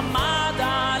עמד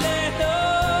עלינו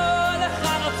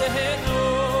לכלותנו,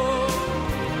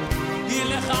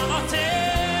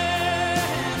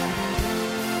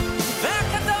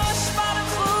 והקדוש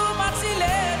ברוך הוא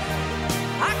מצילנו,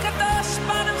 הקדוש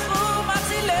ברוך הוא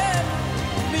מצילנו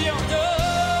מיודו.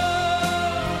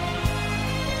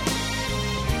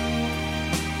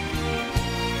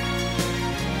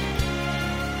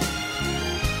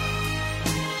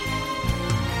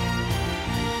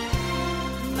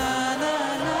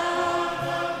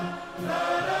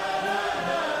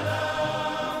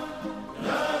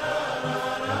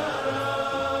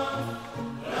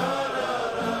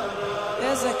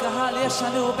 קהל יש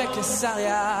לנו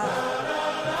בקיסריה,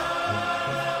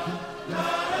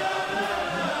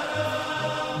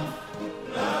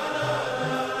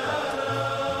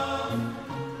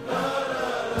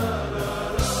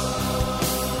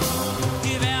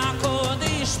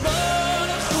 והקודש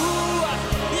ברוך הוא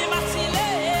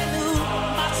ימצילנו,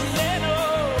 מצילנו,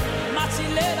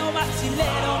 מצילנו,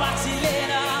 מצילנו,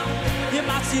 מצילנו,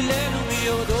 ימצילנו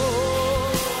מיודו,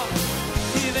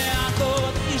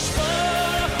 והקודש ברוך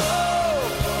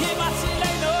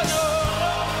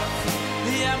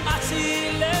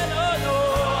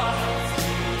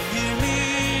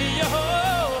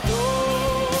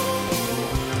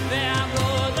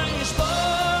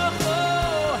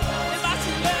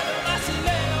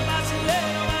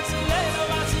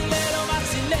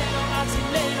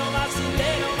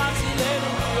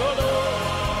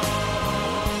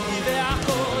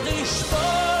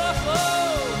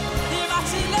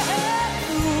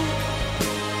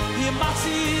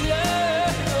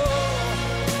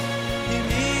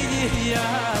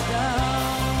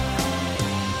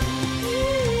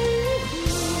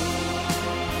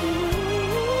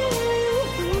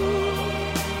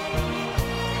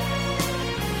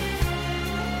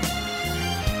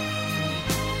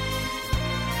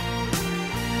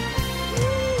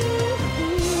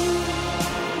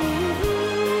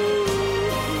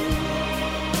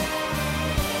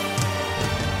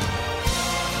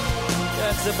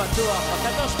זה בטוח,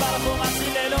 הקדוש ברוך הוא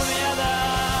מצילנו מידם.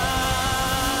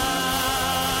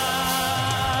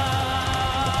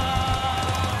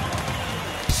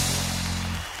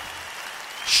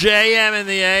 JM in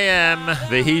the AM,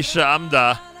 Vehisha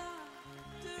Amda,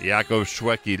 Yaakov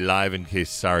Shweki live in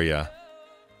Caesarea.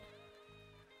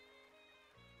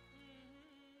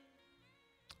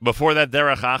 Before that,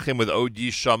 Derech Achim with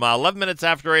Odi Shama. 11 minutes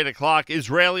after 8 o'clock,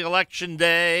 Israeli Election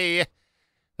Day.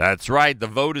 That's right, the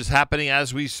vote is happening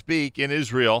as we speak in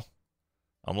Israel.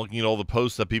 I'm looking at all the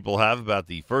posts that people have about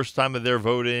the first time that they're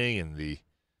voting and the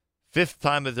fifth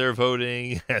time that they're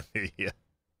voting.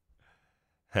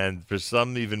 And for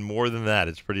some, even more than that.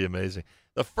 It's pretty amazing.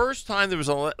 The first time there was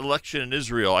an election in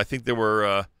Israel, I think there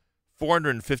were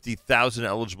 450,000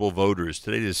 eligible voters.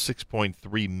 Today there's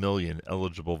 6.3 million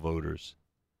eligible voters.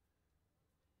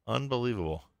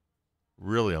 Unbelievable.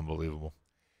 Really unbelievable.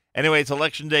 Anyway, it's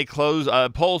Election Day.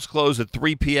 Polls close at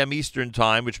 3 p.m. Eastern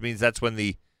Time, which means that's when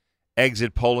the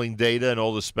exit polling data and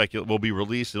all the will be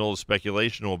released and all the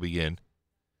speculation will begin.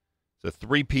 So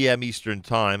 3 p.m. Eastern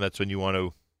Time, that's when you want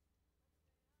to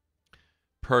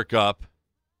perk up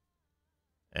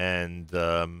and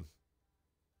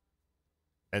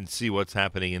see what's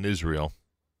happening in Israel.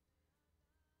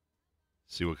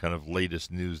 See what kind of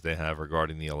latest news they have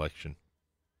regarding the election.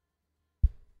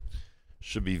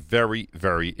 Should be very,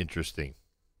 very interesting.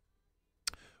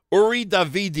 Uri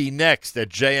Davidi next at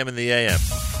JM in the AM.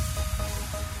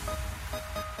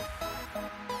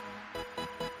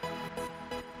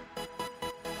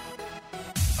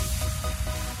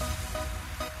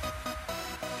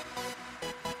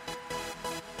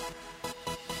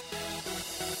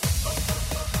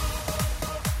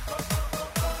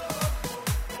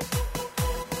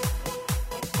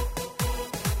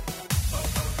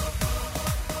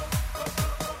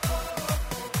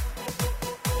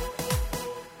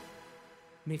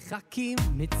 מחכים,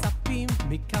 מצפים,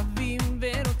 מקווים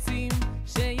ורוצים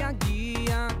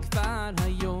שיגיע כבר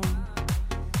היום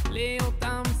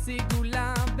לאותם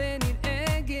סגולה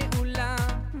ונראה גאולה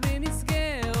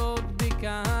ונזכה עוד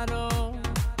בקרוב.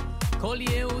 כל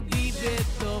יהודי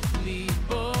בתוך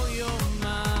ליבו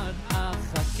יאמר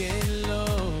אחכה לו,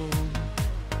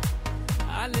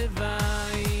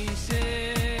 הלוואי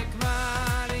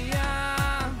שכבר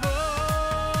יבוא.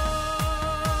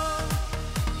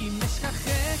 אם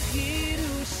אשכחך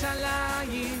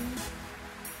ירושלים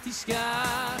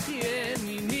תשכח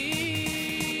ימיני,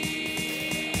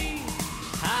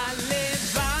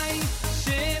 הלוואי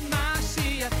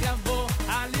שמשיח יבוא,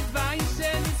 הלוואי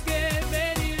שנזכה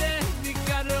ונראה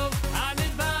מקרוב,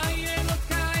 הלוואי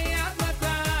אלוקיי עד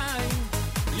מתי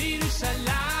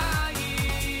לירושלים,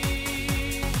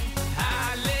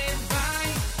 הלוואי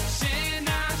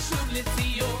שנשוב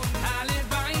לציון,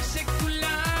 הלוואי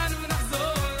שכולנו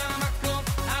נחזור למקום,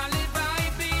 הלוואי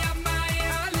בימיי,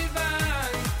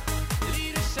 הלוואי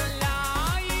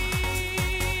לירושלים,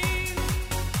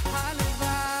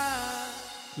 הלוואי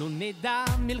לא נדע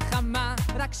מלחמה,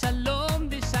 רק שלום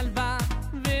ושלווה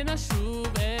ונשוב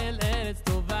אל ארץ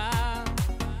טובה.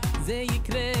 זה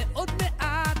יקרה עוד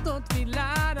מעט, עוד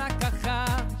תפילה רק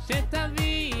אחת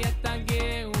שתביא את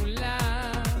הגאולה.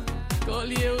 כל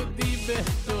יהודי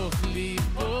בתוך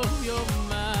ליבו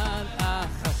יאמר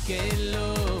אחכה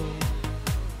לו,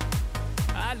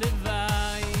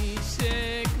 הלוואי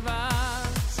שכבר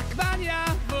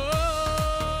יבוא.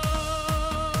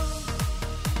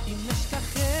 אם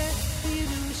אשכחך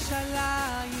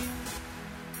ירושלים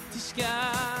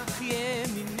תשכח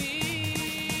ימיני,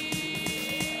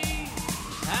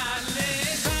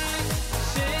 הלוואי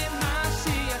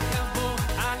שמשיח יבוא,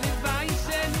 הלוואי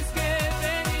שנזכה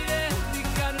ונראה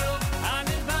מקרוב,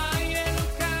 הלוואי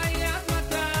אלוקיי עד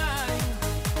מתי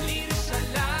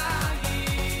לירושלים,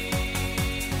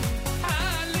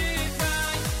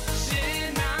 הלוואי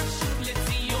שנשוב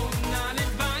לציון,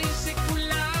 הלוואי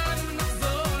שכולנו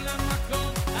נחזור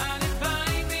למקום,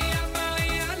 הלוואי בימיי,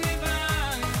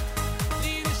 הלוואי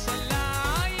לירושלים.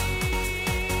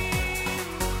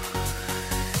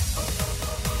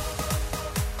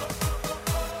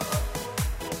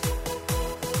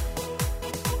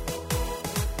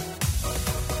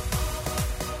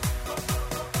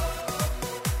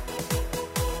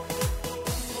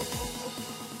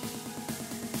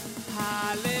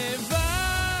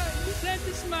 הלוואי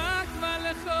שתשמע כבר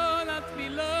לכל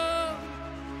התפילות,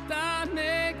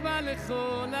 תענה כבר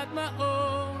לכל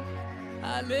הדמעות,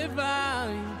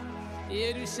 הלוואי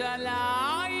ירושלים,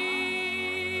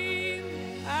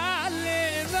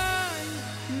 הלוואי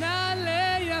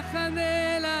נעלה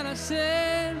יחדל על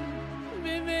השם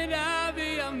במהרה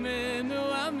בימינו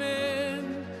אמן,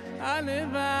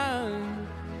 הלוואי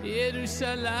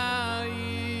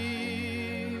ירושלים.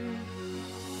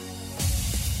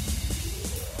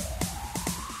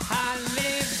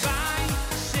 הלוואי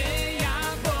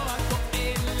שיבוא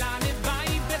הגואל,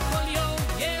 הלוואי בכל יום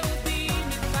יהודי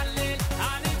מתפלל,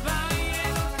 הלוואי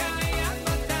אלוקיי עד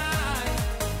מתי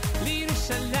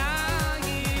לירושלים,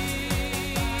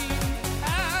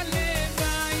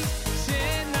 הלוואי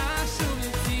שנשוב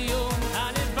לציון,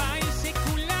 הלוואי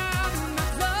שכולנו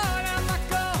נחזור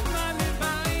למקום,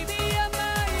 הלוואי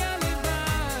בימיי,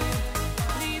 הלוואי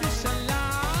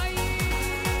לירושלים.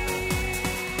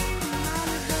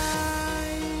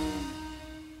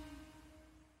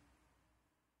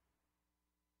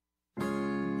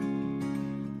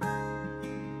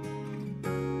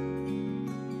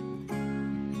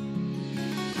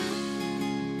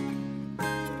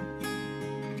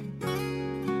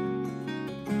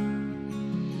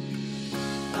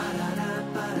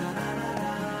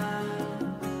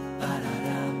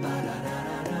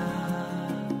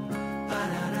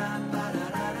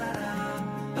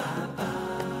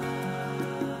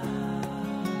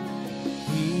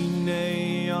 הנה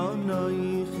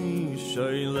אנוכי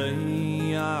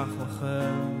שולח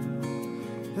לכם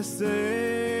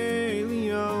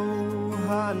אליהו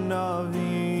הנביא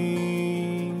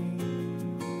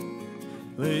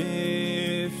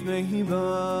לפני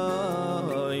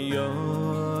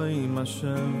ביום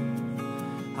השם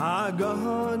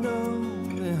הגאונו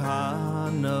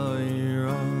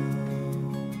והנורא.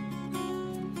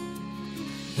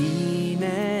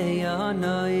 הנה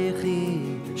אנוכי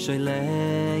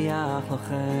שולח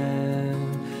לכם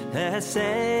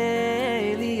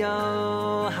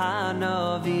אליהו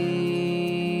הנביא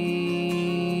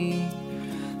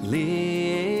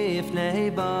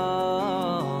לפני ביום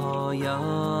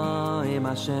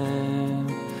השם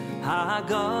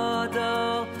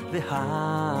הגדול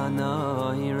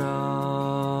והנורא.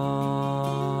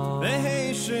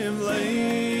 והשם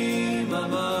לי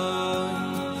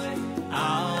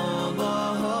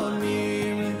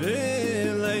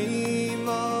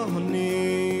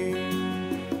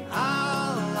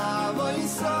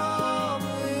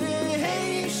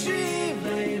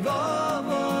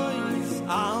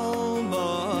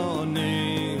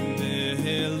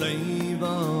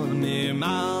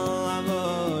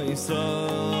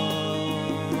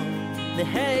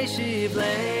V'heshiv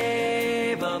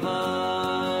levamois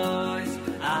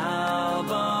al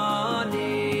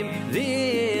banim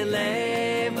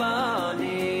v'levanim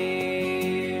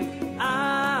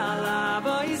al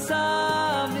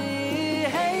avoisam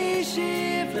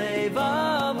v'heshiv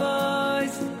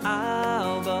levamois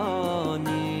al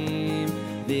banim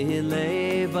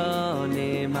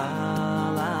v'levanim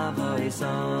al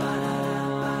avoisam.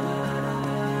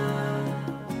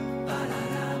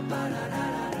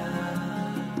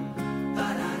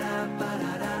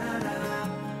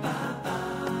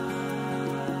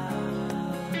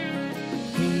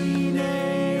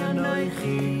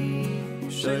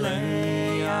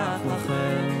 Shaleach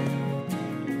lachem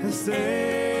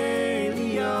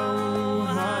Heseliyo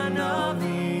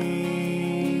hanavi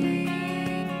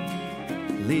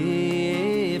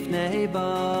Lifnei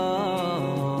bo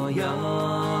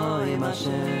yoim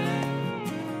Hashem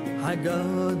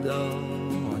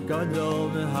Hagadol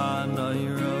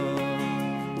v'hanayro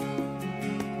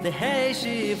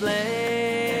V'heshiv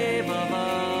levamois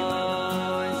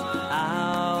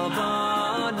al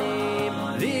banim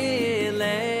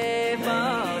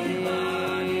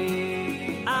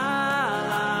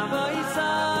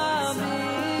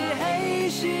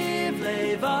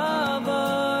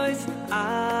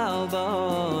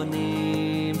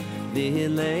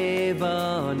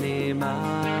Levanim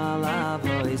al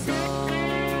avoisam.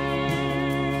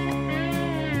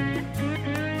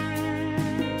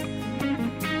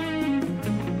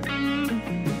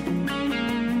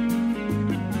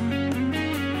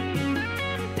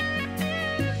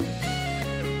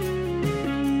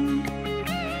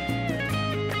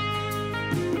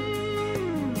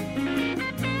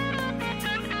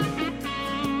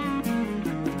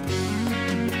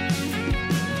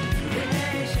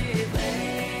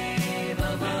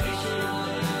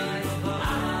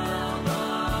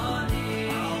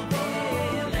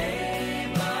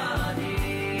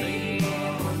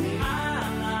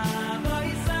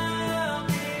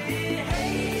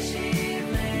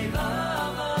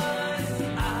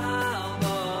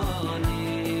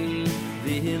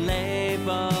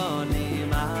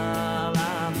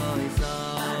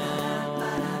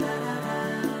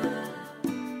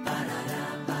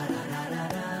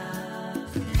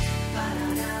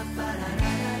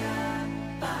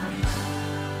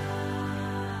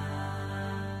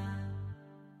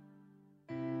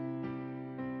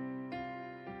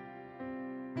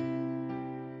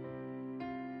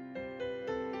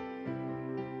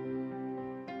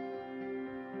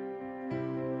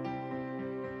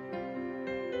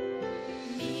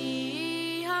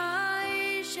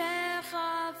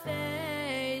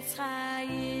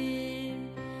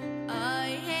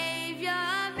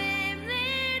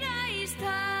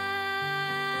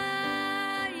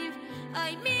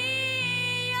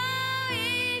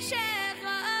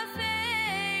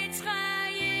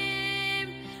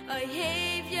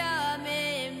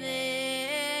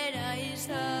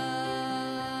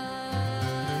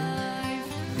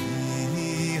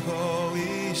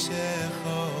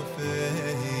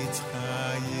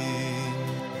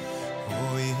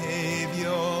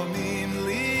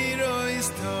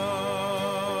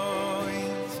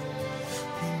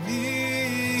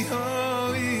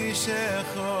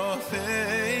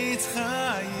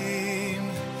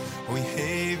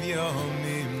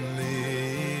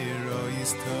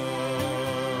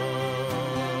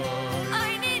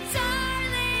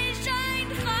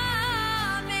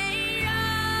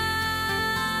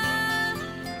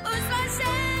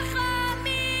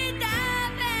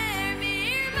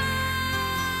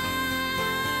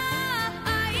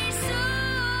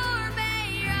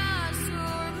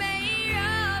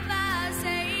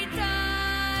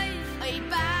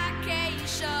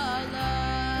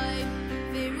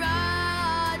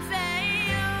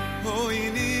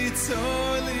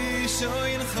 Share.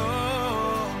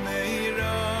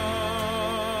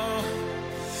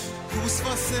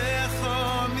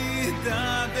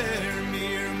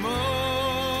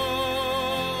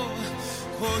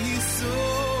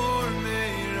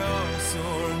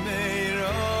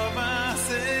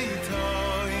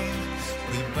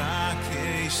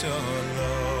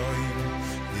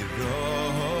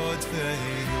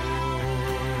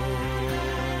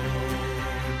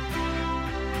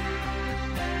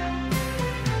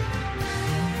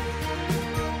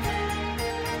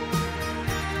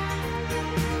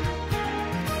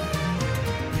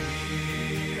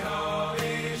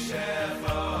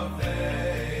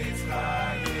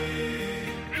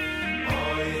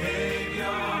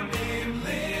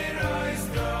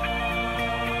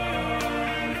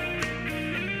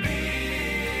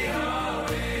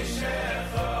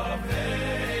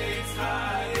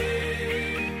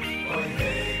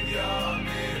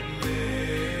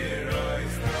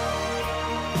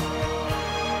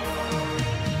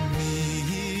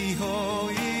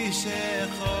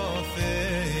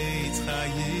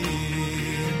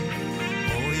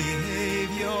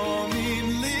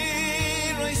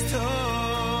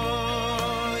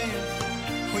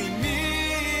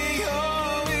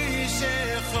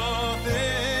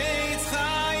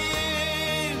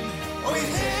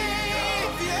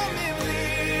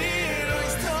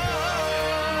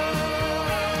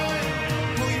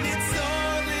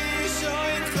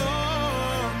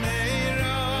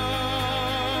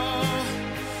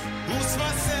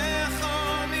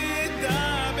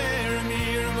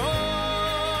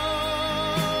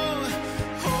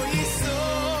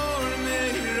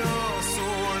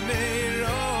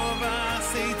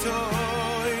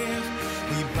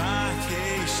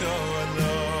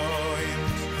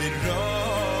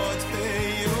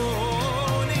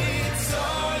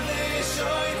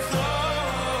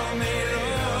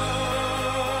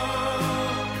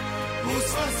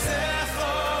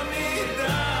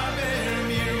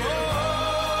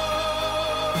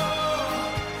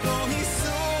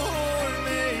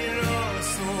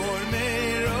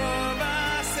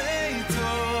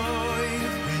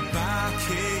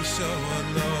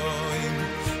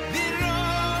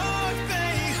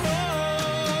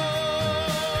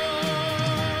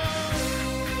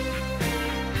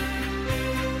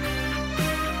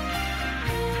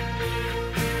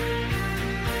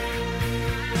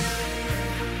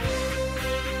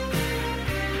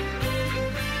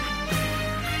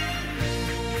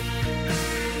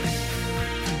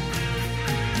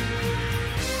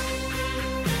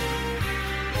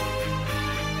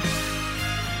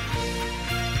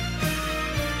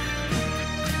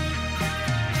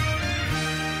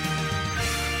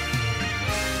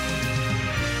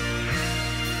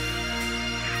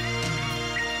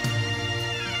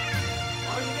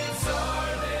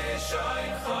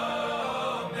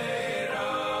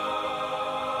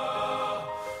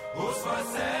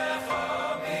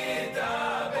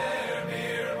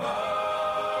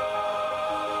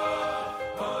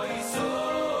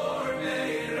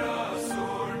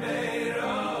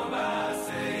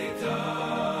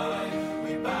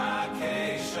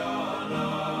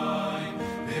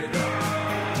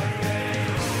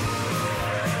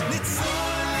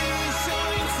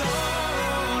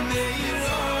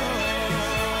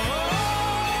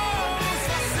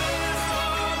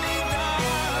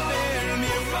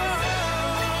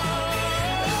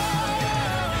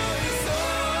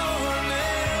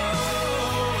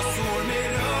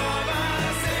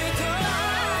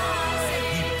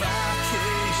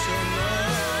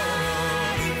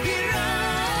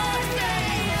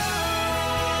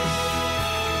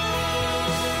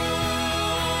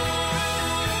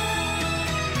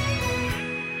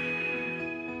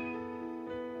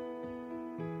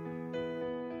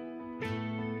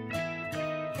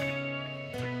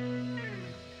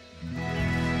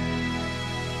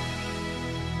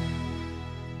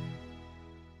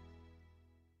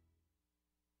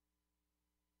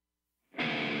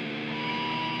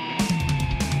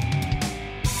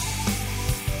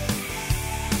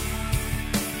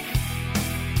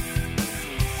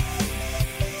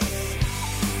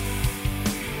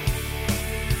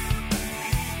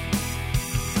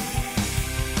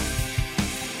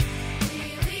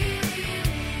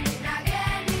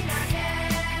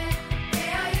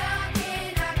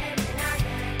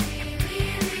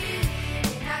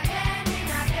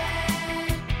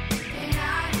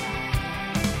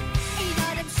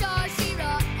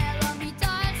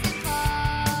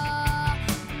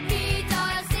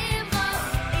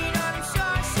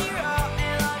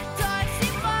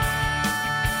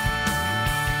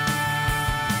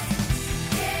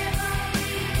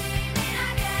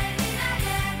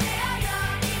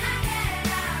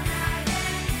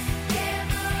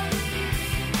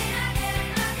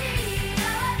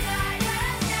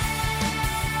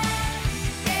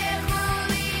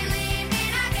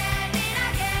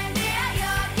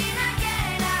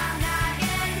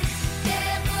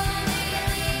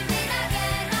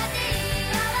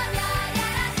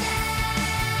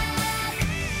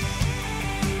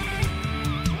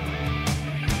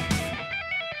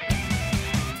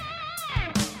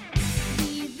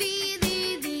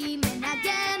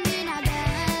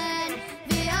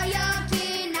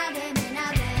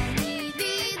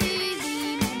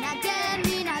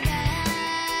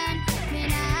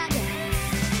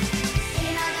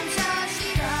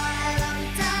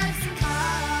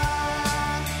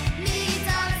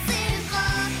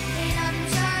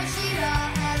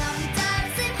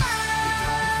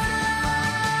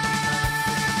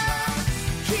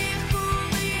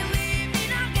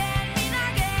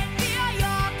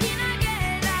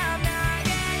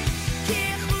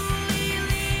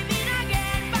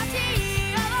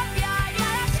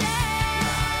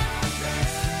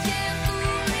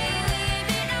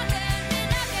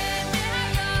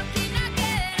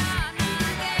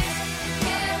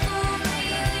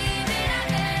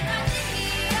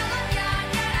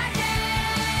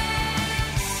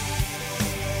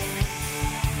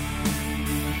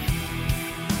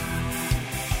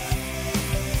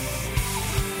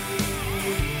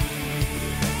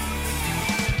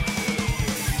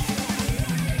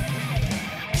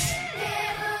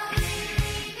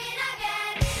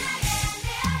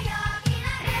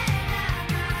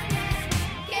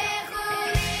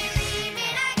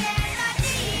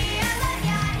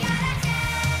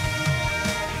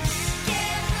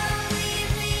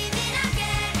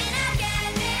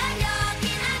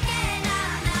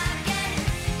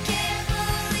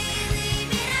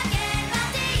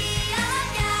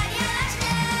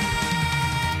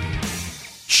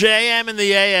 JM in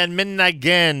the AM,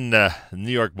 Minnagen,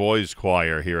 New York Boys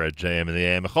Choir here at JM in the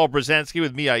AM. Michal Brzezinski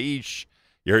with me, Aish.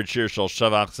 You heard Shir Shal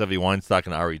Shavach, Zevi Weinstock,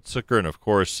 and Ari Zucker. And, of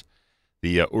course,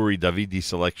 the Uri Davidi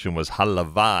selection was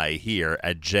Halavai here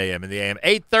at JM in the AM.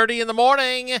 8:30 in the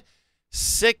morning,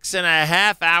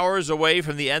 6.5 hours away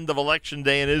from the end of Election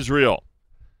Day in Israel.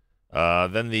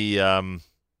 Then the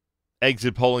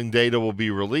exit polling data will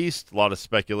be released. A lot of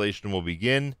speculation will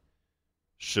begin.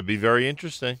 Should be very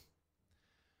interesting.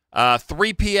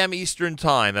 3 p.m. Eastern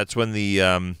Time. That's when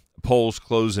the polls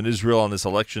close in Israel on this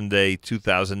Election Day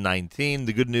 2019.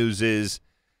 The good news is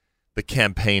the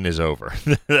campaign is over.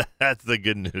 That's the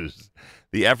good news.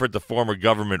 The effort to form a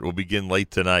government will begin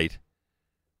late tonight,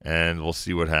 and we'll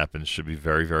see what happens. Should be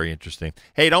very, very interesting.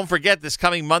 Hey, don't forget this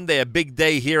coming Monday, a big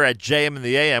day here at JM in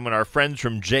the AM, when our friends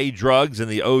from J Drugs and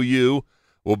the OU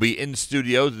will be in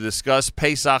studio to discuss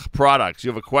Pesach products. You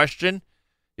have a question?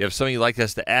 You have something you'd like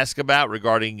us to ask about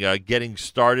regarding getting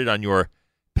started on your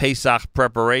Pesach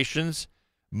preparations?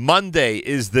 Monday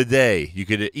is the day. You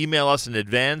could email us in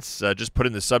advance. Just put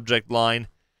in the subject line,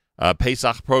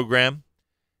 Pesach program.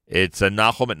 It's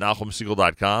Nachum at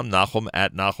NachumSiegel.com. Nachum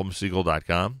at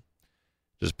NachumSiegel.com.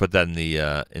 Just put that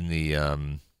in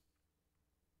the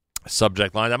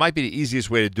subject line. That might be the easiest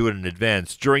way to do it in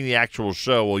advance. During the actual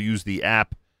show, we'll use the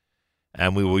app,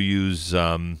 and we will use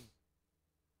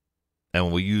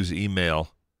email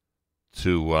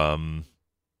to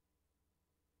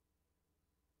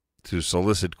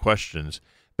solicit questions.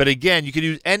 But again, you can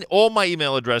use, and all my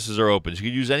email addresses are open. So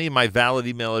you can use any of my valid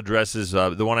email addresses.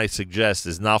 The one I suggest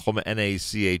is Nachum,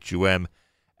 Nachum,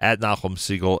 at Nachum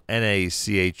Siegel,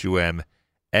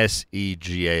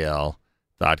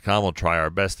 NachumSegal.com. We'll try our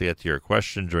best to get to your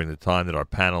question during the time that our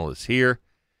panel is here.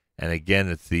 And again,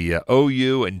 it's the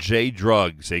OU and J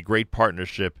Drugs, a great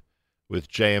partnership with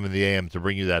JM and the AM to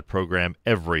bring you that program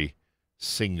every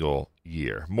single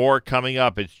year. More coming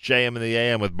up. It's JM and the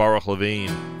AM with Baruch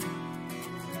Levine.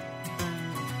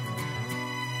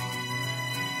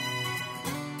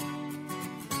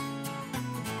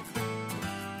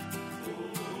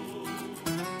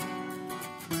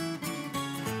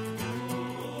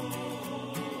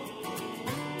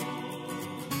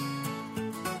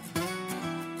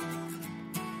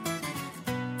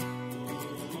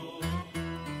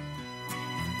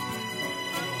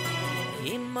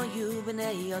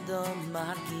 Adam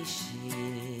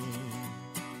margishim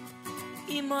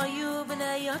Imoyu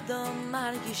b'nei Adam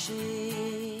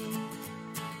margishim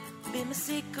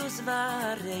B'mesikus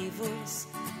v'arevus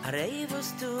Arevus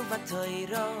tu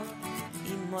v'toiro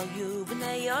Imoyu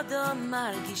b'nei Adam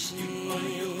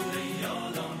margishim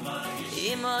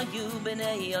Imoyu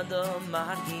b'nei Adam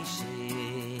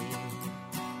margishim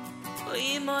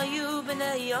Imoyu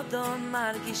b'nei Adam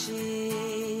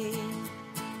margishim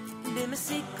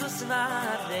B'mesikus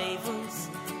v'arevus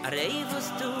Arevus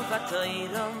tu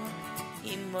v'toiro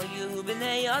Imoyu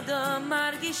b'nei Adam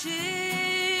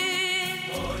margishim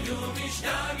Oyu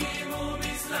mishtagim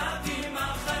u'mislatim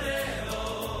achareo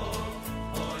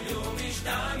Oyu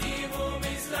mishtagim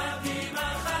u'mislatim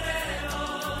achareo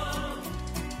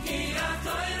Ki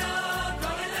ha'toiro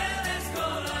koleles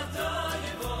kol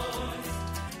ha'toivois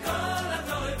Kol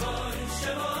ha'toivois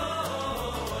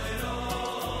shevoiro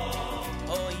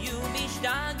Oyu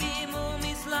mishtagim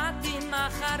u'mislatim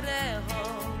achareo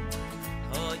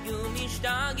Oyu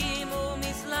mishtagim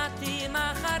u'mislatim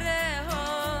achareo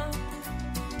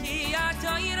Ki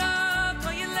ha'toiro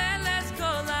koleles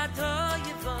kol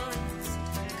ha'toivois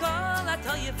Kol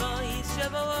ha'toivois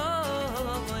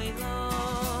shevoiro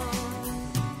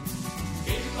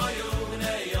Imoyu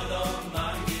b'nei Adam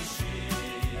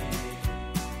margishim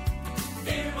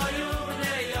Imoyu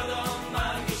b'nei Adam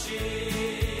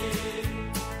margishim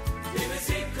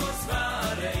B'mesikus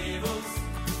v'arevus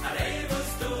Arevus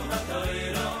tu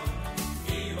v'toiro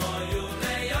Imoyu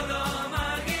b'nei Adam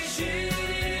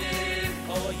margishim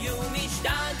Oyu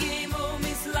mishtagim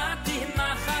u'mislatim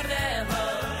achareo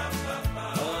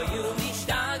Oyu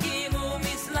mishtagim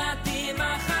u'mislatim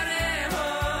achareo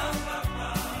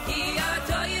Ki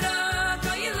ha'toiro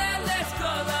koleles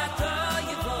kol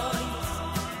ha'toivois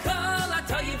Kol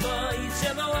ha'toivois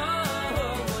shevoiro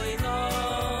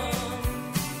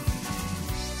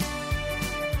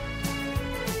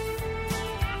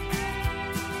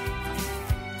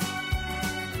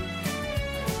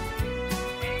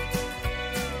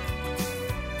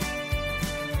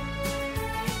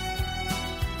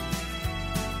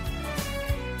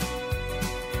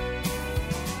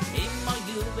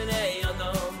Imoyu b'nei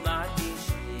Adam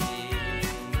margishim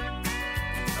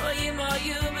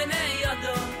Imoyu b'nei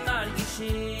Adam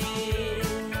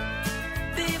margishim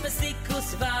B'mesikus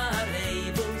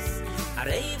v'arevus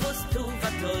Arevus tu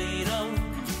v'toiro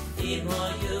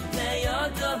Imoyu b'nei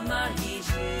Adam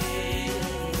margishim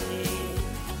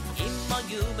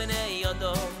Imoyu b'nei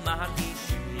Adam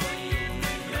margishim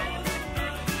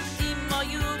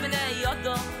Imoyu b'nei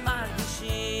Adam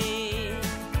margishim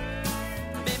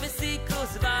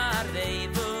B'mesikus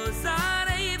v'arevus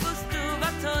Arevus tu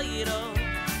v'toiro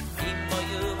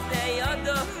Imoyu b'nei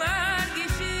Adam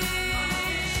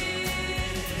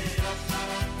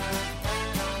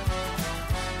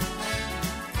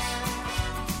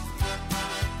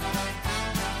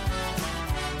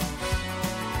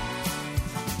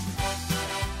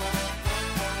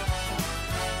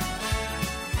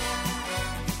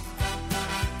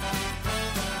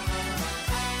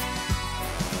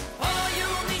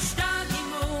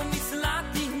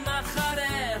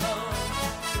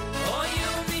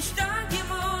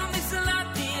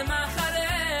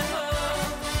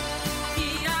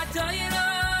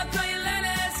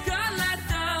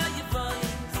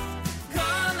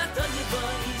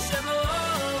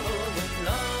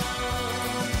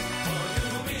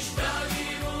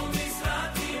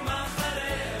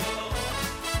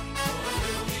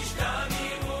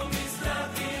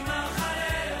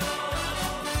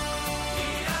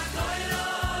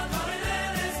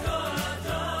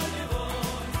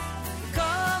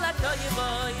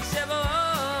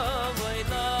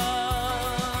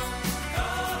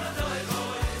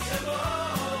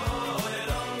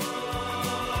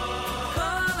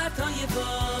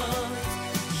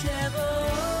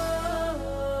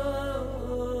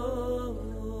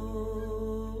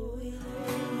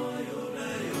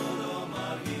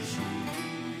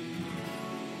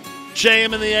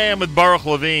JM in the AM with Baruch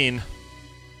Levine.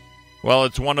 Well,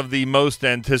 it's one of the most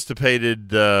anticipated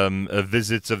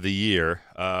visits of the year.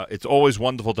 It's always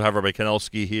wonderful to have Rabbi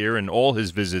Kanelsky here, and all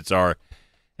his visits are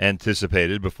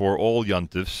anticipated before all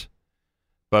Yontifs.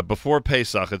 But before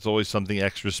Pesach, it's always something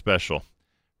extra special.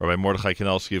 Rabbi Mordechai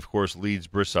Kanelsky, of course, leads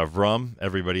Bris Avrohom.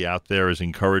 Everybody out there is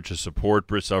encouraged to support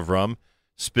Bris Avrohom.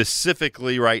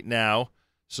 Specifically right now,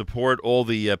 support all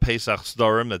the Pesach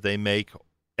Sdorim that they make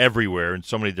everywhere in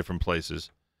so many different places.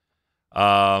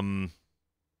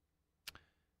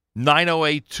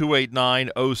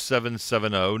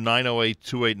 908-289-0770,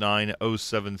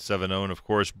 908-289-0770, and of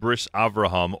course, Bris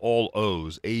Avrohom, all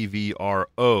O's,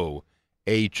 AVROHOM.org,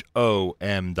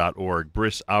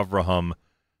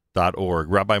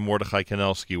 BrisAvraham.org. Rabbi Mordechai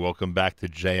Kanelsky, welcome back to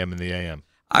JM in the AM.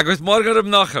 Good morning, Reb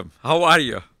Nachum. How are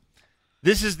you?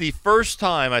 This is the first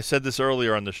time, I said this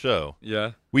earlier on the show.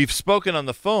 Yeah. We've spoken on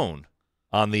the phone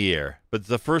on the air, but it's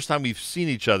the first time we've seen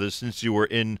each other since you were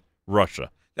in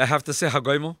Russia. I have to say,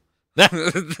 Hagoimo.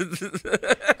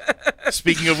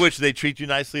 Speaking of which, they treat you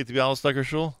nicely at the Weiselberg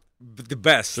Shul? The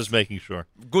best. Just making sure.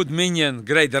 Good minion.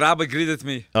 Great. The Rabbi greeted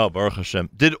me. Oh, Baruch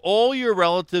Hashem. Did all your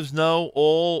relatives know,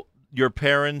 all your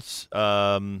parents, you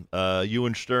and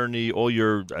Sterny, all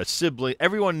your siblings,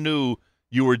 everyone knew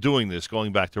you were doing this,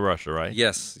 going back to Russia, right?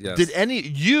 Yes, yes.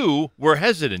 You were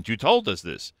hesitant. You told us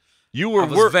this. I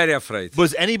was very afraid.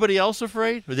 Was anybody else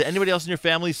afraid? Or did anybody else in your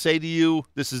family say to you,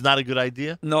 this is not a good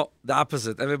idea? No, the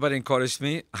opposite. Everybody encouraged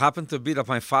me. Happened to be that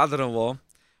my father-in-law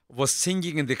was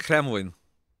singing in the Kremlin.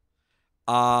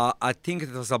 I think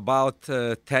it was about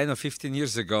 10 or 15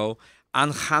 years ago.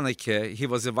 On Hanukkah, he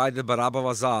was invited by Rabbi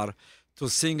Lazar to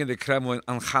sing in the Kremlin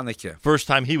on Hanukkah. First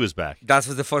time he was back. That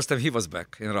was the first time he was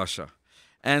back in Russia.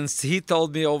 And he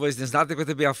told me always, there's nothing going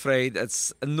to be afraid.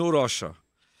 It's a new Russia.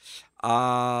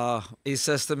 He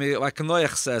says to me, like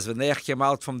Noach says, when Noach came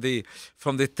out from the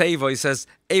Teva, he says,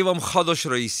 Evam Chodosh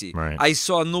Reisi. Right. I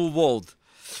saw a new world.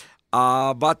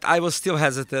 But I was still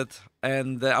hesitant,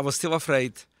 and I was still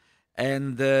afraid.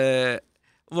 And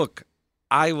look,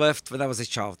 I left when I was a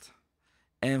child.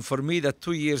 And for me, the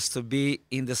 2 years to be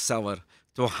in the cellar,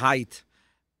 to hide,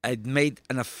 it made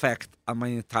an effect on my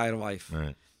entire life.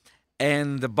 Right.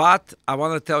 But I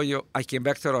want to tell you, I came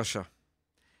back to Russia.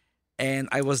 And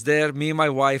I was there, me and my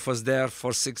wife was there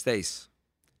for 6 days.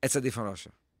 It's a different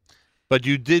Russia. But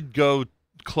you did go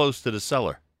close to the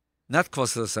cellar. Not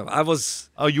close to the cellar.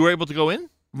 Oh, you were able to go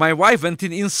in? My wife went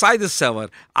inside the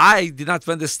cellar. I did not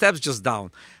went the steps, just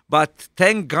down. But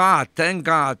thank God,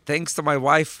 thanks to my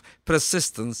wife's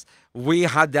persistence, we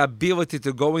had the ability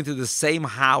to go into the same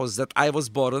house that I was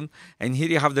born. And here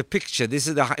you have the picture. This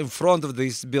is in front of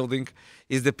this building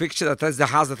is the picture that's the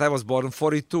house that I was born,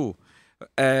 42.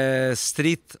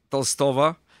 Street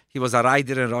Tolstova. He was a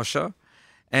rider in Russia.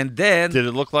 And then... Did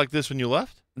it look like this when you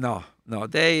left? No.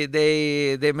 They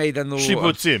made a new...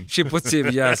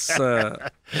 Shiputzim, yes.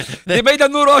 They made a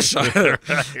new Russia.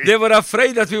 Right. They were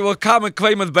afraid that we will come and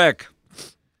claim it back.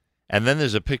 And then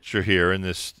there's a picture here in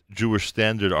this Jewish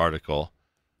Standard article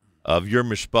of your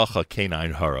mishpacha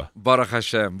Canine Hara. Baruch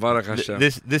Hashem, Baruch Hashem.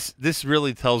 This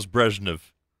really tells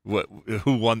Brezhnev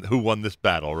who won this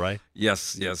battle, right?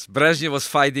 Yes. Brezhnev was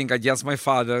fighting against my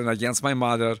father and against my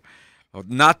mother,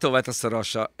 not to let us to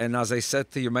Russia. And as I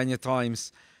said to you many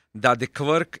times, that the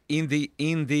clerk in the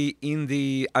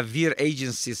Avir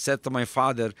agency said to my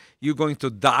father, "You're going to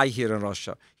die here in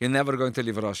Russia. You're never going to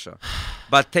leave Russia."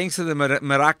 But thanks to the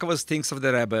miraculous things of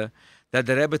the Rebbe, that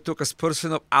the Rebbe took us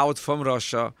personal out from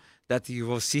Russia, that you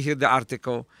will see here the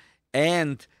article,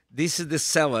 and this is the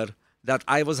cellar that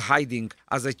I was hiding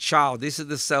as a child. This is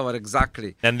the cellar,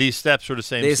 exactly. And these steps were the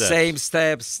same steps? The same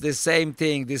steps, the same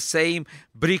thing, the same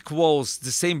brick walls,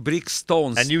 the same brick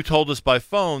stones. And you told us by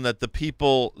phone that the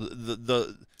people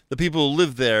the people who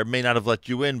live there may not have let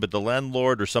you in, but the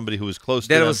landlord or somebody who was close to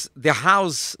them. There was the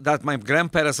house that my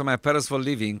grandparents and my parents were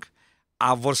living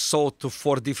were sold to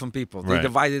 4 different people. They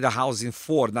divided the house in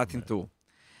 4, not in 2.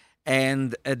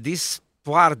 And this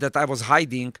part that I was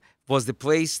hiding was the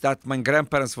place that my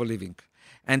grandparents were living.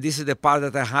 And this is the part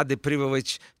that I had the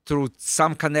privilege through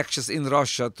some connections in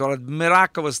Russia to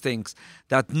miraculous things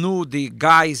that knew the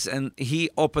guys, and he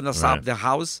opened us up the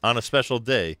house. On a special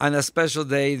day. On a special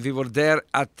day. We were there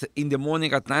in the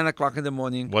morning, at 9 o'clock in the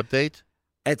morning. What date?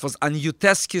 It was on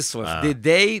Yutes Kislev, the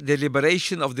day, the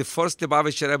liberation of the first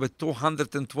Lubavitcher Rebbe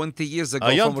 220 years ago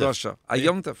from Russia. A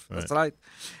Yom Tov, that's right.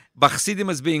 Chassidim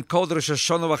is being called Rosh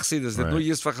Hashanah Chassidus, the New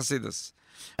Year's for Chassidus.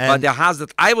 But the house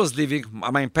that I was living,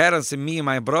 my parents and me and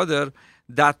my brother,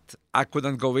 that I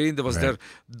couldn't go in. There was Right. there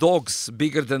dogs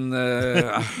bigger than,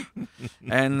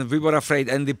 and we were afraid.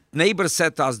 And the neighbor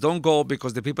said to us, "Don't go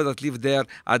because the people that live there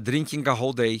are drinking a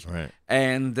whole day." Right.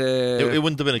 And It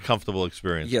wouldn't have been a comfortable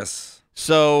experience. yes,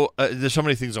 So there's so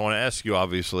many things I want to ask you,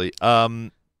 obviously.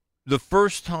 The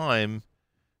first time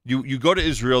you go to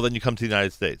Israel, then you come to the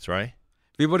United States, right?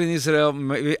 we were in Israel.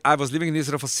 I was living in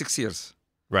Israel for 6 years.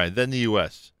 Right. Then the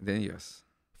U.S. Then yes.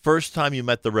 First time you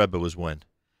met the Rebbe was when?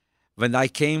 When I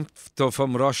came from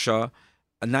Russia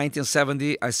in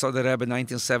 1970, I saw the Rebbe in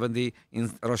 1970 in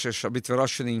Rosh Hashanah, between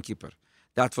Rosh Hashanah and Kippur.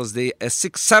 That was the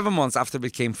 6-7 months after we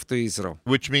came to Israel.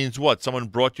 Which means what? Someone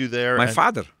brought you there? My and-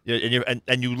 father. Yeah,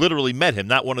 and you literally met him,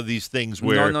 not one of these things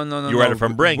where No. you were at a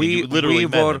from bring. You literally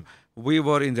met him. We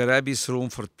were in the Rebbe's room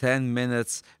for 10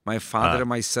 minutes, my father and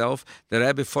myself. The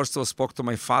Rebbe first of all spoke to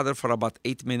my father for about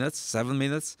 8 minutes, 7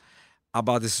 minutes,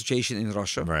 about the situation in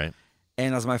Russia. Right.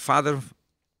 And as my father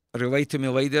relayed to me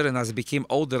later, and as I became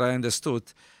older, I understood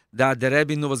that the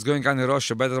Rebbe knew what's going on in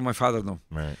Russia better than my father knew.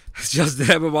 Right. It's just the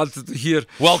Rebbe wanted to hear.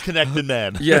 Well-connected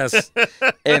man. Yes.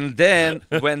 And then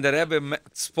when the Rebbe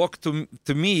spoke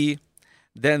to me,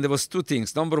 then there was two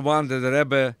things. Number one, that the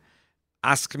Rebbe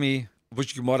asked me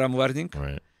which Gemara I'm learning.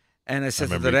 Right. And I said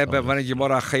to remember the you Rebbe, told I'm learning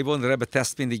Gemara Chayvo, and the Rebbe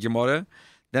tested me in the Gemara.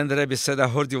 Then the Rebbe said, I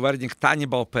heard you learning Tanya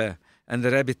Balpeh. And the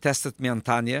Rebbe tested me on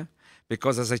Tanya,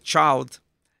 because as a child,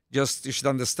 just you should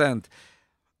understand,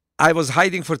 I was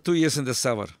hiding for 2 years in the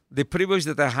cellar. The privilege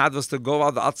that I had was to go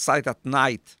out outside at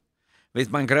night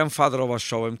with my grandfather over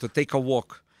Shoem to take a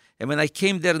walk. And when I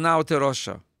came there now to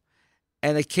Russia,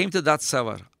 and I came to that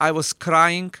cellar, I was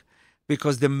crying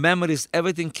because the memories,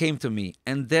 everything came to me.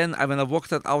 And then when I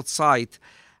walked out outside,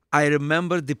 I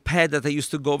remember the pad that I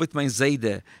used to go with my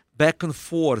Zayde back and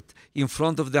forth in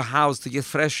front of the house to get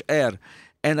fresh air.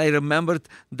 And I remembered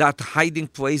that hiding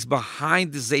place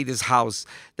behind the Zayde's house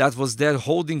that was there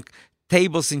holding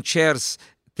tables and chairs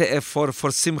for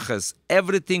simchas.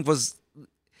 Everything was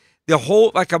the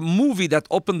whole, like a movie that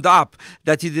opened up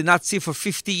that you did not see for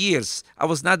 50 years. I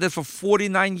was not there for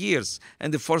 49 years.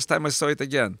 And the first time I saw it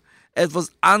again. It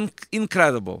was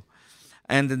incredible.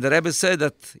 And then the Rebbe said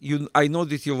that I know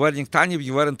that you're wearing Tanya,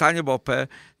 you weren't Tanya Balpeh,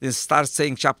 then start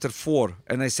saying chapter 4.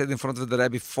 And I said in front of the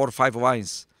Rebbe 4 or 5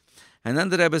 lines. And then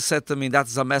the Rebbe said to me,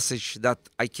 that's a message that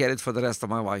I carried for the rest of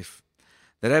my life.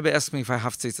 The Rebbe asked me if I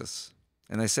have tzitzis.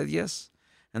 And I said yes.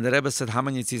 And the Rebbe said, how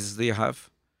many tzitzis do you have?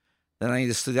 Then I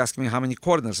understood, asking me how many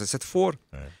corners. I said 4.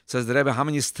 Right. Says the Rebbe, how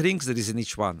many strings there is in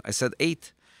each one? I said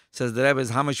 8. Says the Rebbe,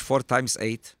 how much 4 times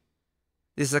 8?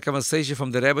 This is a conversation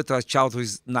from the Rebbe to a child who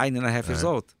is 9.5 years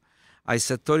old. I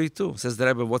said 32. Says the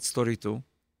Rebbe, what's 32?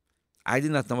 I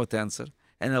did not know what to answer.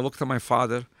 And I looked at my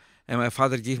father, and my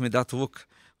father gave me that look,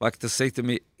 like to say to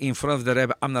me in front of the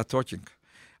Rebbe, I'm not talking.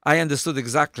 I understood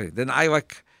exactly. Then I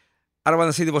don't want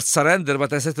to say the word surrender,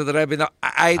 but I said to the Rebbe, no,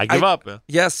 I give up. Yeah.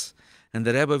 Yes. And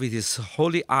the Rebbe, with his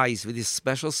holy eyes, with his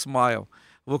special smile,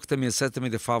 looked at me and said to me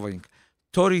the following: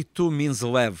 32 means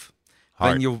lev.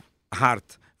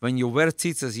 Heart. When you wear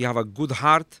tzitzis, you have a good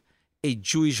heart, a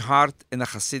Jewish heart, and a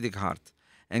Hasidic heart.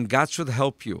 And God should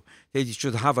help you that you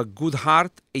should have a good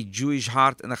heart, a Jewish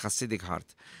heart, and a Hasidic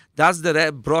heart. That's the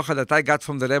bracha that I got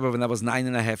from the Rebbe when I was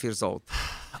 9.5 years old.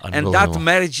 And that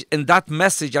marriage and that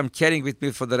message I'm carrying with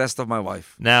me for the rest of my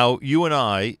life. Now, you and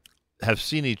I have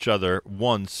seen each other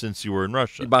once since you were in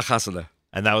Russia.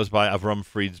 And that was by Avrohom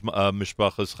Fried's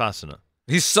Mishpacha's Chasana.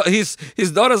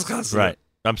 His daughter's Chasana. Right.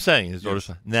 I'm saying his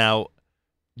daughter's. Now,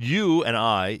 you and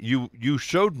I, you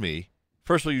showed me,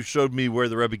 first of all, you showed me where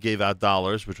the Rebbe gave out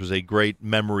dollars, which was a great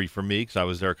memory for me because I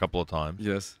was there a couple of times.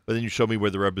 Yes. But then you showed me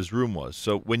where the Rebbe's room was.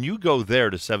 So when you go there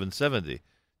to 770,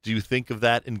 do you think of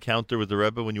that encounter with the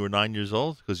Rebbe when you were 9 years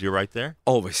old? Because you're right there?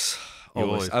 Always.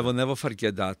 I will never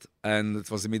forget that. And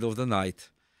it was the middle of the night.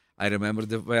 I remember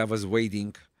the way I was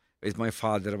waiting with my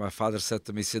father. My father said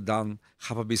to me, sit down,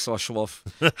 have a bit of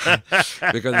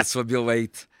because it will be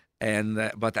late.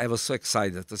 But I was so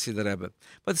excited to see the Rebbe.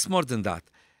 But it's more than that.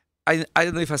 I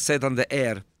don't know if I said on the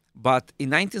air, but in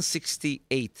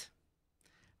 1968,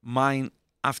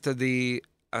 after the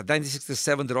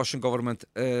 1967, the Russian government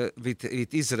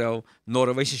with Israel, no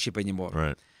relationship anymore.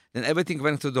 Right. Then everything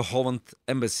went to the Holland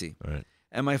embassy. Right.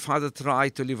 And my father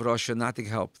tried to leave Russia, nothing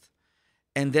helped.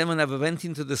 And then when I went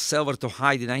into the cellar to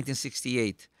hide in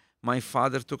 1968, my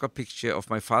father took a picture of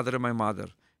my father and my mother,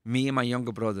 me and my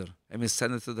younger brother, and we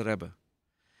sent it to the Rebbe,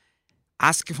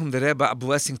 asking from the Rebbe a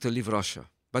blessing to leave Russia.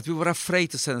 But we were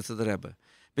afraid to send it to the Rebbe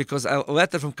because a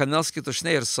letter from Kanelsky to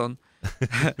Schneerson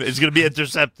it's going to be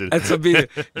intercepted.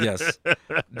 Yes.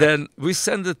 Then we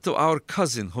sent it to our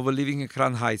cousin who were living in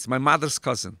Crown Heights, my mother's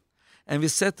cousin. And we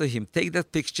said to him, take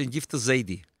that picture and give to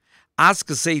Zaidi. ask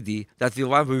Zadie that we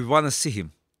want to see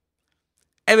him.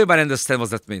 Everybody understands what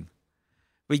that means.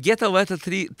 We get a letter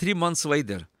 3 months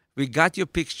later. We got your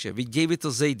picture. We gave it to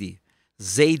Zadie.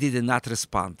 Zadie did not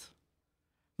respond.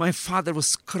 My father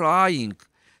was crying,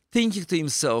 thinking to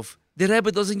himself, the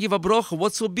Rebbe doesn't give a bracha.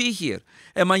 What will be here?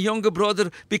 And my younger brother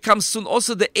becomes soon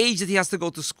also the age that he has to go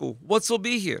to school. What will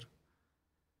be here?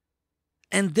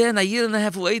 And then a year and a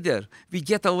half later, we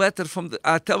get a letter from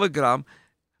a telegram,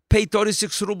 pay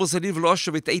 36 rubles and leave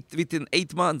Russia within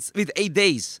 8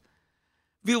 days.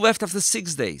 We left after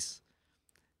 6 days.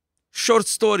 Short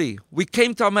story, we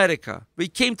came to America. We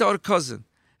came to our cousin.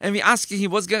 And we asked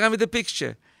him what's going on with the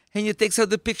picture. And he takes out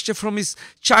the picture from his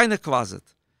china closet.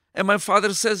 And my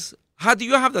father says, how do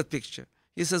you have that picture?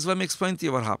 He says, let me explain to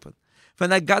you what happened.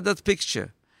 When I got that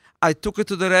picture, I took it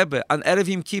to the Rebbe on Erev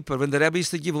Yom Kippur, when the Rebbe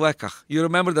used to give lekach. You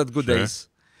remember that good days.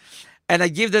 And I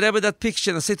gave the Rebbe that picture,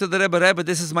 and I said to the Rebbe,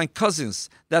 this is my cousins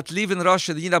that live in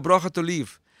Russia. They need a bracha to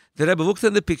leave. The Rebbe looked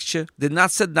at the picture, did not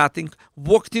say nothing,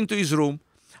 walked into his room,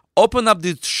 opened up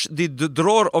the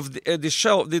drawer of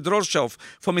the drawer shelf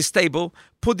from his table,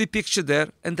 put the picture there,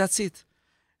 and that's it.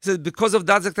 He said, because of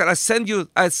that, I send you,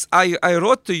 I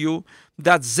wrote to you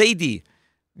that Zadie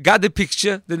got the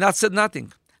picture, did not say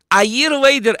nothing. A year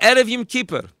later, Erev Yom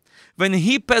Kippur, when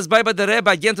he passed by the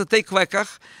Rebbe again to take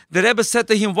lekach, the Rebbe said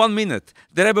to him, 1 minute.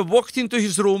 The Rebbe walked into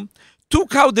his room,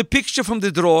 took out the picture from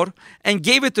the drawer, and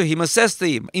gave it to him, and says to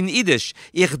him, in Yiddish,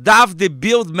 Ich darf the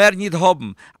Bild mehr nicht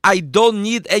haben. I don't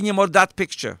need any more that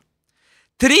picture.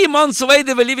 3 months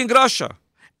later, we live in Russia.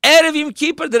 Erev Yom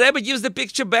Kippur, the Rebbe gives the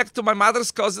picture back to my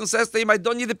mother's cousin, says to him, I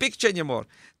don't need the picture anymore.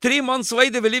 3 months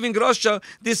later, we live in Russia,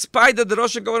 despite that the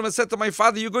Russian government said to my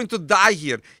father, you're going to die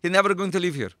here. You're never going to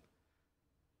live here.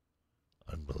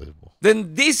 Unbelievable.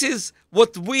 Then this is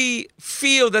what we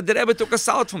feel that the Rebbe took us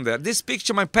out from there. This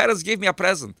picture, my parents gave me a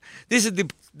present. This is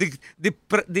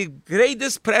the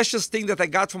greatest precious thing that I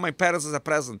got from my parents as a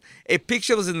present. A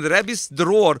picture was in the Rebbe's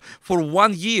drawer for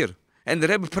 1 year. And the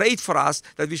Rebbe prayed for us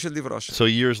that we should leave Russia. So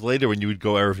years later, when you would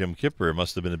go Erev Yom Kippur, it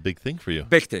must have been a big thing for you.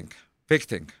 Big thing.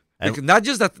 Not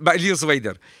just that, but years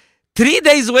later. 3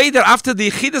 days later, after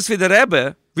the Yechidus with the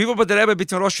Rebbe, we were with the Rebbe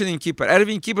between Rosh and Yom Kippur. Erev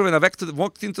Yom Kippur, when I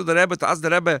walked into the Rebbe to ask the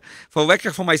Rebbe for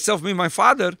lekach for myself, me and my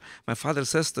father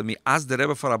says to me, ask the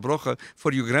Rebbe for a brocha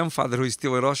for your grandfather who is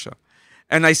still in Russia.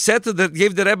 And I said to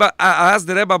I asked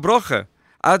the Rebbe a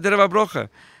brocha.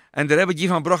 And the Rebbe gave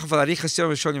him a brocha for Arichas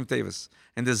Yom V'Shonim Tevis.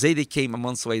 And the Zadie came a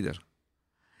month later.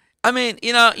 I mean,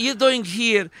 you're doing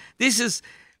here, this is,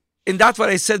 and that's what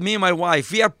I said, me and my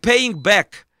wife, we are paying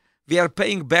back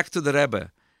to the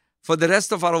Rebbe. For the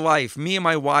rest of our life, me and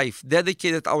my wife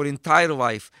dedicated our entire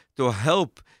life to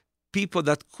help people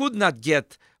that could not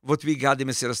get what we got in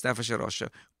Mesiras Nefesh Russia.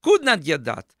 Could not get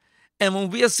that. And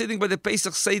when we are sitting by the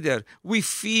Pesach Seder, we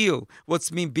feel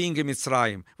what's mean being in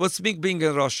Mitzrayim, what's mean being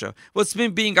in Russia, what's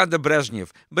mean being under Brezhnev.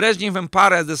 Brezhnev and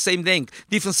Para are the same thing,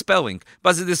 different spelling,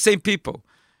 but they're the same people.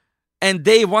 And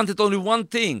they wanted only one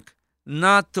thing,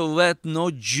 not to let no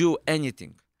Jew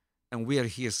anything. And we are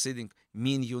here sitting,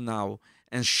 me and you now,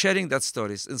 and sharing that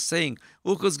stories and saying,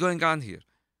 look what's going on here.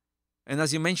 And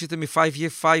as you mentioned to me 4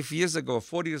 years ago,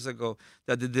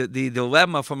 that the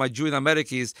dilemma for my Jew in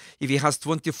America is if he has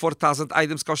 24,000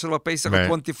 items kosher Pesach or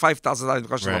 25,000 items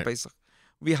kosher Pesach.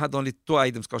 We had only 2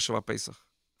 items kosher Pesach.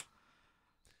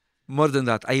 More than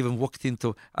that, I even walked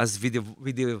into, as with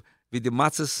the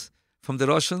matzahs from the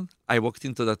Russian, I walked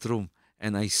into that room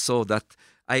and I saw that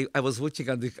I was looking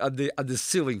at the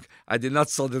ceiling. I did not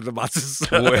saw the matzahs.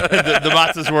 the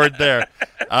matzahs weren't there.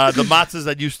 The matzahs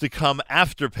that used to come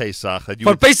after Pesach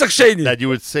Pesach Sheni that you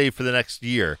would save for the next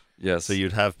year. Yes. So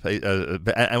you'd have,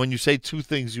 and when you say 2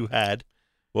 things you had,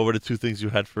 what were the 2 things you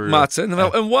had for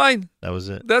matzah and wine? That was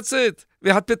it. That's it. We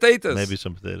had potatoes. Maybe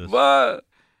some potatoes.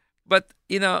 But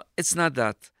it's not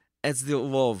that. It's the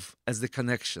love, it's the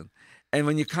connection. And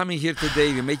when you're coming here today,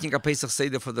 you're making a Pesach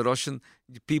Seder for the Russian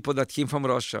people that came from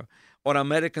Russia or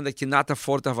American that cannot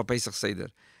afford to have a Pesach Seder.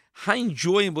 How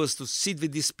enjoyable is to sit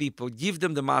with these people, give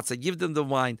them the matzah, give them the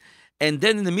wine, and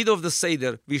then in the middle of the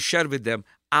Seder, we share with them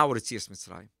our Tzias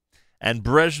Mitzrayim. And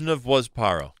Brezhnev was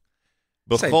Paro.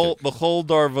 B'chol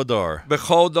dar vadar.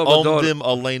 B'chol dar vadar. Omdim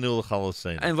aleinu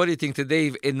l'chaloseinu. And what do you think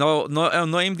today? No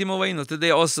imdim aleinu. Today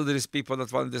also there is people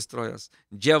that want to destroy us,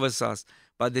 jealous us.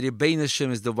 But the Rebbeinu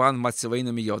Hashem is the one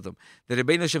matzileinu miyodam. The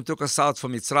Rebbeinu Hashem took us out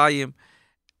from Mitzrayim,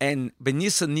 and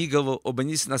benisan nigalu or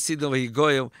benisan asidam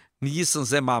v'higoyim niyisan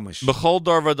zeh mamash. B'chol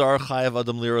dar vadar chayav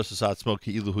adam liros asatzmo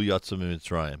ki'ilu hu yatzam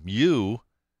mitzrayim. You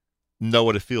know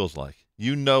what it feels like.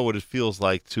 You know what it feels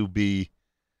like to be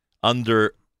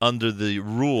under under the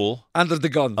rule. Under the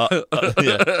gun.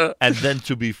 Yeah, and then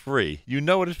to be free. You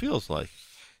know what it feels like.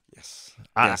 Yes.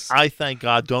 I thank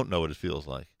God, don't know what it feels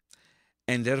like.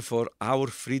 And therefore, our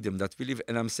freedom that we live,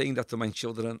 and I'm saying that to my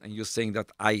children, and you're saying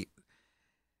that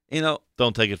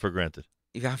don't take it for granted.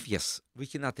 Yes, we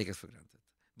cannot take it for granted.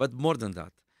 But more than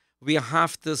that, we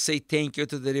have to say thank you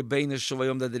to the Rabbeinu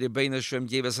Shalom, that the Rabbeinu Shalom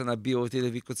gave us an ability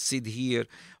that we could sit here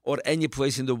or any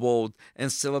place in the world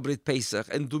and celebrate Pesach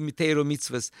and do Torah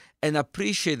mitzvahs and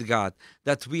appreciate God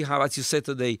that we have, as you said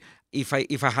today, if I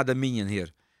had a minion here.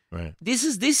 Right. This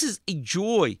is a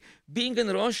joy. Being in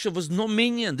Russia was no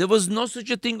minion. There was no such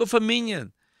a thing of a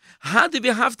minion. How do we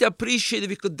have to appreciate that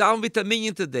we could down with a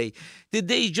minion today?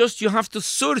 Today, you have to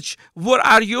search. Where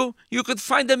are you? You could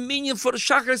find a minion for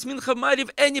Shachris Mincha Mariv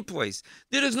any place.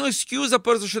 There is no excuse a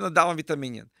person should not down with a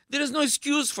minion. There is no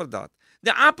excuse for that.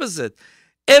 The opposite.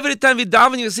 Every time we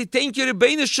daven, you say, thank you,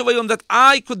 Rabbeinu Shalom, that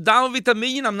I could down with a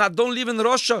minion. Don't live in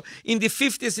Russia in the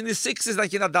 50s, in the 60s, I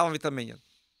cannot down with a minion.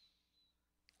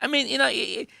 I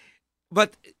mean,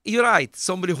 but you're right.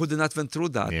 Somebody who did not went through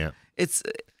that. Yeah. It's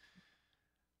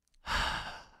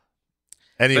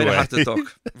anyway. Very hard to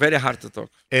talk. Very hard to talk.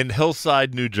 In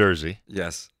Hillside, New Jersey.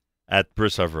 Yes. At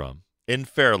Bris Avrohom. In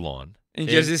Fairlawn. In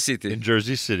Jersey City. In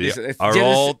Jersey City. It's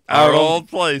Our old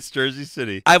place, Jersey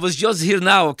City. I was just here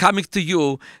now, coming to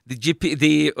you. The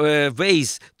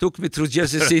Waze took me through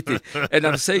Jersey City. And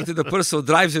I'm saying to the person who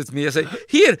drives with me, I say,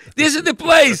 here, this is the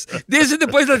place. This is the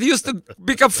place that used to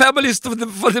become families for the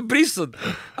Brison.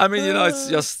 I mean, it's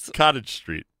just... Cottage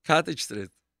Street. Cottage Street.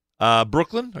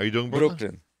 Brooklyn? Are you doing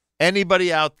Brooklyn?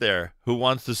 Anybody out there who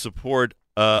wants to support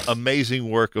amazing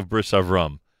work of Bris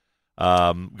Avrohom,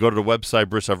 go to the website,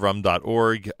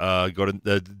 brisavrohom.org. Go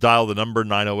to dial the number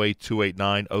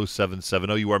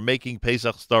 908-289-0770. You are making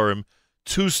Pesach Starim,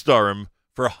 2 Starim,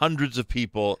 for hundreds of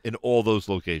people in all those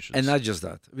locations. And not just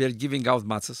that. We are giving out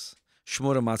matzahs.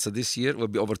 Shmura matzah this year will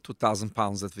be over 2,000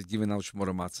 pounds that we're giving out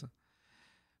Shmura matzah.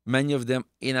 Many of them,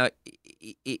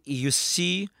 you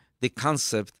see the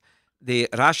concept. The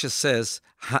Rashi says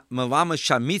that the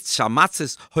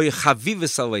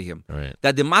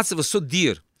matzah was so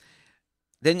dear.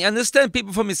 Then you understand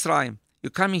people from Israel.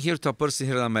 You're coming here to a person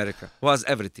here in America who has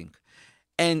everything.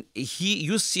 And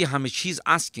you see how much he's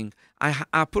asking.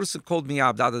 A person called me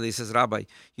up the other day. He says, Rabbi,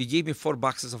 you gave me 4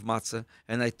 boxes of matzah,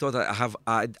 and I thought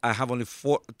I have only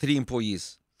 3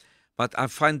 employees. But I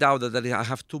find out that I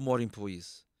have 2 more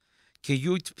employees. Can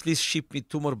you please ship me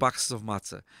 2 more boxes of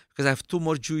matzah? Because I have 2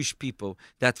 more Jewish people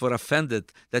that were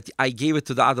offended that I gave it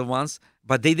to the other ones,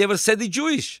 but they never said they're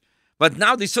Jewish. But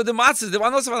now they saw the matzahs. They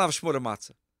want also to have shmura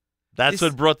matzah. That's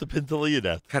what brought the Pintaliyah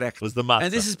death. Correct. Was the matzah.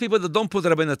 And this is people that don't put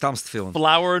Rabbeinu Tam's tefillin.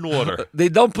 Flour and water. They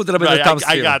don't put Rabbeinu Tam's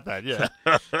tefillin. I got that, yeah.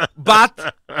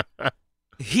 But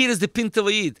here is the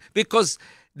Pintaliyah. Because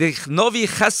the Novi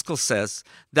Cheskel says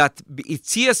that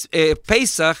Itzias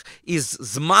Pesach is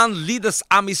Zman Lidas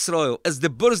Am Yisrael, as the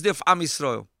birthday of Am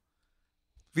Yisrael.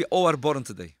 We all are born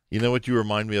today. You know what you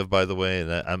remind me of, by the way?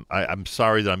 And I'm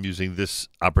sorry that I'm using this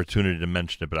opportunity to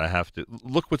mention it, but I have to.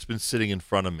 Look what's been sitting in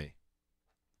front of me.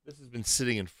 This has been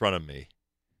sitting in front of me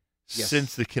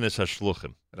since the Kinnis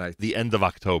HaShluchim, right? The end of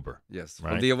October. Yes,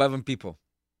 right? From the 11 people.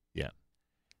 Yeah.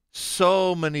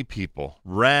 So many people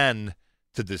ran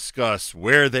to discuss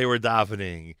where they were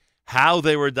davening, how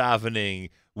they were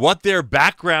davening, what their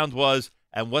background was,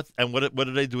 and what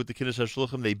do they do with the Kinnis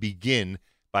HaShluchim? They begin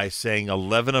by saying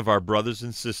 11 of our brothers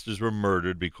and sisters were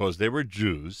murdered because they were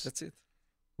Jews. That's it.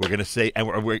 We're going to say, and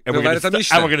we're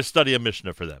going to study a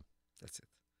Mishnah for them. That's it.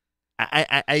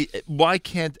 Why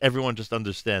can't everyone just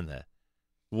understand that?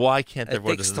 Why can't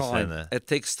everyone just understand that? It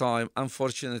takes time.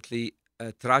 Unfortunately,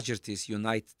 tragedies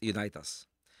unite us.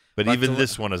 But even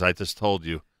this one, as I just told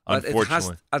you,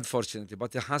 unfortunately,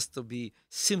 but it has to be,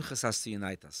 Simchas has to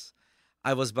unite us.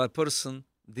 I was by a person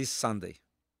this Sunday.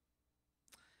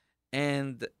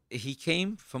 And he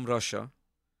came from Russia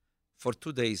for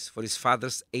 2 days for his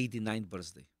father's 89th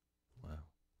birthday. Wow.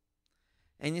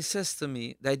 And he says to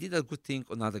me, that I did a good thing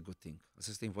or not a good thing. I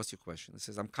says to him, what's your question? He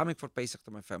says, I'm coming for Pesach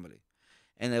to my family.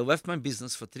 And I left my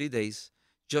business for 3 days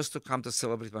just to come to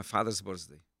celebrate my father's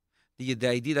birthday. Did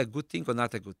I did a good thing or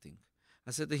not a good thing?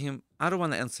 I said to him, I don't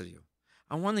want to answer you.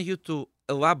 I want you to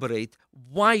elaborate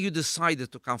why you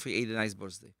decided to come for your 89th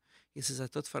birthday. He says, I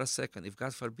thought for a second, if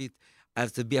God forbid, I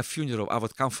have to be a funeral, I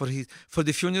would come for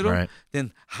the funeral. Right.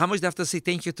 Then how much do I have to say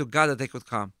thank you to God that I could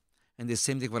come? And the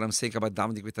same thing what I'm saying about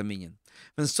davening with a minion.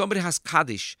 When somebody has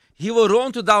Kaddish, he will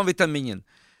run to daven with a minion.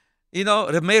 You know,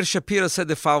 Meir Shapiro said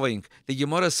the following. The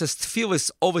Gemara says, Tefillah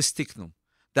is always tiknum.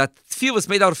 that tefillas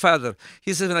made our father.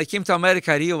 He says, when I came to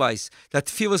America, I realized that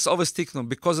tefillas always tikkun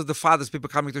because of the fathers, people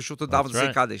coming to shul to daven and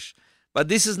say Kaddish. But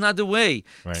this is not the way.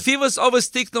 Right. Tefillas always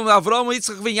tikkun. Avrohom,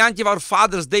 Yitzchak, and Yankiv, our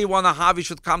fathers, they want to have, we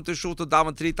should come to shul to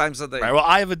daven 3 times a day. Right, well,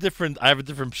 I have a different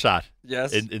shot.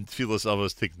 Yes. In Tfilas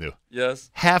Avos Tiknu. Yes.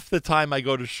 Half the time I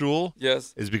go to shul.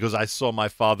 Yes. Is because I saw my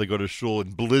father go to shul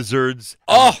in blizzards.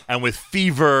 Oh. And with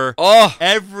fever. Oh.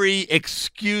 Every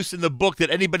excuse in the book that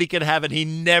anybody can have, and he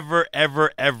never,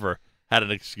 ever, ever had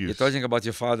an excuse. You're talking about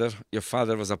your father. Your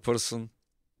father was a person,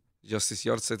 just as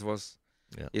Yortzeit was.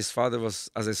 Yeah. His father was,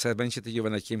 as I said, mentioned to you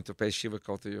when I came to pay Shiva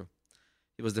call to you.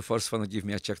 He was the first one to give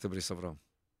me a check to Bris Avrohom.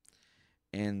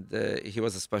 And he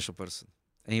was a special person.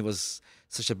 And he was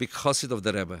such a big chassid of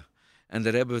the Rebbe. And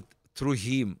the Rebbe, through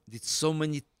him, did so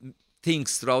many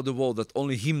things throughout the world that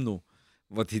only him knew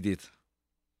what he did.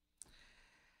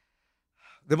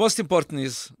 The most important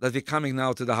is that we're coming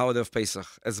now to the holiday of Pesach.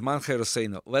 As Man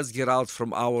Cheroseinu, let's get out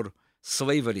from our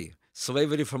slavery.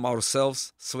 Slavery from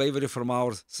ourselves, slavery from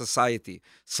our society,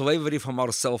 slavery from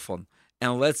our cell phone.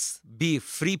 And let's be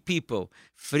free people,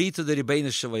 free to the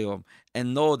Rebbeinu Shalom,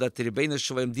 and know that the Rebbeinu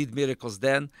Shalom did miracles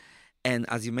then. And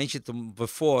as you mentioned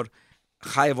before,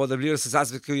 there's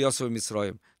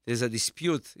a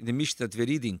dispute in the Mishnah that we're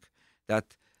reading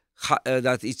that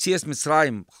Yitzias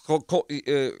Mitzrayim,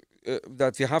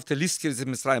 that we have to list here in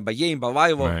Mitzrayim, Bayim,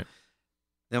 Balayvo. Right.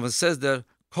 Then it says there,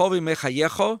 Kovi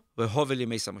mechayecho vehoveli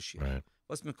meisa Mashiach. Right.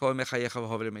 What's mean Kovi mechayecho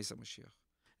vehoveli meisa Mashiach?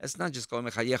 It's not just Kovi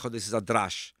mechayecho, this is a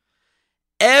drash.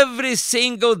 Every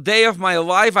single day of my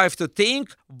life, I have to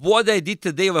think what I did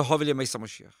today vehoveli meisa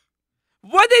Mashiach.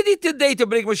 What I did today to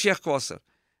bring Mashiach closer.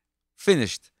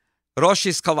 Finished. Rosh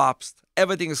is collapsed.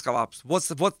 Everything is collapsed. What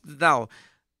now?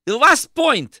 The last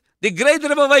point. The great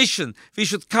revelation, we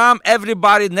should come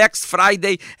everybody next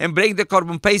Friday and bring the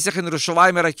Korban Pesach in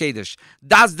Yerushalayim and HaKodesh.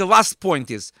 That's the last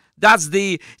point is. That's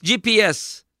the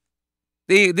GPS,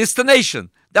 the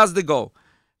destination. That's the goal.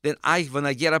 Then when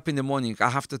I get up in the morning, I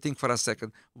have to think for a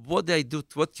second, what do I do,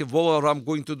 what I'm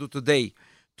going to do today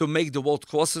to make the world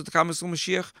closer to coming to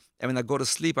Mashiach? And when I go to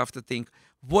sleep, I have to think,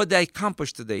 what did I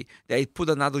accomplish today? Did I put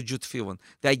another Jud tefillin?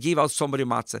 Did I give out somebody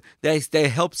matzah? Did I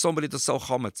help somebody to sell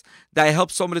chometz? Did I help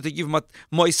somebody to give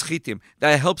mois chitim? Did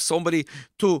I help somebody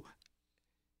to,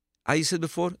 as you said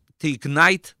before, to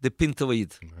ignite the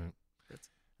pintoid? Right.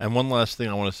 And one last thing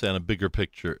I want to say on a bigger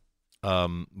picture,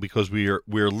 because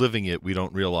we're living it, we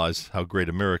don't realize how great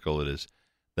a miracle it is.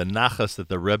 The nachas that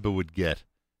the Rebbe would get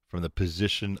from the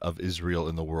position of Israel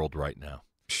in the world right now,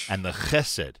 and the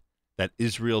chesed that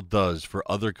Israel does for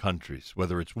other countries,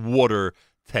 whether it's water,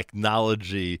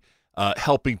 technology,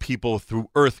 helping people through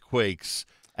earthquakes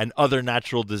and other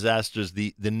natural disasters,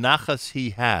 the nachas he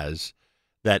has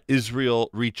that Israel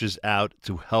reaches out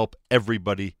to help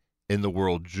everybody in the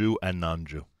world, Jew and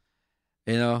non-Jew.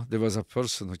 You know, there was a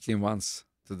person who came once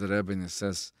to the Rebbe and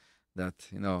says that,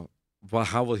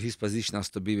 how will his position has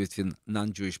to be between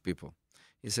non-Jewish people?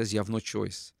 He says, you have no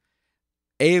choice.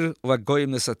 Eir lagoyim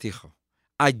nesaticho.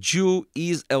 A Jew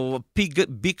is a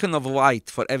beacon of light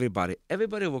for everybody.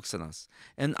 Everybody looks at us.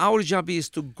 And our job is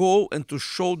to go and to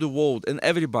show the world and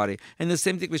everybody. And the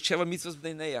same thing with Sheva Mitzvahs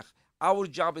B'nai Neach. Our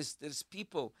job is, there's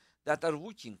people that are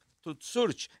looking to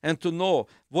search and to know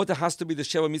what has to be the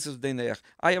Sheva Mitzvahs B'nai Neach.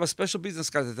 I have a special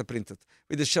business card that I printed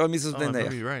with the Sheva Mitzvahs B'nai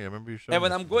Neach. Right. I remember you showing And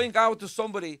when I'm going out to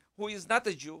somebody who is not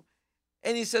a Jew,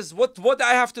 and he says, what do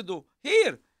I have to do?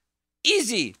 Here,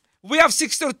 easy. We have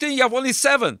 613, you have only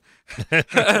 7.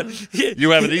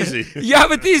 You have it easy. You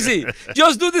have it easy.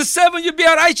 Just do the 7, you'll be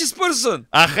a righteous person.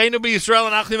 Acheinu b'Yisrael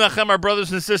and Achim Achem, our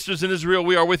brothers and sisters in Israel,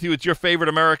 we are with you. It's your favorite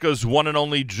America's one and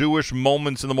only Jewish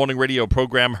Moments in the Morning radio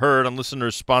program, heard on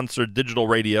listeners-sponsored digital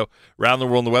radio around the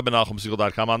world on the web at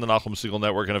NachumSegal.com, on the Nachum Segal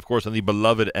Network, and, of course, on the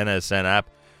beloved NSN app.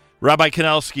 Rabbi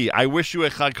Kanelsky, I wish you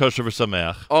a Chag Kosher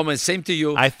V'Sameach. Oh, man, same to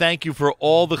you. I thank you for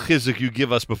all the chizuk you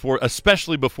give us before,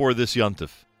 especially before this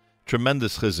Yontif.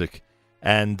 Tremendous chizuk.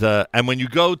 And when you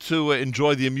go to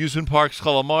enjoy the amusement parks,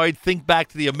 Chol Hamoed, think back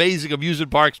to the amazing amusement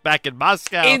parks back in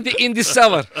Moscow. In the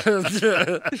cellar.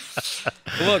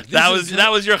 Look, that was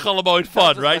your Chol Hamoed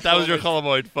fun, right? That was your Chol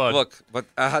Hamoed fun. Look, but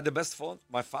I had the best fun.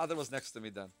 My father was next to me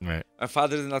then. Right. My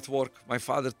father did not work. My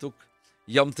father took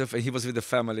Yom Tov and he was with the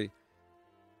family.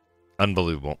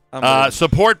 Unbelievable.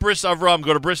 Support Bris Avrohom.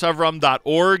 Go to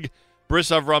brisavrohom.org.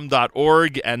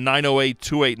 brisavrohom.org and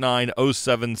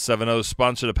 908-289-0770.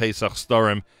 Sponsor the Pesach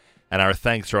Storim. And our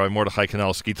thanks to Rabbi Mordechai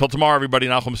Kanelsky. Till tomorrow, everybody.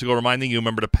 Nachum Segal reminding you,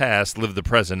 remember the past, live the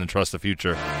present, and trust the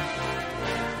future.